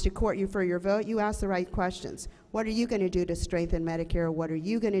who wants to court you for your vote, you ask the right questions. What are you going to do to strengthen Medicare? What are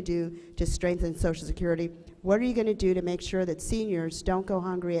you going to do to strengthen Social Security? What are you going to do to make sure that seniors don't go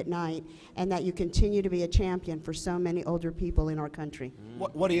hungry at night and that you continue to be a champion for so many older people in our country?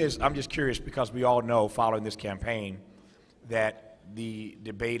 I'm just curious, because we all know following this campaign that the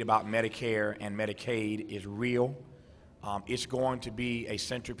debate about Medicare and Medicaid is real. It's going to be a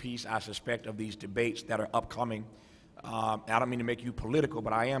centerpiece, I suspect, of these debates that are upcoming. I don't mean to make you political,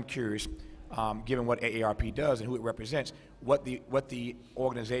 but I am curious, given what AARP does and who it represents, what the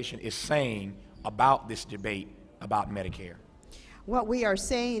organization is saying about this debate about Medicare. What we are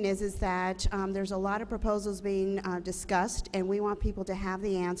saying is that there's a lot of proposals being discussed, and we want people to have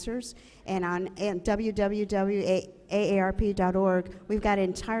the answers. And on www.aarp.org, we've got an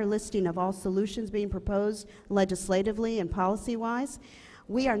entire listing of all solutions being proposed legislatively and policy-wise.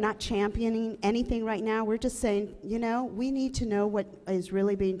 We are not championing anything right now. We're just saying, you know, we need to know what is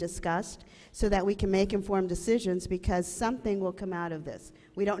really being discussed so that we can make informed decisions, because something will come out of this.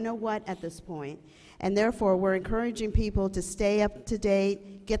 We don't know what at this point. And therefore, we're encouraging people to stay up to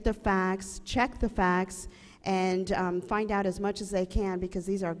date, get the facts, check the facts, and find out as much as they can, because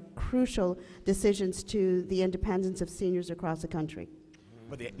these are crucial decisions to the independence of seniors across the country.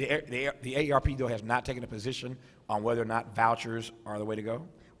 But the AARP, though, has not taken a position on whether or not vouchers are the way to go?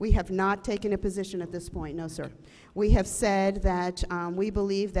 We have not taken a position at this point, no, sir. We have said that we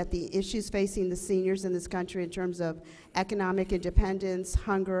believe that the issues facing the seniors in this country in terms of economic independence,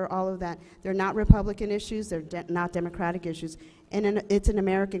 hunger, all of that, they're not Republican issues, they're not Democratic issues, and it's an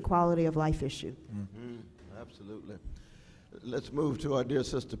American quality of life issue. Absolutely. Let's move to our dear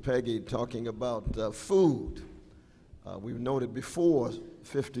sister Peggy talking about food. We've noted before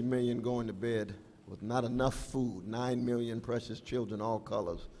 50 million going to bed with not enough food, 9 million precious children, all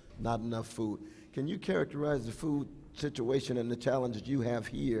colors, not enough food. Can you characterize the food situation and the challenges you have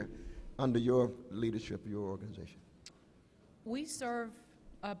here under your leadership, your organization? We serve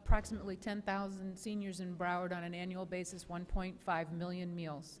approximately 10,000 seniors in Broward on an annual basis, 1.5 million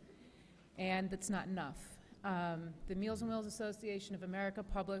meals, and that's not enough. The Meals on Wheels Association of America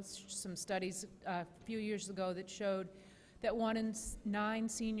published some studies a few years ago that showed that 1 in 9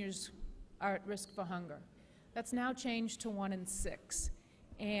 seniors are at risk for hunger. That's now changed to 1 in 6.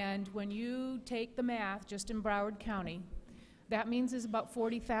 And when you take the math just in Broward County, that means there's about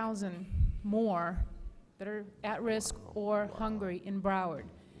 40,000 more that are at risk or hungry in Broward.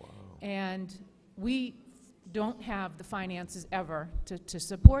 And we don't have the finances ever to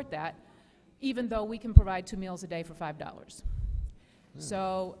support that, even though we can provide 2 meals a day for $5.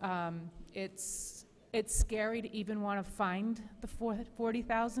 So it's scary to even want to find the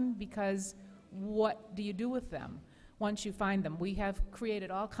 40,000, because what do you do with them once you find them? We have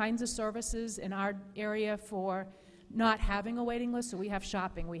created all kinds of services in our area for not having a waiting list. So we have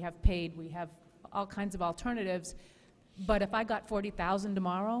shopping, we have paid, we have all kinds of alternatives. But if I got 40,000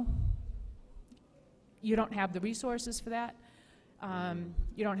 tomorrow, you don't have the resources for that.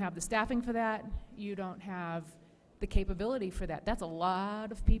 You don't have the staffing for that. You don't have the capability for that. That's a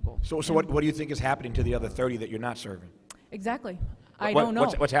lot of people. So what do you think is happening to the other 30 that you're not serving? Exactly. I don't know.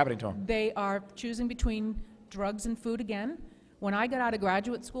 What's happening to them? They are choosing between drugs and food again. When I got out of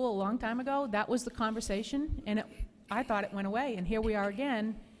graduate school a long time ago, that was the conversation, and I thought it went away, and here we are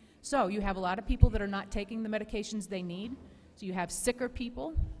again. So you have a lot of people that are not taking the medications they need. So you have sicker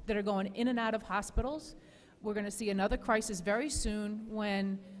people that are going in and out of hospitals. We're going to see another crisis very soon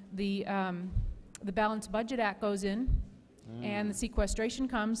when the Balanced Budget Act goes in and the sequestration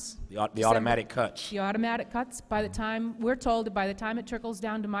comes. The automatic cuts. The automatic cuts. By the time, we're told that by the time it trickles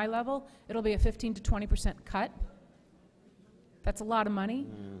down to my level, it'll be a 15 to 20% cut. That's a lot of money.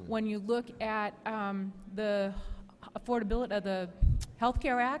 When you look at the affordability of the Health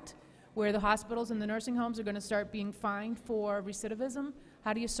Care Act, where the hospitals and the nursing homes are going to start being fined for recidivism,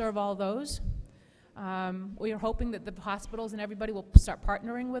 how do you serve all those? We are hoping that the hospitals and everybody will start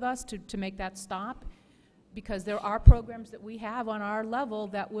partnering with us to make that stop, because there are programs that we have on our level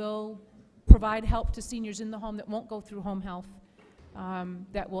that will provide help to seniors in the home that won't go through home health,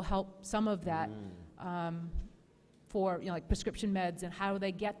 that will help some of that for, like prescription meds and how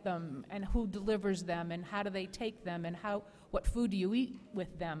they get them and who delivers them and how do they take them and what food do you eat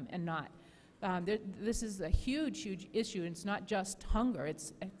with them and not. This is a huge, huge issue. It's not just hunger.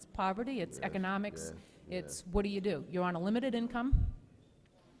 It's poverty. It's economics. It's what do you do? You're on a limited income.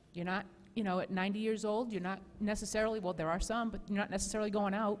 You're not, at 90 years old, you're not necessarily, well, there are some, but you're not necessarily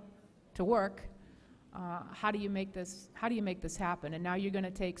going out to work. How do you make this happen? And now you're going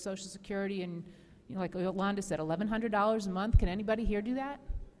to take Social Security and, like Yolanda said, $1,100 a month. Can anybody here do that?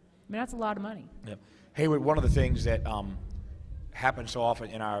 I mean, that's a lot of money. Yep. Hayward, one of the things that happens so often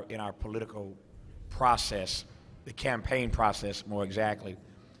in our political process, the campaign process more exactly,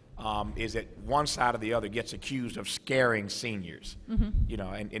 is that one side or the other gets accused of scaring seniors.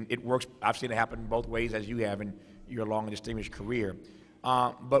 And it works. I've seen it happen both ways, as you have in your long and distinguished career.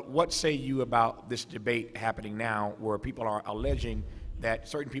 But what say you about this debate happening now, where people are alleging that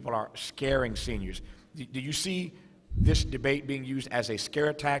certain people are scaring seniors? Do you see this debate being used as a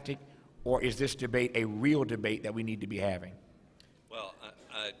scare tactic, or is this debate a real debate that we need to be having? Well,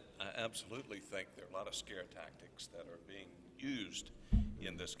 I absolutely think there are a lot of scare tactics that are being used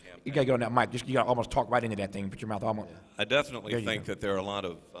in this campaign. You got to get on that mic. You got to almost talk right into that thing. Put your mouth almost. I definitely think that there are a lot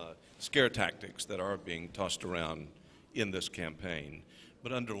of scare tactics that are being tossed around in this campaign.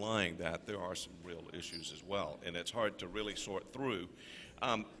 But underlying that, there are some real issues as well, and it's hard to really sort through.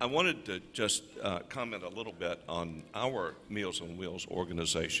 I wanted to just comment a little bit on our Meals on Wheels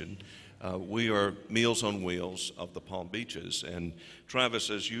organization. We are Meals on Wheels of the Palm Beaches, and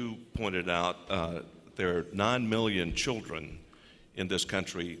Travis, as you pointed out, there are 9 million children in this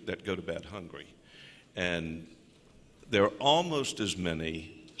country that go to bed hungry, and there are almost as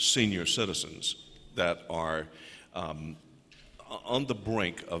many senior citizens that are on the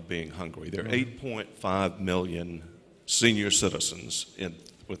brink of being hungry. There are 8.5 million senior citizens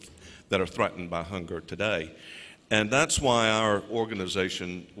that are threatened by hunger today. And that's why our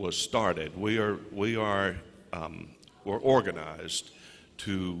organization was started. We're organized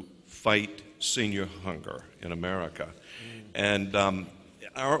to fight senior hunger in America. And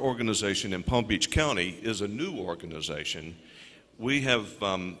our organization in Palm Beach County is a new organization. We have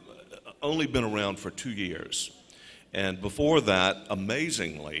only been around for 2 years. And before that,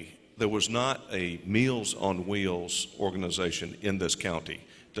 amazingly, there was not a Meals on Wheels organization in this county,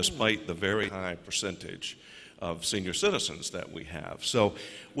 despite the very high percentage of senior citizens that we have. So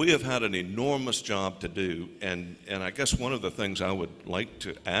we have had an enormous job to do, and I guess one of the things I would like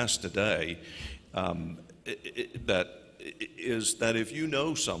to ask today is that if you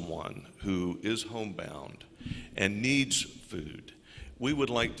know someone who is homebound and needs food, we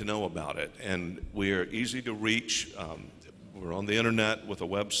would like to know about it, and we are easy to reach. We're on the internet with a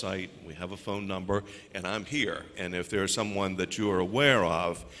website, we have a phone number, and I'm here. And if there's someone that you are aware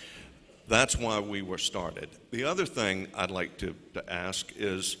of, that's why we were started. The other thing I'd like to ask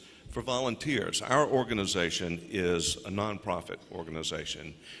is for volunteers. Our organization is a nonprofit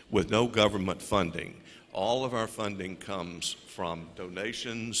organization with no government funding. All of our funding comes from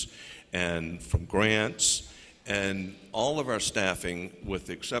donations and from grants, and all of our staffing, with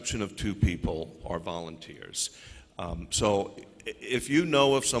the exception of 2 people, are volunteers. So if you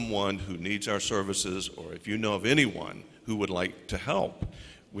know of someone who needs our services, or if you know of anyone who would like to help,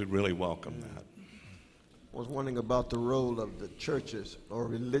 we'd really welcome that. I was wondering about the role of the churches or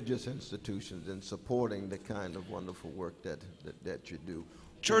religious institutions in supporting the kind of wonderful work that you do.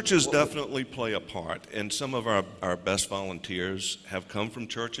 Churches definitely play a part, and some of our best volunteers have come from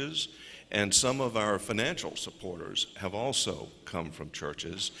churches, and some of our financial supporters have also come from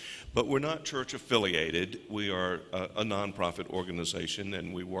churches, but we're not church affiliated. We are a nonprofit organization,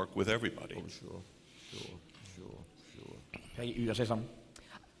 and we work with everybody. Oh, sure. Hey, you gonna say something?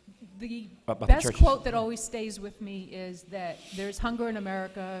 The About the best churches. quote that always stays with me is that there's hunger in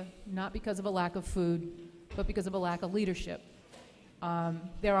America not because of a lack of food, but because of a lack of leadership.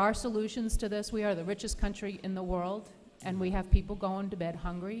 There are solutions to this. We are the richest country in the world, and we have people going to bed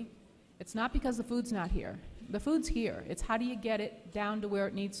hungry. It's not because the food's not here. The food's here. It's how do you get it down to where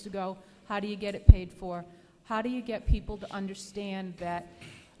it needs to go? How do you get it paid for? How do you get people to understand that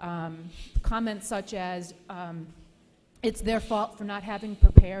comments such as it's their fault for not having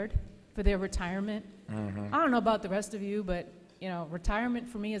prepared for their retirement? I don't know about the rest of you, but you know, retirement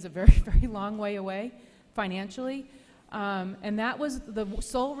for me is a very, very long way away financially. And that was the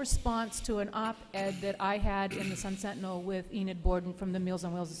sole response to an op-ed that I had in the Sun Sentinel with Enid Borden from the Meals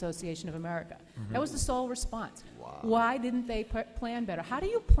on Wheels Association of America. That was the sole response. Wow. Why didn't they plan better? How do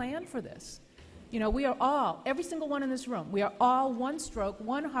you plan for this? You know, we are all, every single one in this room, we are all one stroke,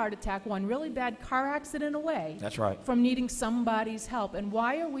 one heart attack, one really bad car accident away. That's right. From needing somebody's help. And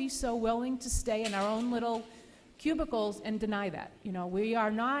why are we so willing to stay in our own little cubicles and deny that? You know, we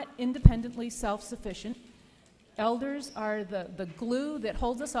are not independently self-sufficient. Elders are the glue that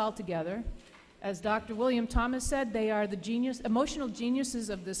holds us all together. As Dr. William Thomas said, they are the emotional geniuses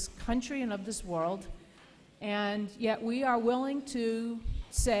of this country and of this world. And yet we are willing to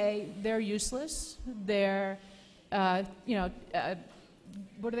say they're useless, they're, what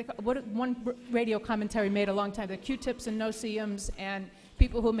do they call, one radio commentary made a long time, the Q-tips and no-see-ums and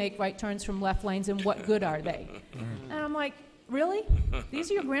people who make right turns from left lanes, and what good are they? And I'm like, really?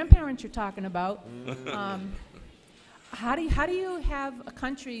 These are your grandparents you're talking about. How do you have a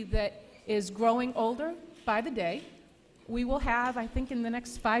country that is growing older by the day? We will have, I think in the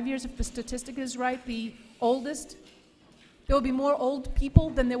next 5 years, if the statistic is right, the oldest, there will be more old people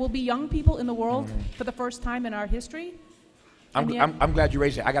than there will be young people in the world for the first time in our history. I'm glad you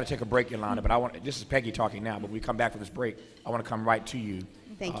raised it. I got to take a break, Yolanda, but this is Peggy talking now, but when we come back from this break, I want to come right to you.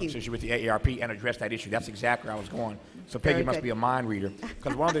 Thank you. Since you're with the AARP and address that issue. That's exactly where I was going. So Peggy must be a mind reader.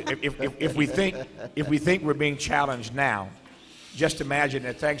 Because one of the, if we think we're being challenged now, just imagine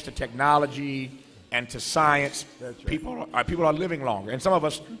that thanks to technology and to science, people are living longer. And some of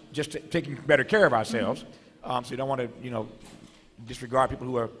us just taking better care of ourselves. So you don't want to, disregard people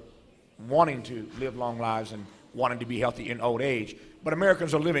who are wanting to live long lives and wanting to be healthy in old age. But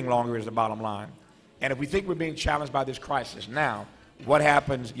Americans are living longer is the bottom line. And if we think we're being challenged by this crisis now, what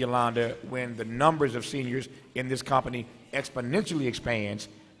happens, Yolanda, when the numbers of seniors in this company exponentially expands?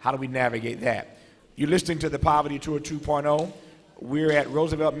 How do we navigate that? You're listening to the Poverty Tour 2.0. We're at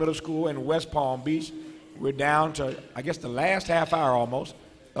Roosevelt Middle School in West Palm Beach. We're down to, I guess, the last half hour almost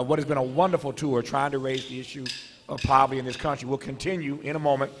of what has been a wonderful tour trying to raise the issue of poverty in this country. We'll continue in a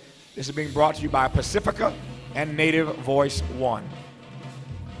moment. This is being brought to you by Pacifica and Native Voice One.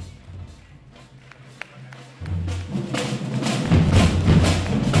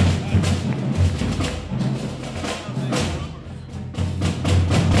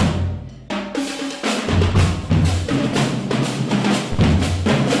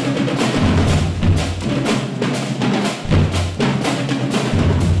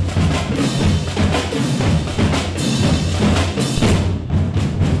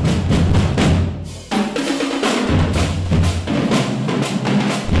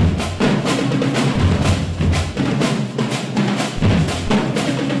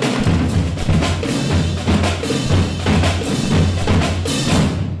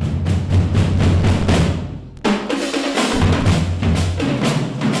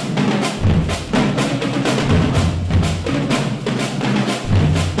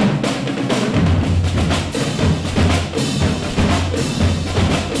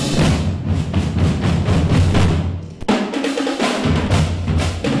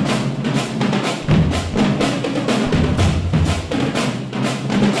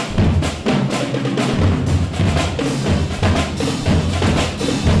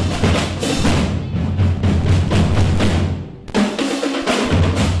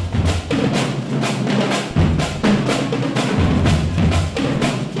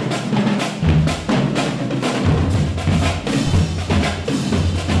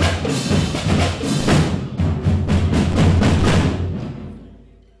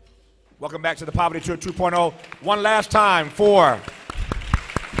 Welcome back to the Poverty Tour 2.0. One last time for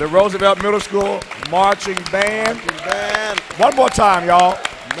the Roosevelt Middle School Marching Band. One more time, y'all.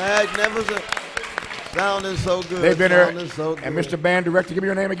 Magnificent. Sounding so good. They've been here. So good. And Mr. Band Director, give me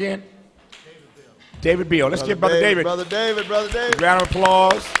your name again. David Beal. Let's give Brother David. Brother David. A round of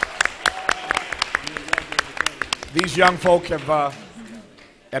applause. These young folk have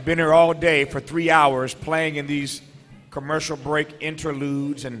been here all day for 3 hours playing in these commercial break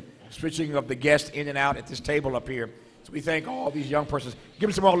interludes and switching of the guests in and out at this table up here. So we thank all these young persons. Give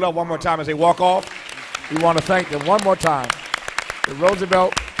them some more love one more time as they walk off. We want to thank them one more time. The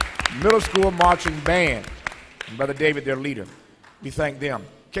Roosevelt Middle School Marching Band and Brother David, their leader. We thank them.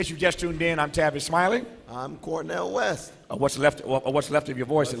 In case you just tuned in, I'm Tavis Smiley. I'm Cornel West. What's left of your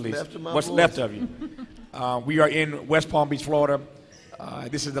voice, at least? Left of my what's voice. left of you? We are in West Palm Beach, Florida.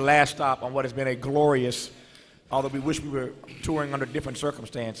 This is the last stop on what has been a glorious, although we wish we were touring under different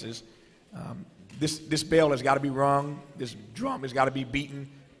circumstances. This bell has got to be rung. This drum has got to be beaten.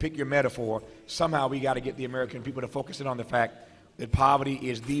 Pick your metaphor. Somehow we got to get the American people to focus in on the fact that poverty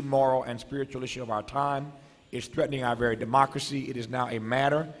is the moral and spiritual issue of our time. It's threatening our very democracy. It is now a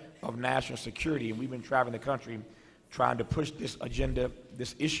matter of national security, and we've been traveling the country trying to push this agenda,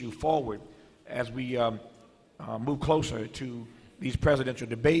 this issue forward as we move closer to these presidential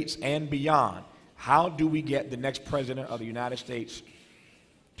debates and beyond. How do we get the next president of the United States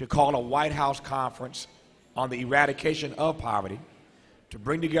to call a White House conference on the eradication of poverty, to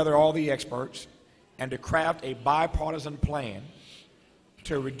bring together all the experts, and to craft a bipartisan plan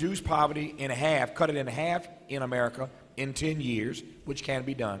to reduce poverty in half, cut it in half in America in 10 years, which can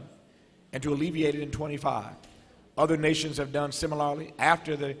be done, and to alleviate it in 25. Other nations have done similarly.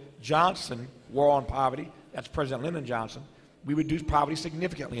 After the Johnson War on Poverty, that's President Lyndon Johnson, we reduced poverty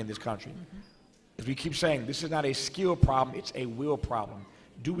significantly in this country. As we keep saying, this is not a skill problem, it's a will problem.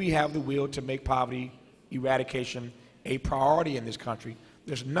 Do we have the will to make poverty eradication a priority in this country?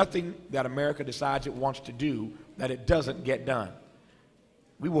 There's nothing that America decides it wants to do that it doesn't get done.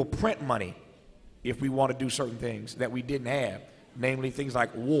 We will print money if we want to do certain things that we didn't have, namely things like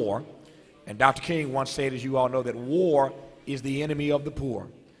war. And Dr. King once said, as you all know, that war is the enemy of the poor.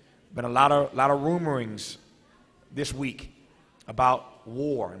 Been a lot of rumorings this week about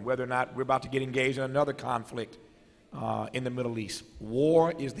war and whether or not we're about to get engaged in another conflict in the Middle East.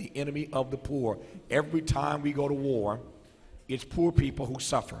 War is the enemy of the poor. Every time we go to war, it's poor people who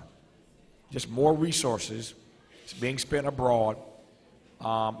suffer. Just more resources is being spent abroad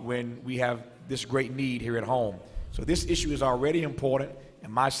when we have this great need here at home. So this issue is already important,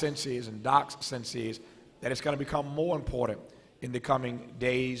 and my sense is, and Doc's sense is, that it's going to become more important in the coming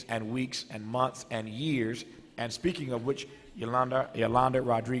days and weeks and months and years. And speaking of which, Yolanda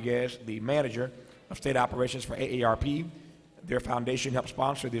Rodriguez, the manager of state operations for AARP, their foundation helped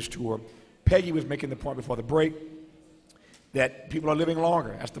sponsor this tour. Peggy was making the point before the break that people are living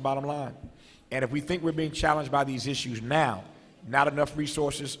longer. That's the bottom line. And if we think we're being challenged by these issues now, not enough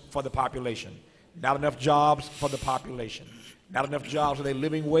resources for the population, not enough jobs for the population, not enough jobs with a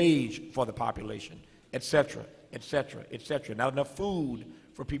living wage for the population, et cetera, et cetera, et cetera, not enough food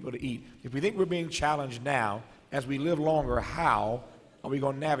for people to eat. If we think we're being challenged now, as we live longer, how are we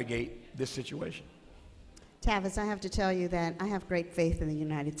going to navigate this situation? Tavis, I have to tell you that I have great faith in the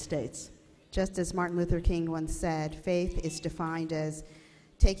United States. Just as Martin Luther King once said, faith is defined as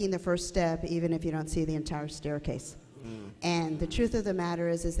taking the first step even if you don't see the entire staircase. And the truth of the matter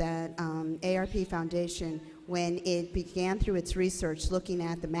is that ARP Foundation, when it began through its research looking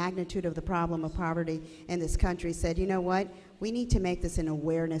at the magnitude of the problem of poverty in this country, said, you know what, we need to make this an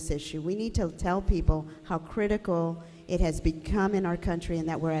awareness issue. We need to tell people how critical it has become in our country and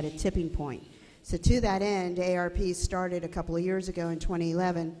that we're at a tipping point. So to that end, ARP started a couple of years ago in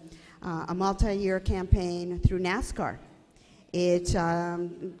 2011 a multi-year campaign through NASCAR. It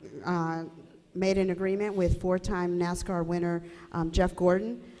made an agreement with four-time NASCAR winner Jeff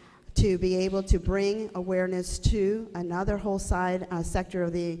Gordon to be able to bring awareness to another whole side sector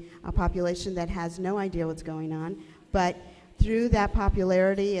of the population that has no idea what's going on. But through that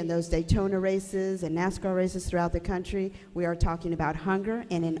popularity and those Daytona races and NASCAR races throughout the country, we are talking about hunger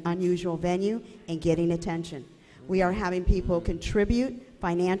in an unusual venue and getting attention. We are having people contribute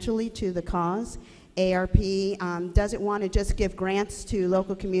financially to the cause. ARP doesn't want to just give grants to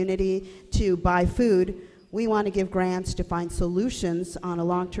local community to buy food. We want to give grants to find solutions on a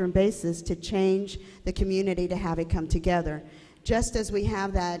long-term basis to change the community to have it come together. Just as we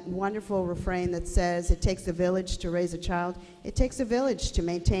have that wonderful refrain that says it takes a village to raise a child, it takes a village to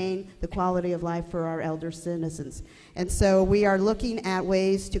maintain the quality of life for our elder citizens. And so we are looking at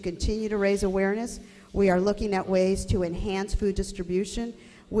ways to continue to raise awareness. We are looking at ways to enhance food distribution.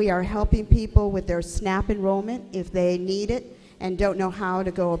 We are helping people with their SNAP enrollment if they need it and don't know how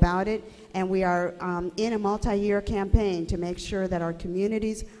to go about it. And we are in a multi-year campaign to make sure that our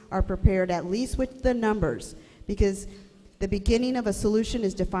communities are prepared at least with the numbers, because the beginning of a solution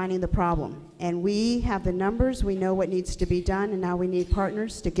is defining the problem. And we have the numbers, we know what needs to be done, and now we need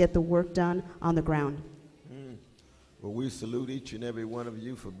partners to get the work done on the ground. Well, we salute each and every one of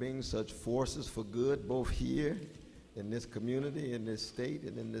you for being such forces for good, both here in this community, in this state,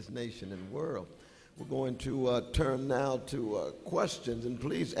 and in this nation and world. We're going to turn now to questions, and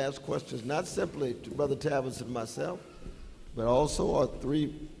please ask questions not simply to Brother Tavis and myself, but also our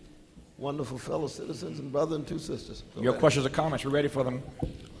three wonderful fellow citizens and brother and two sisters. Go Your ahead. questions or comments, we're ready for them.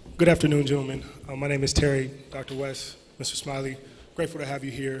 Good afternoon, gentlemen. My name is Terry, Dr. West, Mr. Smiley. Grateful to have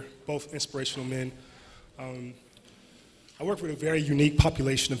you here, both inspirational men. I work with a very unique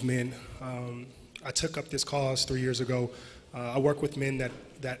population of men. I took up this cause 3 years ago. I work with men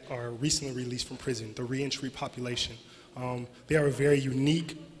that are recently released from prison, the reentry population. They are a very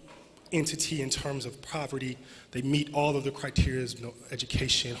unique entity in terms of poverty. They meet all of the criteria,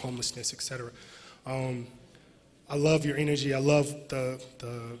 education, homelessness, etc. I love your energy. I love the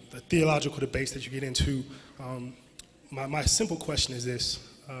theological debates that you get into. My simple question is this.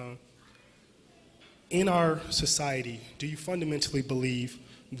 In our society, do you fundamentally believe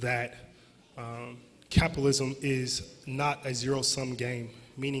that capitalism is not a zero-sum game,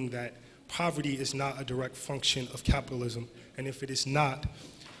 meaning that poverty is not a direct function of capitalism? And if it is not,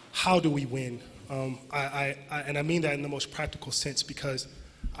 how do we win? And I mean that in the most practical sense, because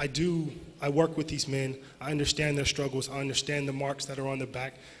I work with these men. I understand their struggles. I understand the marks that are on their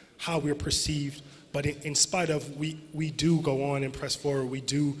back, how we're perceived. But in spite of, we do go on and press forward. We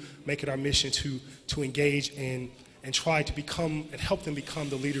do make it our mission to engage and try to become and help them become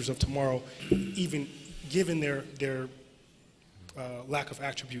the leaders of tomorrow, even given their lack of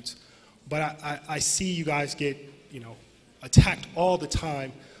attributes. But I see you guys get, attacked all the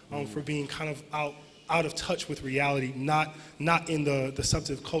time for being kind of out of touch with reality, not in the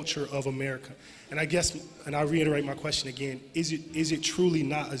substantive culture of America. And I guess, and I reiterate my question again, is it truly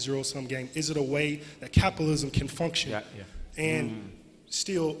not a zero-sum game? Is it a way that capitalism can function and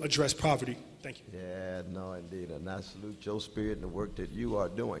still address poverty? Thank you. Yeah, no, indeed. And I salute your spirit and the work that you are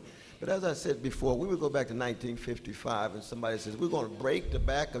doing. But as I said before, we would go back to 1955 and somebody says, we're going to break the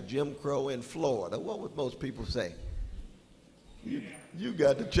back of Jim Crow in Florida. What would most people say? You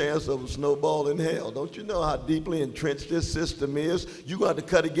got the chance of a snowball in hell. Don't you know how deeply entrenched this system is? You got to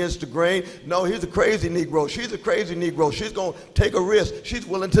cut against the grain. No, he's a crazy Negro. She's a crazy Negro. She's going to take a risk. She's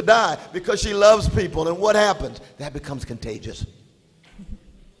willing to die because she loves people. And what happens? That becomes contagious.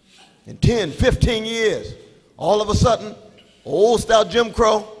 In 10, 15 years, all of a sudden, old-style Jim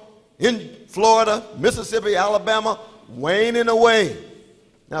Crow in Florida, Mississippi, Alabama, waning away.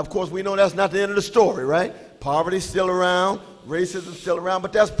 Now, of course, we know that's not the end of the story, right? Poverty's still around, racism's still around,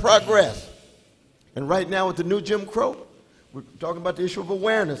 but that's progress. And right now with the new Jim Crow, we're talking about the issue of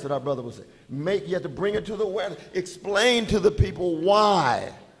awareness that our brother was saying. You have to bring it to the awareness. Explain to the people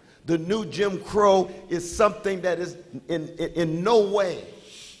why the new Jim Crow is something that is in no way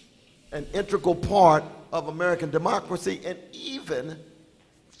an integral part of American democracy and even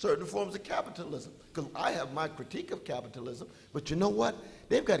certain forms of capitalism. Because I have my critique of capitalism, but you know what?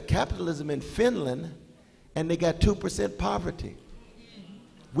 They've got capitalism in Finland and they got 2% poverty.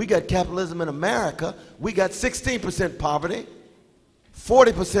 We got capitalism in America. We got 16% poverty,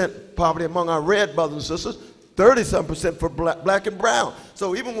 40% poverty among our red brothers and sisters, 30-some% for black and brown.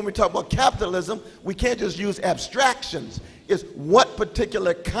 So even when we talk about capitalism, we can't just use abstractions. It's what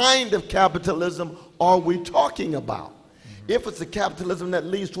particular kind of capitalism are we talking about? If it's a capitalism that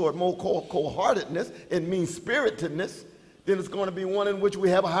leads toward more cold-heartedness and mean-spiritedness, then it's going to be one in which we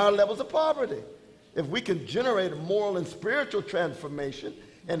have higher levels of poverty. If we can generate a moral and spiritual transformation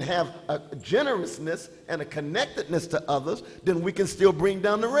and have a generousness and a connectedness to others, then we can still bring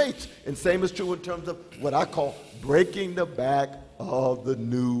down the rates. And same is true in terms of what I call breaking the back of the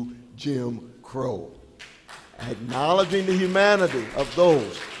new Jim Crow. Acknowledging the humanity of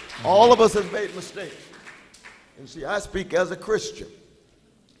those. All of us have made mistakes. And see, I speak as a Christian,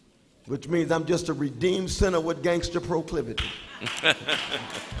 which means I'm just a redeemed sinner with gangster proclivity.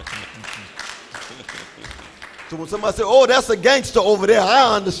 So when somebody says, oh, that's a gangster over there,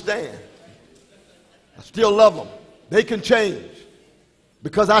 I understand. I still love them. They can change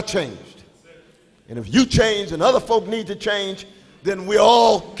because I changed. And if you change and other folk need to change, then we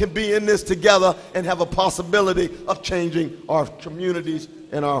all can be in this together and have a possibility of changing our communities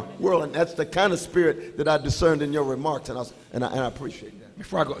and our world. And that's the kind of spirit that I discerned in your remarks, and I appreciate that.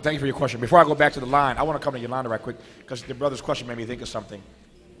 Before I go, thank you for your question. Before I go back to the line, I want to come to Yolanda right quick because the brother's question made me think of something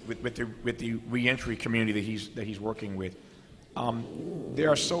with the reentry community that he's working with. There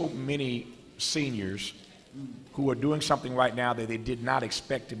are so many seniors who are doing something right now that they did not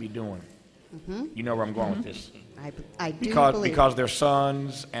expect to be doing. Mm-hmm. You know where I'm going with this. I do believe. Because their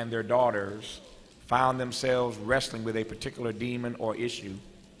sons and their daughters found themselves wrestling with a particular demon or issue,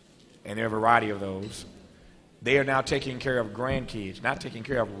 and there are a variety of those. They are now taking care of grandkids, not taking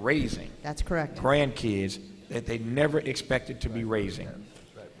care of raising. That's correct. Grandkids that they never expected to be raising.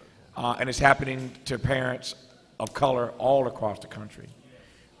 And it's happening to parents of color all across the country.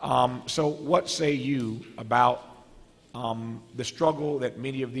 So what say you about the struggle that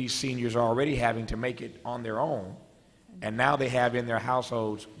many of these seniors are already having to make it on their own, and now they have in their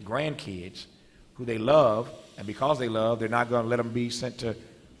households grandkids who they love, and because they love, they're not going to let them be sent to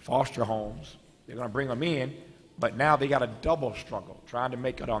foster homes. They're going to bring them in, but now they got a double struggle, trying to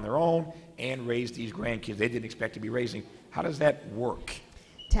make it on their own and raise these grandkids they didn't expect to be raising. How does that work?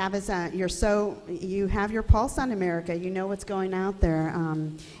 Tavis, you have your pulse on America. You know what's going out there.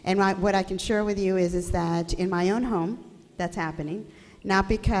 And what I can share with you is that in my own home, that's happening. Not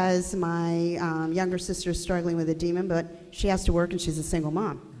because my younger sister is struggling with a demon, but she has to work and she's a single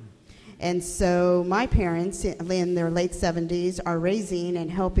mom. And so my parents, in their late 70s, are raising and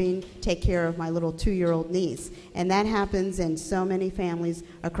helping take care of my little 2-year-old niece. And that happens in so many families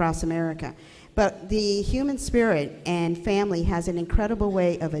across America. But the human spirit and family has an incredible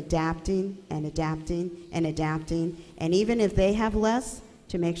way of adapting and adapting and adapting. And even if they have less,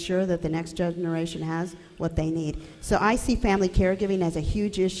 to make sure that the next generation has what they need. So I see family caregiving as a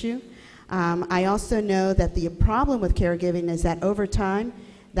huge issue. I also know that the problem with caregiving is that over time,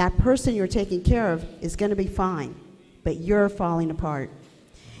 that person you're taking care of is going to be fine, but you're falling apart.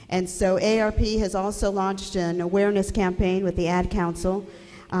 And so ARP has also launched an awareness campaign with the Ad Council.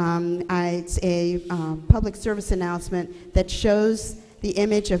 It's a public service announcement that shows the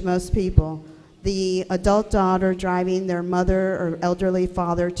image of most people. The adult daughter driving their mother or elderly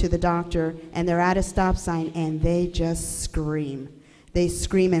father to the doctor, and they're at a stop sign, and they just scream. They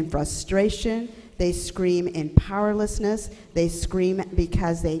scream in frustration. They scream in powerlessness. They scream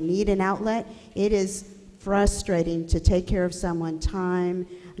because they need an outlet. It is frustrating to take care of someone time,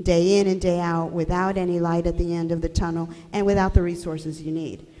 day in and day out, without any light at the end of the tunnel and without the resources you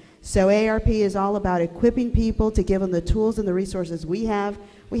need. So ARP is all about equipping people to give them the tools and the resources we have.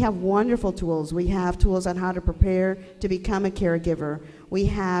 We have wonderful tools. We have tools on how to prepare to become a caregiver. We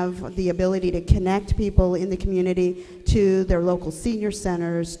have the ability to connect people in the community to their local senior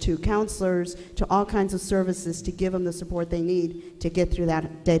centers, to counselors, to all kinds of services to give them the support they need to get through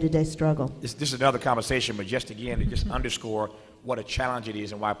that day-to-day struggle. This is another conversation, but just again, to just underscore what a challenge it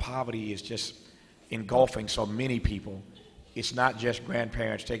is and why poverty is just engulfing so many people. It's not just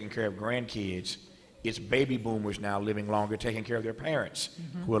grandparents taking care of grandkids. It's baby boomers now living longer, taking care of their parents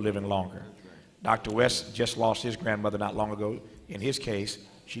who are living longer. Dr. West just lost his grandmother not long ago. In his case,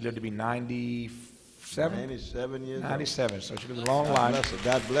 she lived to be 97? 97 years 97, old. so she lived a long life.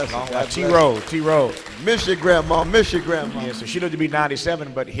 God bless her. God bless her. T-Road. Miss your grandma, miss your grandma. Yeah, so she lived to be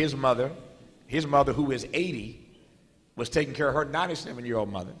 97, but his mother, who is 80, was taking care of her 97-year-old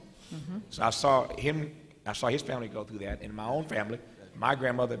mother. So I saw his family go through that. In my own family, my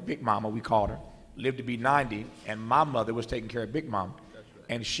grandmother, Big Mama, we called her, lived to be 90, and my mother was taking care of Big Mama.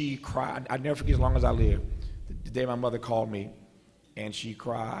 And she cried. I'd never forget as long as I live. The day my mother called me, and she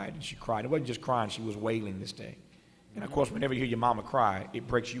cried, and she cried. It wasn't just crying, she was wailing this day. And of course, whenever you hear your mama cry, it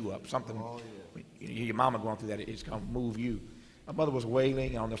breaks you up. Something, when you hear your mama going through that, it's going to move you. My mother was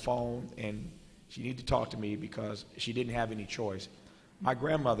wailing on the phone, and she needed to talk to me because she didn't have any choice. My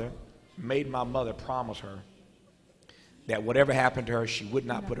grandmother made my mother promise her that whatever happened to her, she would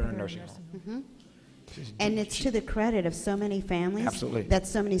not put her in a nursing home. And it's to the credit of so many families that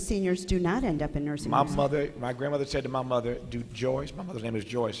so many seniors do not end up in nursing homes. My grandmother said to my mother, Joyce, my mother's name is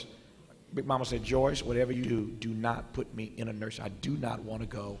Joyce. Big Mama said, Joyce, whatever you do, do not put me in a nursing home. I do not want to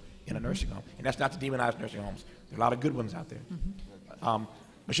go in a nursing home. And that's not to demonize nursing homes. There are a lot of good ones out there.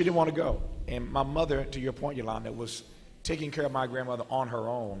 But she didn't want to go. And my mother, to your point, Yolanda, was taking care of my grandmother on her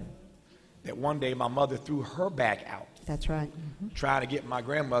own. That one day my mother threw her back out. That's right. Trying to get my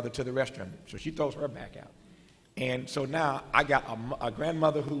grandmother to the restroom. So she throws her back out. And so now I got a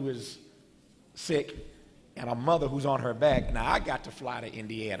grandmother who is sick and a mother who's on her back. Now I got to fly to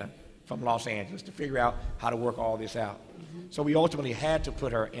Indiana from Los Angeles to figure out how to work all this out. So we ultimately had to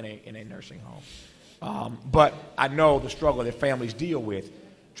put her in a nursing home. But I know the struggle that families deal with,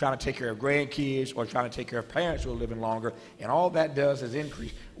 trying to take care of grandkids or trying to take care of parents who are living longer, and all that does is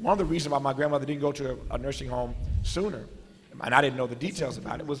increase. One of the reasons why my grandmother didn't go to a nursing home sooner, and I didn't know the details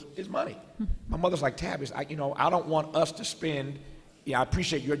about it, is money. My mother's like, Tavis, I don't want us to spend, I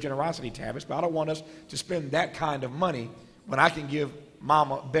appreciate your generosity, Tavis, but I don't want us to spend that kind of money when I can give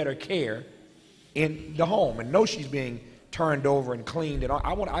Mama better care in the home and know she's being turned over and cleaned.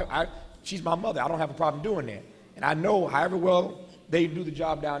 And she's my mother. I don't have a problem doing that. And I know however well they do the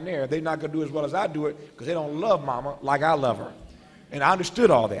job down there, they're not going to do as well as I do it because they don't love Mama like I love her. And I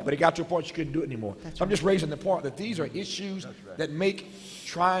understood all that, but it got to a point she couldn't do it anymore. So I'm just raising the point that these are issues that make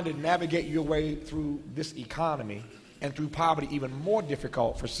trying to navigate your way through this economy and through poverty, even more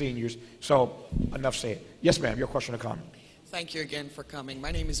difficult for seniors. So, enough said. Yes, ma'am, your question or comment? Thank you again for coming.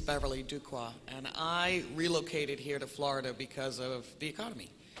 My name is Beverly Duqua, and I relocated here to Florida because of the economy.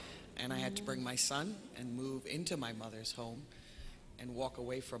 And I had to bring my son and move into my mother's home and walk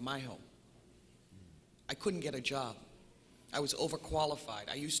away from my home. I couldn't get a job. I was overqualified.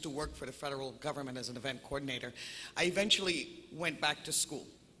 I used to work for the federal government as an event coordinator. I eventually went back to school,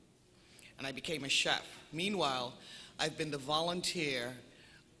 and I became a chef. Meanwhile, I've been the volunteer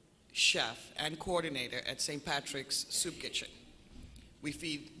chef and coordinator at St. Patrick's Soup Kitchen. We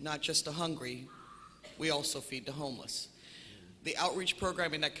feed not just the hungry, we also feed the homeless. The outreach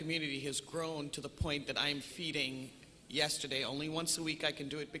program in that community has grown to the point that I'm feeding yesterday, only once a week I can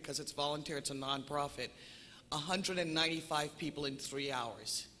do it because it's volunteer, it's a nonprofit, 195 people in 3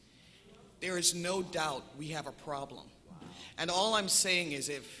 hours. There is no doubt we have a problem. And all I'm saying is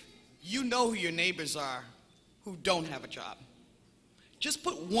if you know who your neighbors are who don't have a job, just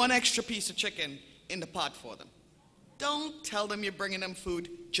put one extra piece of chicken in the pot for them. Don't tell them you're bringing them food,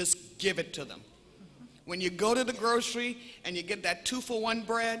 just give it to them. When you go to the grocery and you get that 2-for-1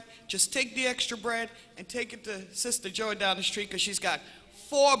 bread, just take the extra bread and take it to Sister Joy down the street because she's got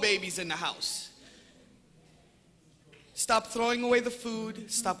 4 babies in the house. Stop throwing away the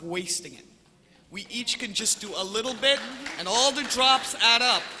food, stop wasting it. We each can just do a little bit and all the drops add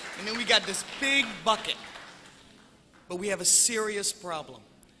up and then we got this big bucket. But we have a serious problem.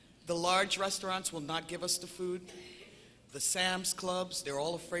 The large restaurants will not give us the food. The Sam's Clubs, they're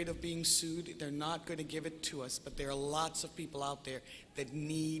all afraid of being sued. They're not going to give it to us, but there are lots of people out there that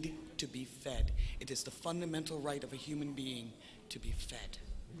need to be fed. It is the fundamental right of a human being to be fed.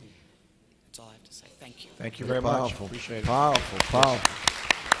 That's all I have to say. Thank you. Thank you very much. Powerful. Appreciate it. Powerful,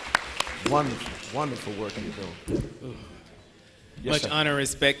 powerful. Wonderful, wonderful work you're doing. Yes, Much sir. honor and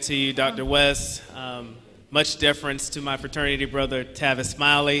respect to you, Dr. West. Much deference to my fraternity brother, Tavis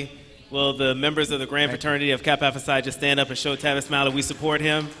Smiley. Will the members of the Grand Fraternity of Kappa Alpha Psi just stand up and show Tavis Smiley we support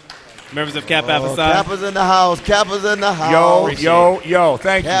him? Members of Kappa Alpha Psi. Kappa's in the house. Kappa's in the house. Yo,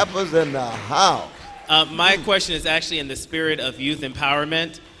 thank you. Kappa's in the house. My question is actually in the spirit of youth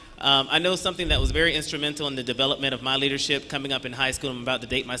empowerment. I know something that was very instrumental in the development of my leadership coming up in high school. I'm about to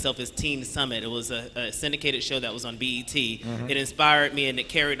date myself as Teen Summit. It was a syndicated show that was on BET. Mm-hmm. It inspired me and it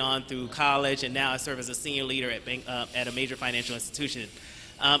carried on through college, and now I serve as a senior leader at a major financial institution.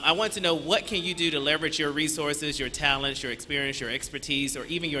 I want to know, what can you do to leverage your resources, your talents, your experience, your expertise, or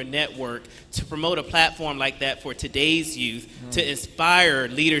even your network to promote a platform like that for today's youth, to inspire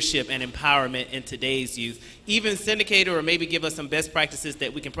leadership and empowerment in today's youth? Even syndicate or maybe give us some best practices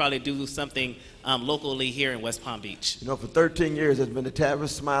that we can probably do something locally here in West Palm Beach. You know, for 13 years, there's been the Tavis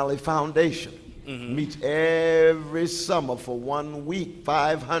Smiley Foundation. Meets every summer for 1 week.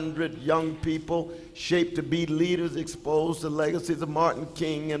 500 young people shaped to be leaders, exposed to legacies of Martin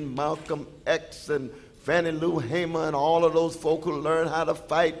King and Malcolm X and Fannie Lou Hamer and all of those folk who learn how to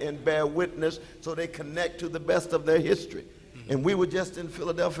fight and bear witness so they connect to the best of their history. And we were just in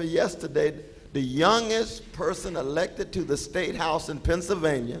Philadelphia yesterday. The youngest person elected to the State House in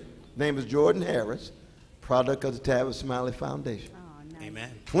Pennsylvania, name is Jordan Harris, product of the Tavis Smiley Foundation.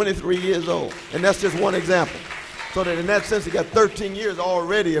 Amen. 23 years old. And that's just one example. So that in that sense, he got 13 years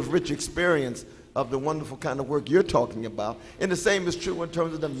already of rich experience of the wonderful kind of work you're talking about. And the same is true in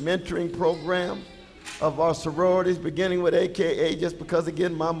terms of the mentoring program of our sororities, beginning with AKA, just because,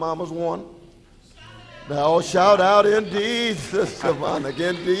 again, my mama's one. Now, shout out indeed, Sister Monica,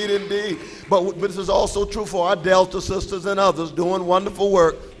 indeed, indeed. But this is also true for our Delta sisters and others doing wonderful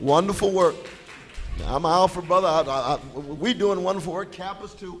work, wonderful work. I'm an Alpha brother. We doing wonderful work,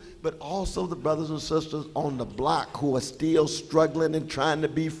 Kappas too, but also the brothers and sisters on the block who are still struggling and trying to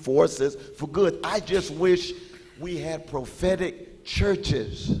be forces for good. I just wish we had prophetic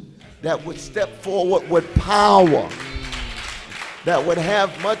churches that would step forward with power, that would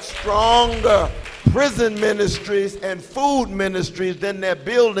have much stronger prison ministries and food ministries than their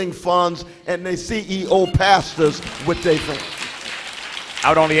building funds and their CEO pastors with their things. I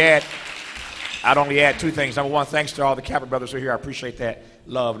would only add 2 things. Number 1, thanks to all the Kappa brothers who are here. I appreciate that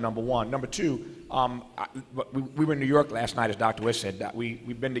love, number 1. Number 2, we were in New York last night, as Dr. West said.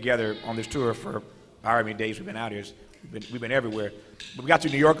 We've been together on this tour for however many days we've been out here. We've been everywhere. But we got to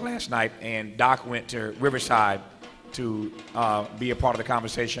New York last night, and Doc went to Riverside to be a part of the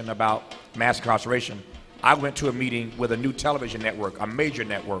conversation about mass incarceration. I went to a meeting with a new television network, a major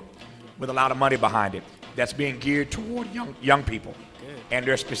network, with a lot of money behind it, that's being geared toward young people. And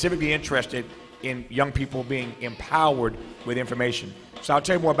they're specifically interested in young people being empowered with information. So I'll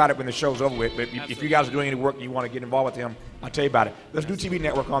tell you more about it when the show's over with, but if you guys are doing any work and you want to get involved with them, I'll tell you about it. There's a new TV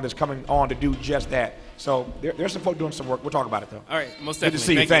network on that's coming on to do just that. So there's some folks doing some work. We'll talk about it, though. All right, most Good to definitely.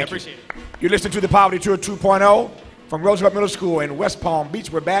 see you. Thank you. I Thank you. appreciate it. You're listening to the Poverty Tour 2.0 from Roosevelt Middle School in West Palm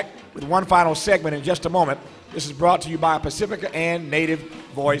Beach. We're back with one final segment in just a moment. This is brought to you by Pacifica and Native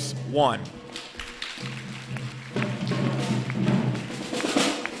Voice One.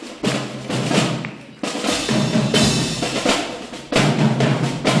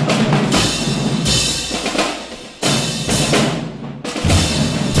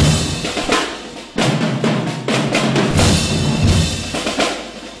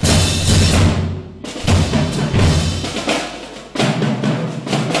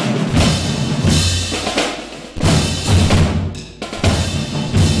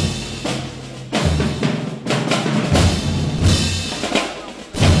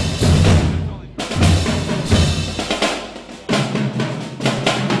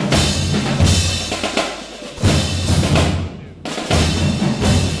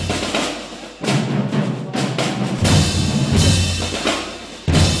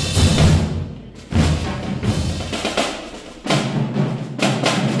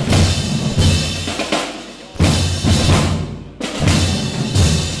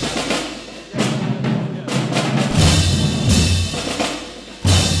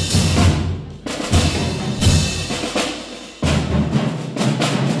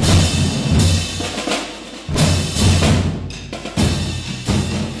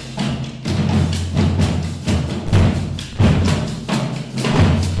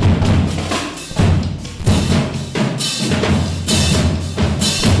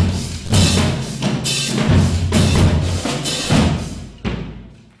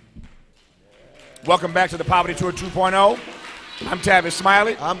 Welcome back to the Poverty Tour 2.0. I'm Tavis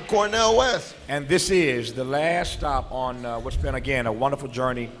Smiley. I'm Cornel West. And this is the last stop on what's been, again, a wonderful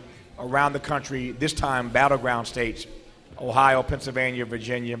journey around the country, this time battleground states, Ohio, Pennsylvania,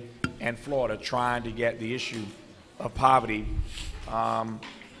 Virginia, and Florida, trying to get the issue of poverty some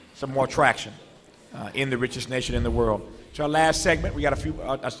more traction in the richest nation in the world. So our last segment, we got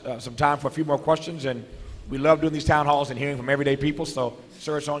some time for a few more questions, and we love doing these town halls and hearing from everyday people, so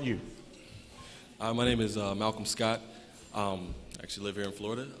sir, it's on you. My name is Malcolm Scott. I actually live here in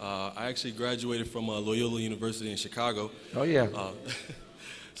Florida. I actually graduated from Loyola University in Chicago. Oh, yeah.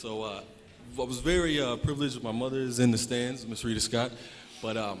 So I was very privileged. My mother is in the stands, Miss Rita Scott.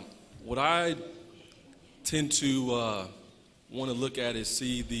 But what I tend to want to look at is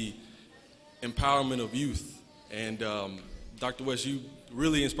see the empowerment of youth. And Dr. West, you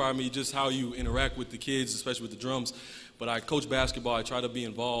really inspired me just how you interact with the kids, especially with the drums. But I coach basketball. I try to be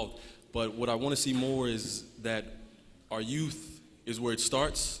involved. But what I want to see more is that our youth is where it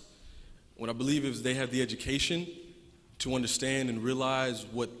starts. What I believe is they have the education to understand and realize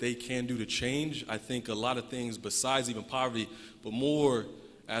what they can do to change. I think a lot of things besides even poverty, but more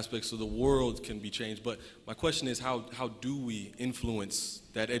aspects of the world can be changed. But my question is, how do we influence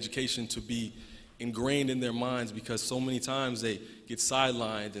that education to be ingrained in their minds? Because so many times they get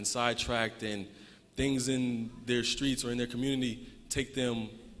sidelined and sidetracked, and things in their streets or in their community take them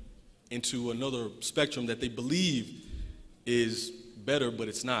into another spectrum that they believe is better, but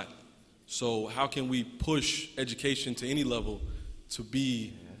it's not. So how can we push education to any level to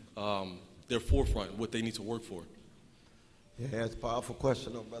be their forefront, what they need to work for? Yeah, it's a powerful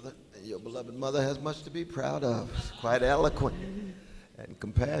question, though, brother. And your beloved mother has much to be proud of. She's quite eloquent and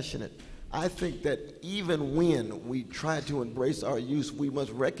compassionate. I think that even when we try to embrace our youth, we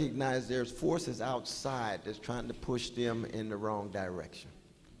must recognize there's forces outside that's trying to push them in the wrong direction.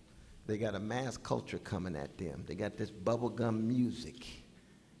 They got a mass culture coming at them. They got this bubblegum music.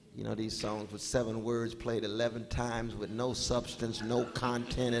 You know, these songs with 7 words played 11 times with no substance, no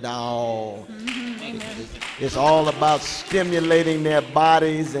content at all. It's all about stimulating their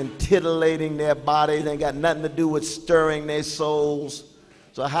bodies and titillating their bodies. They ain't got nothing to do with stirring their souls.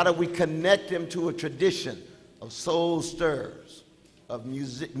 So how do we connect them to a tradition of soul stirs, of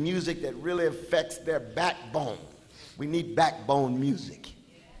music that really affects their backbone? We need backbone music.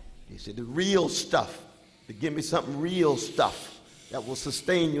 He said, the real stuff, to give me something real stuff that will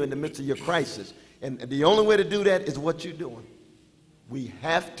sustain you in the midst of your crisis. And the only way to do that is what you're doing. We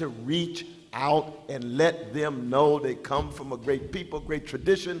have to reach out and let them know they come from a great people, great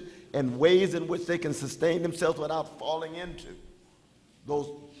tradition, and ways in which they can sustain themselves without falling into those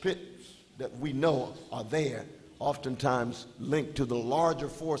pits that we know are there, oftentimes linked to the larger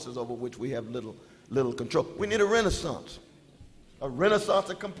forces over which we have little control. We need a renaissance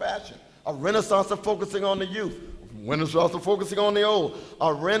of compassion, a renaissance of focusing on the youth, Renaissance of focusing on the old.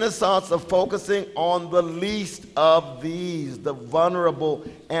 A renaissance of focusing on the least of these, the vulnerable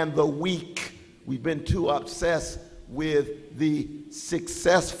and the weak. We've been too obsessed with the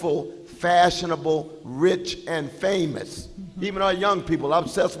successful, fashionable, rich, and famous. Even our young people are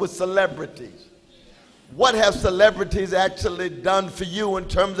obsessed with celebrities. What have celebrities actually done for you in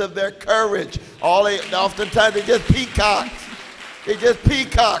terms of their courage? Oftentimes they're just peacocks. They're just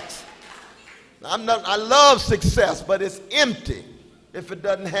peacocks. I love success, but it's empty if it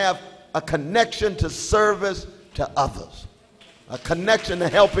doesn't have a connection to service to others, a connection to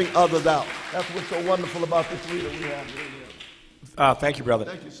helping others out. That's what's so wonderful about this leader we have here. Thank you, brother.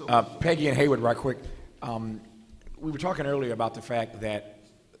 Thank you so much. Peggy and Hayward, right quick. We were talking earlier about the fact that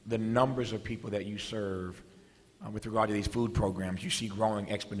the numbers of people that you serve with regard to these food programs, you see growing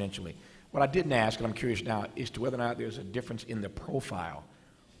exponentially. What I didn't ask, and I'm curious now, is to whether or not there's a difference in the profile.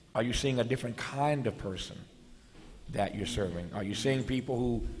 Are you seeing a different kind of person that you're serving? Are you seeing people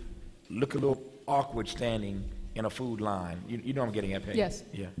who look a little awkward standing in a food line? You know what I'm getting at, Peggy? Yes.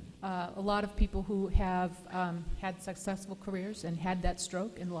 Yeah. A lot of people who have had successful careers and had that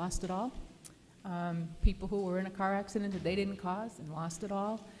stroke and lost it all. People who were in a car accident that they didn't cause and lost it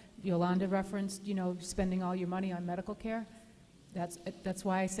all. Yolanda referenced, spending all your money on medical care. That's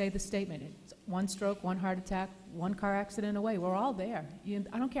why I say the statement. It's one stroke, one heart attack, one car accident away. We're all there.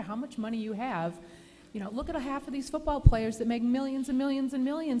 I don't care how much money you have. Look at half of these football players that make millions and millions and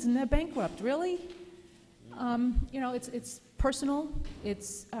millions and they're bankrupt. Really? It's personal.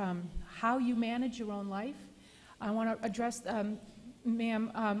 It's how you manage your own life. I want to address,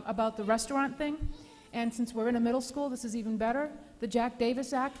 ma'am, about the restaurant thing. And since we're in a middle school, this is even better. The Jack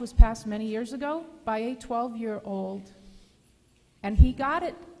Davis Act was passed many years ago by a 12-year-old. And he got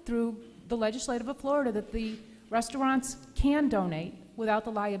it through the legislative of Florida that the restaurants can donate without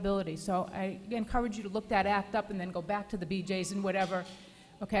the liability. So I encourage you to look that act up and then go back to the BJ's and whatever,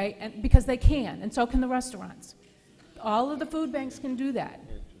 okay? And because they can, and so can the restaurants. All of the food banks can do that.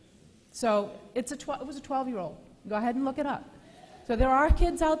 So it was a 12-year-old. Go ahead and look it up. So there are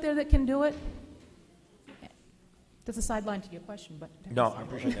kids out there that can do it. That's a sideline to your question, but no, I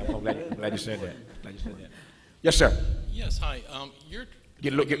appreciate that. I'm glad you said that. Yes, sir. Yes, hi.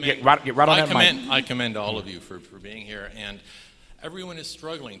 Get right on that mic. I commend all of you for being here, and everyone is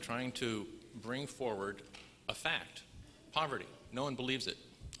struggling trying to bring forward a fact: poverty. No one believes it.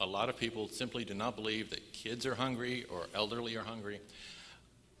 A lot of people simply do not believe that kids are hungry or elderly are hungry.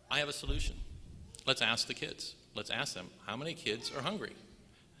 I have a solution. Let's ask the kids. Let's ask them, how many kids are hungry?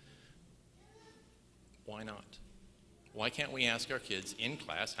 Why not? Why can't we ask our kids in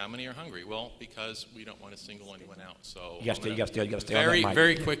class how many are hungry? Well, because we don't want to single anyone out. So you got to stay on that mic.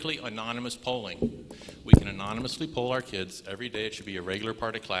 Very quickly, anonymous polling. We can anonymously poll our kids every day. It should be a regular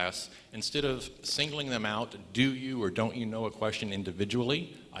part of class. Instead of singling them out, do you or don't you know a question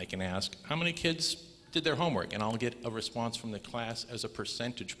individually, I can ask, how many kids did their homework? And I'll get a response from the class as a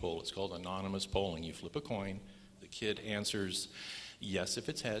percentage poll. It's called anonymous polling. You flip a coin. The kid answers yes if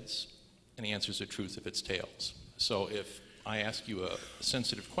it's heads, and he answers the truth if it's tails. So if I ask you a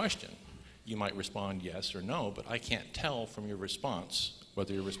sensitive question, you might respond yes or no, but I can't tell from your response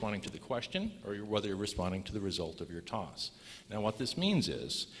whether you're responding to the question or whether you're responding to the result of your toss. Now what this means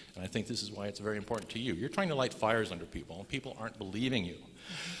is, and I think this is why it's very important to you, you're trying to light fires under people, and people aren't believing you.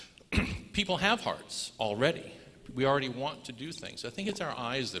 People have hearts already. We already want to do things. I think it's our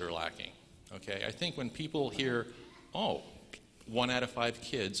eyes that are lacking. Okay? I think when people hear, oh, 1 out of 5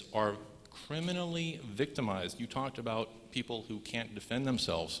 kids are criminally victimized. You talked about people who can't defend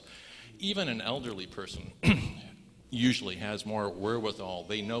themselves. Even an elderly person usually has more wherewithal.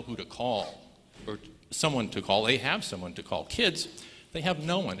 They know who to call, or someone to call. They have someone to call. Kids, they have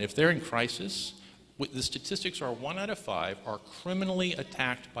no one. If they're in crisis, the statistics are 1 out of 5 are criminally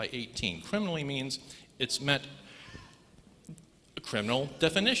attacked by 18. Criminally means it's met a criminal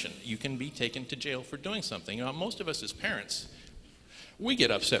definition. You can be taken to jail for doing something. Most of us as parents, we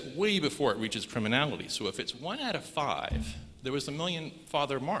get upset way before it reaches criminality. So if it's 1 out of 5, there was the Million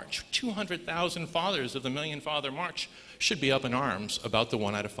Father March. 200,000 fathers of the Million Father March should be up in arms about the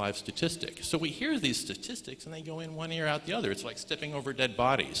 1 out of 5 statistic. So we hear these statistics and they go in one ear out the other. It's like stepping over dead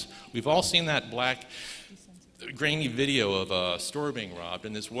bodies. We've all seen that black, grainy video of a store being robbed,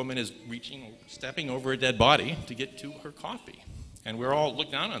 and this woman is stepping over a dead body to get to her coffee. And we're all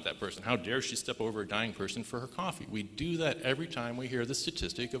look down at that person. How dare she step over a dying person for her coffee? We do that every time we hear the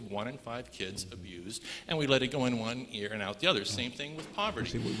statistic of 1 in 5 kids abused, and we let it go in one ear and out the other. Same thing with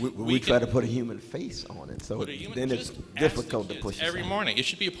poverty. See, we try to put a human face on it, so then it's difficult to push it. Every morning, it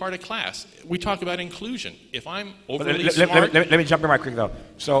should be a part of class. We talk about inclusion. If I'm overly smart... Let me jump in right quick, though.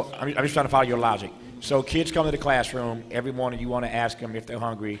 So I'm just trying to follow your logic. So kids come to the classroom. Every morning you want to ask them if they're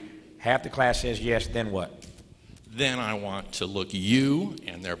hungry. Half the class says yes, then what? Then I want to look you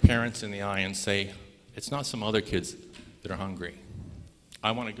and their parents in the eye and say, it's not some other kids that are hungry.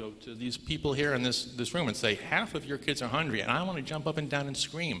 I want to go to these people here in this room and say, half of your kids are hungry, and I want to jump up and down and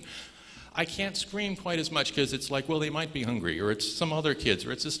scream. I can't scream quite as much because it's like, well, they might be hungry, or it's some other kids,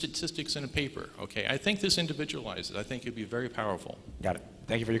 or it's the statistics in a paper, okay? I think this individualizes. I think it'd be very powerful. Got it.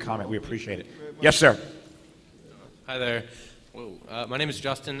 Thank you for your comment. We appreciate it. Yes, sir. Hi there. My name is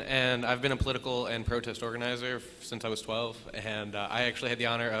Justin, and I've been a political and protest organizer since I was 12, and I actually had the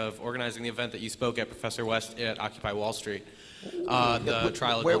honor of organizing the event that you spoke at, Professor West, at Occupy Wall Street, the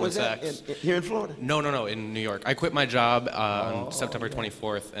trial of Goldman Sachs. Here in Florida? No, in New York. I quit my job on September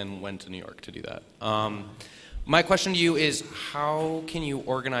 24th and went to New York to do that. My question to you is, how can you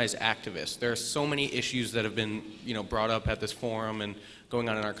organize activists? There are so many issues that have been, brought up at this forum and going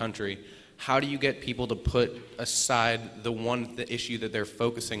on in our country. How do you get people to put aside the issue that they're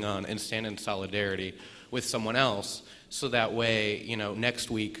focusing on and stand in solidarity with someone else, so that way, next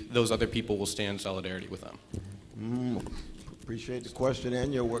week, those other people will stand in solidarity with them? Appreciate the question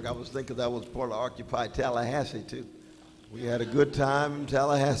and your work. I was thinking that was part of Occupy Tallahassee, too. We had a good time in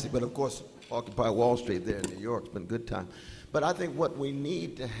Tallahassee, but of course, Occupy Wall Street there in New York has been a good time. But I think what we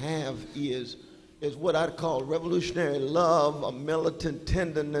need to have is what I'd call revolutionary love, a militant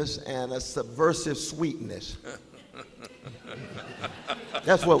tenderness, and a subversive sweetness.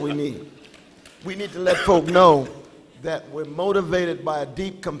 That's what we need. We need to let folk know that we're motivated by a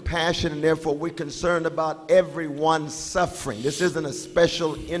deep compassion, and therefore we're concerned about everyone's suffering. This isn't a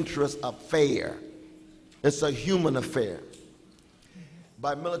special interest affair. It's a human affair.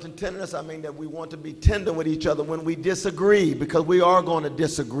 By militant tenderness, I mean that we want to be tender with each other when we disagree, because we are going to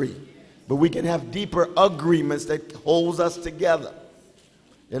disagree. But we can have deeper agreements that holds us together.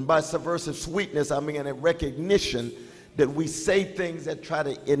 And by subversive sweetness, I mean a recognition that we say things that try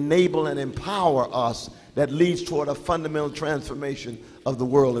to enable and empower us, that leads toward a fundamental transformation of the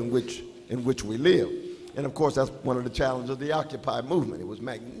world in which we live. And of course, that's one of the challenges of the Occupy movement. It was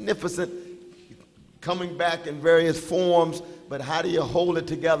magnificent, coming back in various forms, but how do you hold it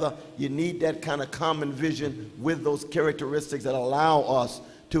together? You need that kind of common vision with those characteristics that allow us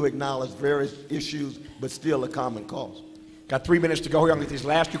to acknowledge various issues, but still a common cause. Got 3 minutes to go. We're going to get these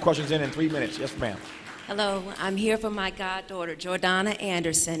last two questions in 3 minutes. Yes, ma'am. Hello, I'm here for my goddaughter, Jordana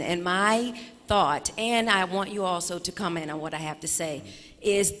Anderson, and my thought, and I want you also to comment on what I have to say,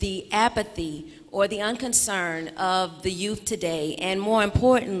 is the apathy or the unconcern of the youth today, and more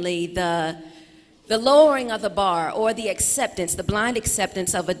importantly, the lowering of the bar, or the acceptance, the blind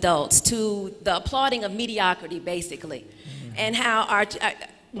acceptance of adults to the applauding of mediocrity, basically. And how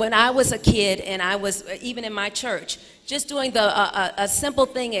when I was a kid, and I was even in my church, just doing a simple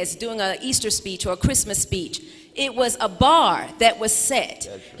thing as doing an Easter speech or a Christmas speech, it was a bar that was set.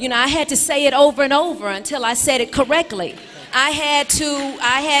 I had to say it over and over until I said it correctly. I had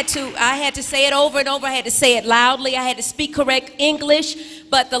to say it over and over. I had to say it loudly. I had to speak correct English.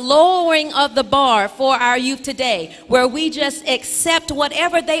 But the lowering of the bar for our youth today, where we just accept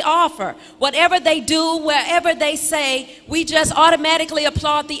whatever they offer, whatever they do, wherever they say, we just automatically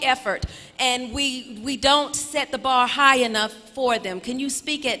applaud the effort. And we don't set the bar high enough for them. Can you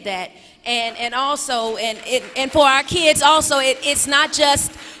speak at that? And also, and for our kids also, it's not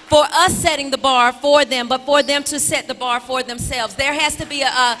just for us setting the bar for them, but for them to set the bar for themselves. There has to be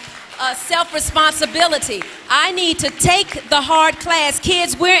a self-responsibility. I need to take the hard class.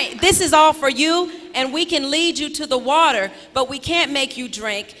 Kids, this is all for you, and we can lead you to the water, but we can't make you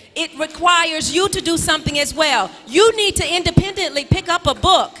drink. It requires you to do something as well. You need to independently pick up a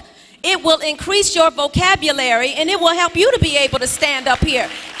book. It will increase your vocabulary, and it will help you to be able to stand up here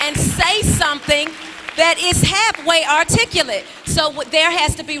and say something that is halfway articulate. So there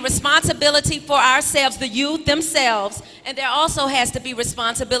has to be responsibility for ourselves, the youth themselves, and there also has to be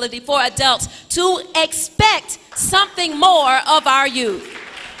responsibility for adults to expect something more of our youth.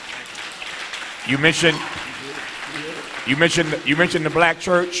 You mentioned the black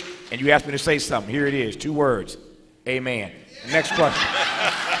church, and you asked me to say something. Here it is, 2 words. Amen. Next question.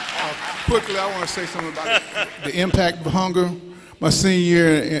 Quickly, I want to say something about the impact of hunger. My senior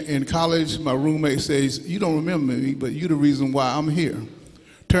year in college, my roommate says, "You don't remember me, but you're the reason why I'm here."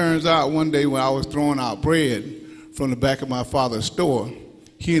 Turns out one day when I was throwing out bread from the back of my father's store,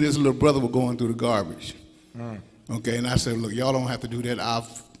 he and his little brother were going through the garbage. Okay, and I said, "Look, y'all don't have to do that.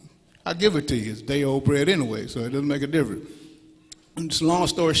 I'll give it to you. It's day-old bread anyway, so it doesn't make a difference." And just long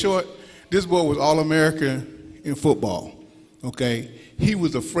story short, this boy was All-American in football. Okay, he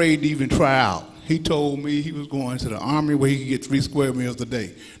was afraid to even try out. he told me he was going to the Army where he could get 3 square meals a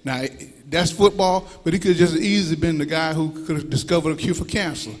day. Now, that's football, but he could just as easily been the guy who could have discovered a cure for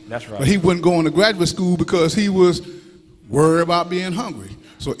cancer. That's right. But he wasn't going to graduate school because he was worried about being hungry.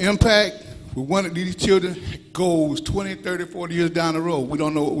 So impact with one of these children goes 20, 30, 40 years down the road. We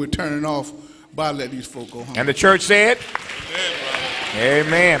don't know what we're turning off by letting these folk go hungry. And the church said,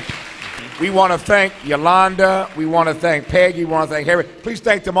 Amen. We want to thank Yolanda. We want to thank Peggy. We want to thank Harry. Please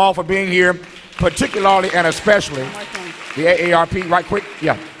thank them all for being here, particularly and especially the AARP. Right quick.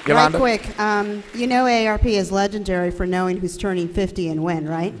 Yeah, Yolanda. Right quick. You know AARP is legendary for knowing who's turning 50 and when,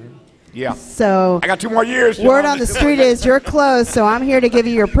 right? Yeah. So I got 2 more years. Word on the street is you're close, so I'm here to give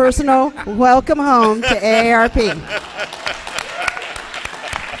you your personal welcome home to AARP.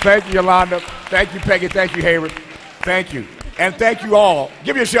 Thank you, Yolanda. Thank you, Peggy. Thank you, Hayward. Thank you. And thank you all.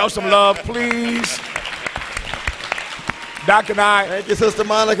 Give yourself some love, please. Doc and I. Thank you, Sister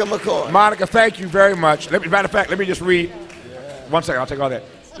Monica McCoy. Monica, thank you very much. Matter of fact, let me just read. 1 second, I'll take all that.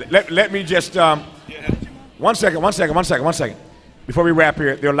 Let me just, 1 second. Before we wrap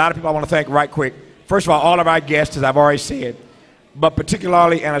here, there are a lot of people I want to thank right quick. First of all of our guests, as I've already said, but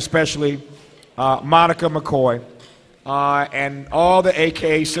particularly and especially Monica McCoy and all the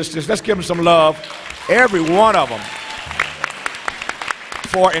AKA sisters. Let's give them some love, every one of them,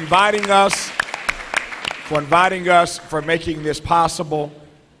 for inviting us, for making this possible.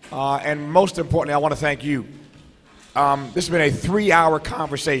 And most importantly, I want to thank you. This has been a 3-hour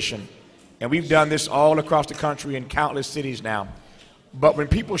conversation, and we've done this all across the country in countless cities now. But when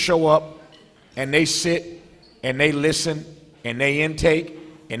people show up and they sit and they listen and they intake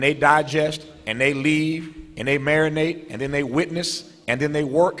and they digest and they leave and they marinate and then they witness and then they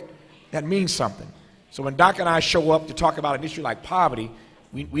work, that means something. So when Doc and I show up to talk about an issue like poverty,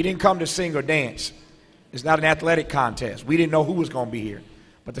 we didn't come to sing or dance. It's not an athletic contest. We didn't know who was going to be here.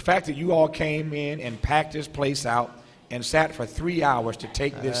 But the fact that you all came in and packed this place out and sat for 3 hours to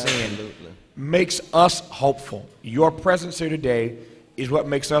take this in makes us hopeful. Your presence here today is what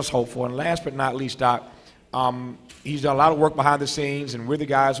makes us hopeful. And last but not least, Doc, he's done a lot of work behind the scenes, and we're the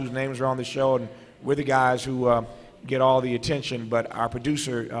guys whose names are on the show, and we're the guys who get all the attention. But our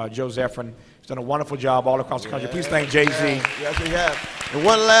producer, Joe Zephyrin, has done a wonderful job all across the country. Please thank Jay-Z. Yes, we have. And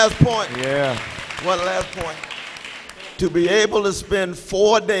one last point. Yeah. One last point. To be able to spend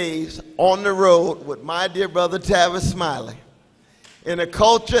 4 days on the road with my dear brother Tavis Smiley in a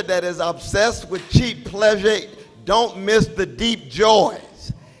culture that is obsessed with cheap pleasure, don't miss the deep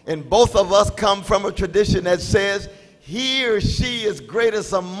joys. And both of us come from a tradition that says, he or she is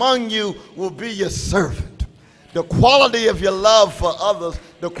greatest among you will be your servant. The quality of your love for others,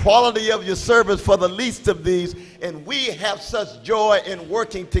 the quality of your service for the least of these, and we have such joy in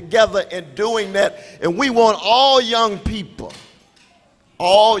working together and doing that. And we want all young people,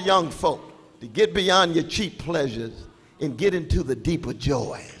 all young folk, to get beyond your cheap pleasures and get into the deeper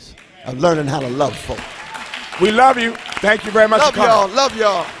joys of learning how to love folk. We love you. Thank you very much for coming. Love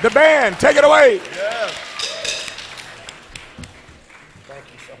y'all. The band, take it away. Yeah.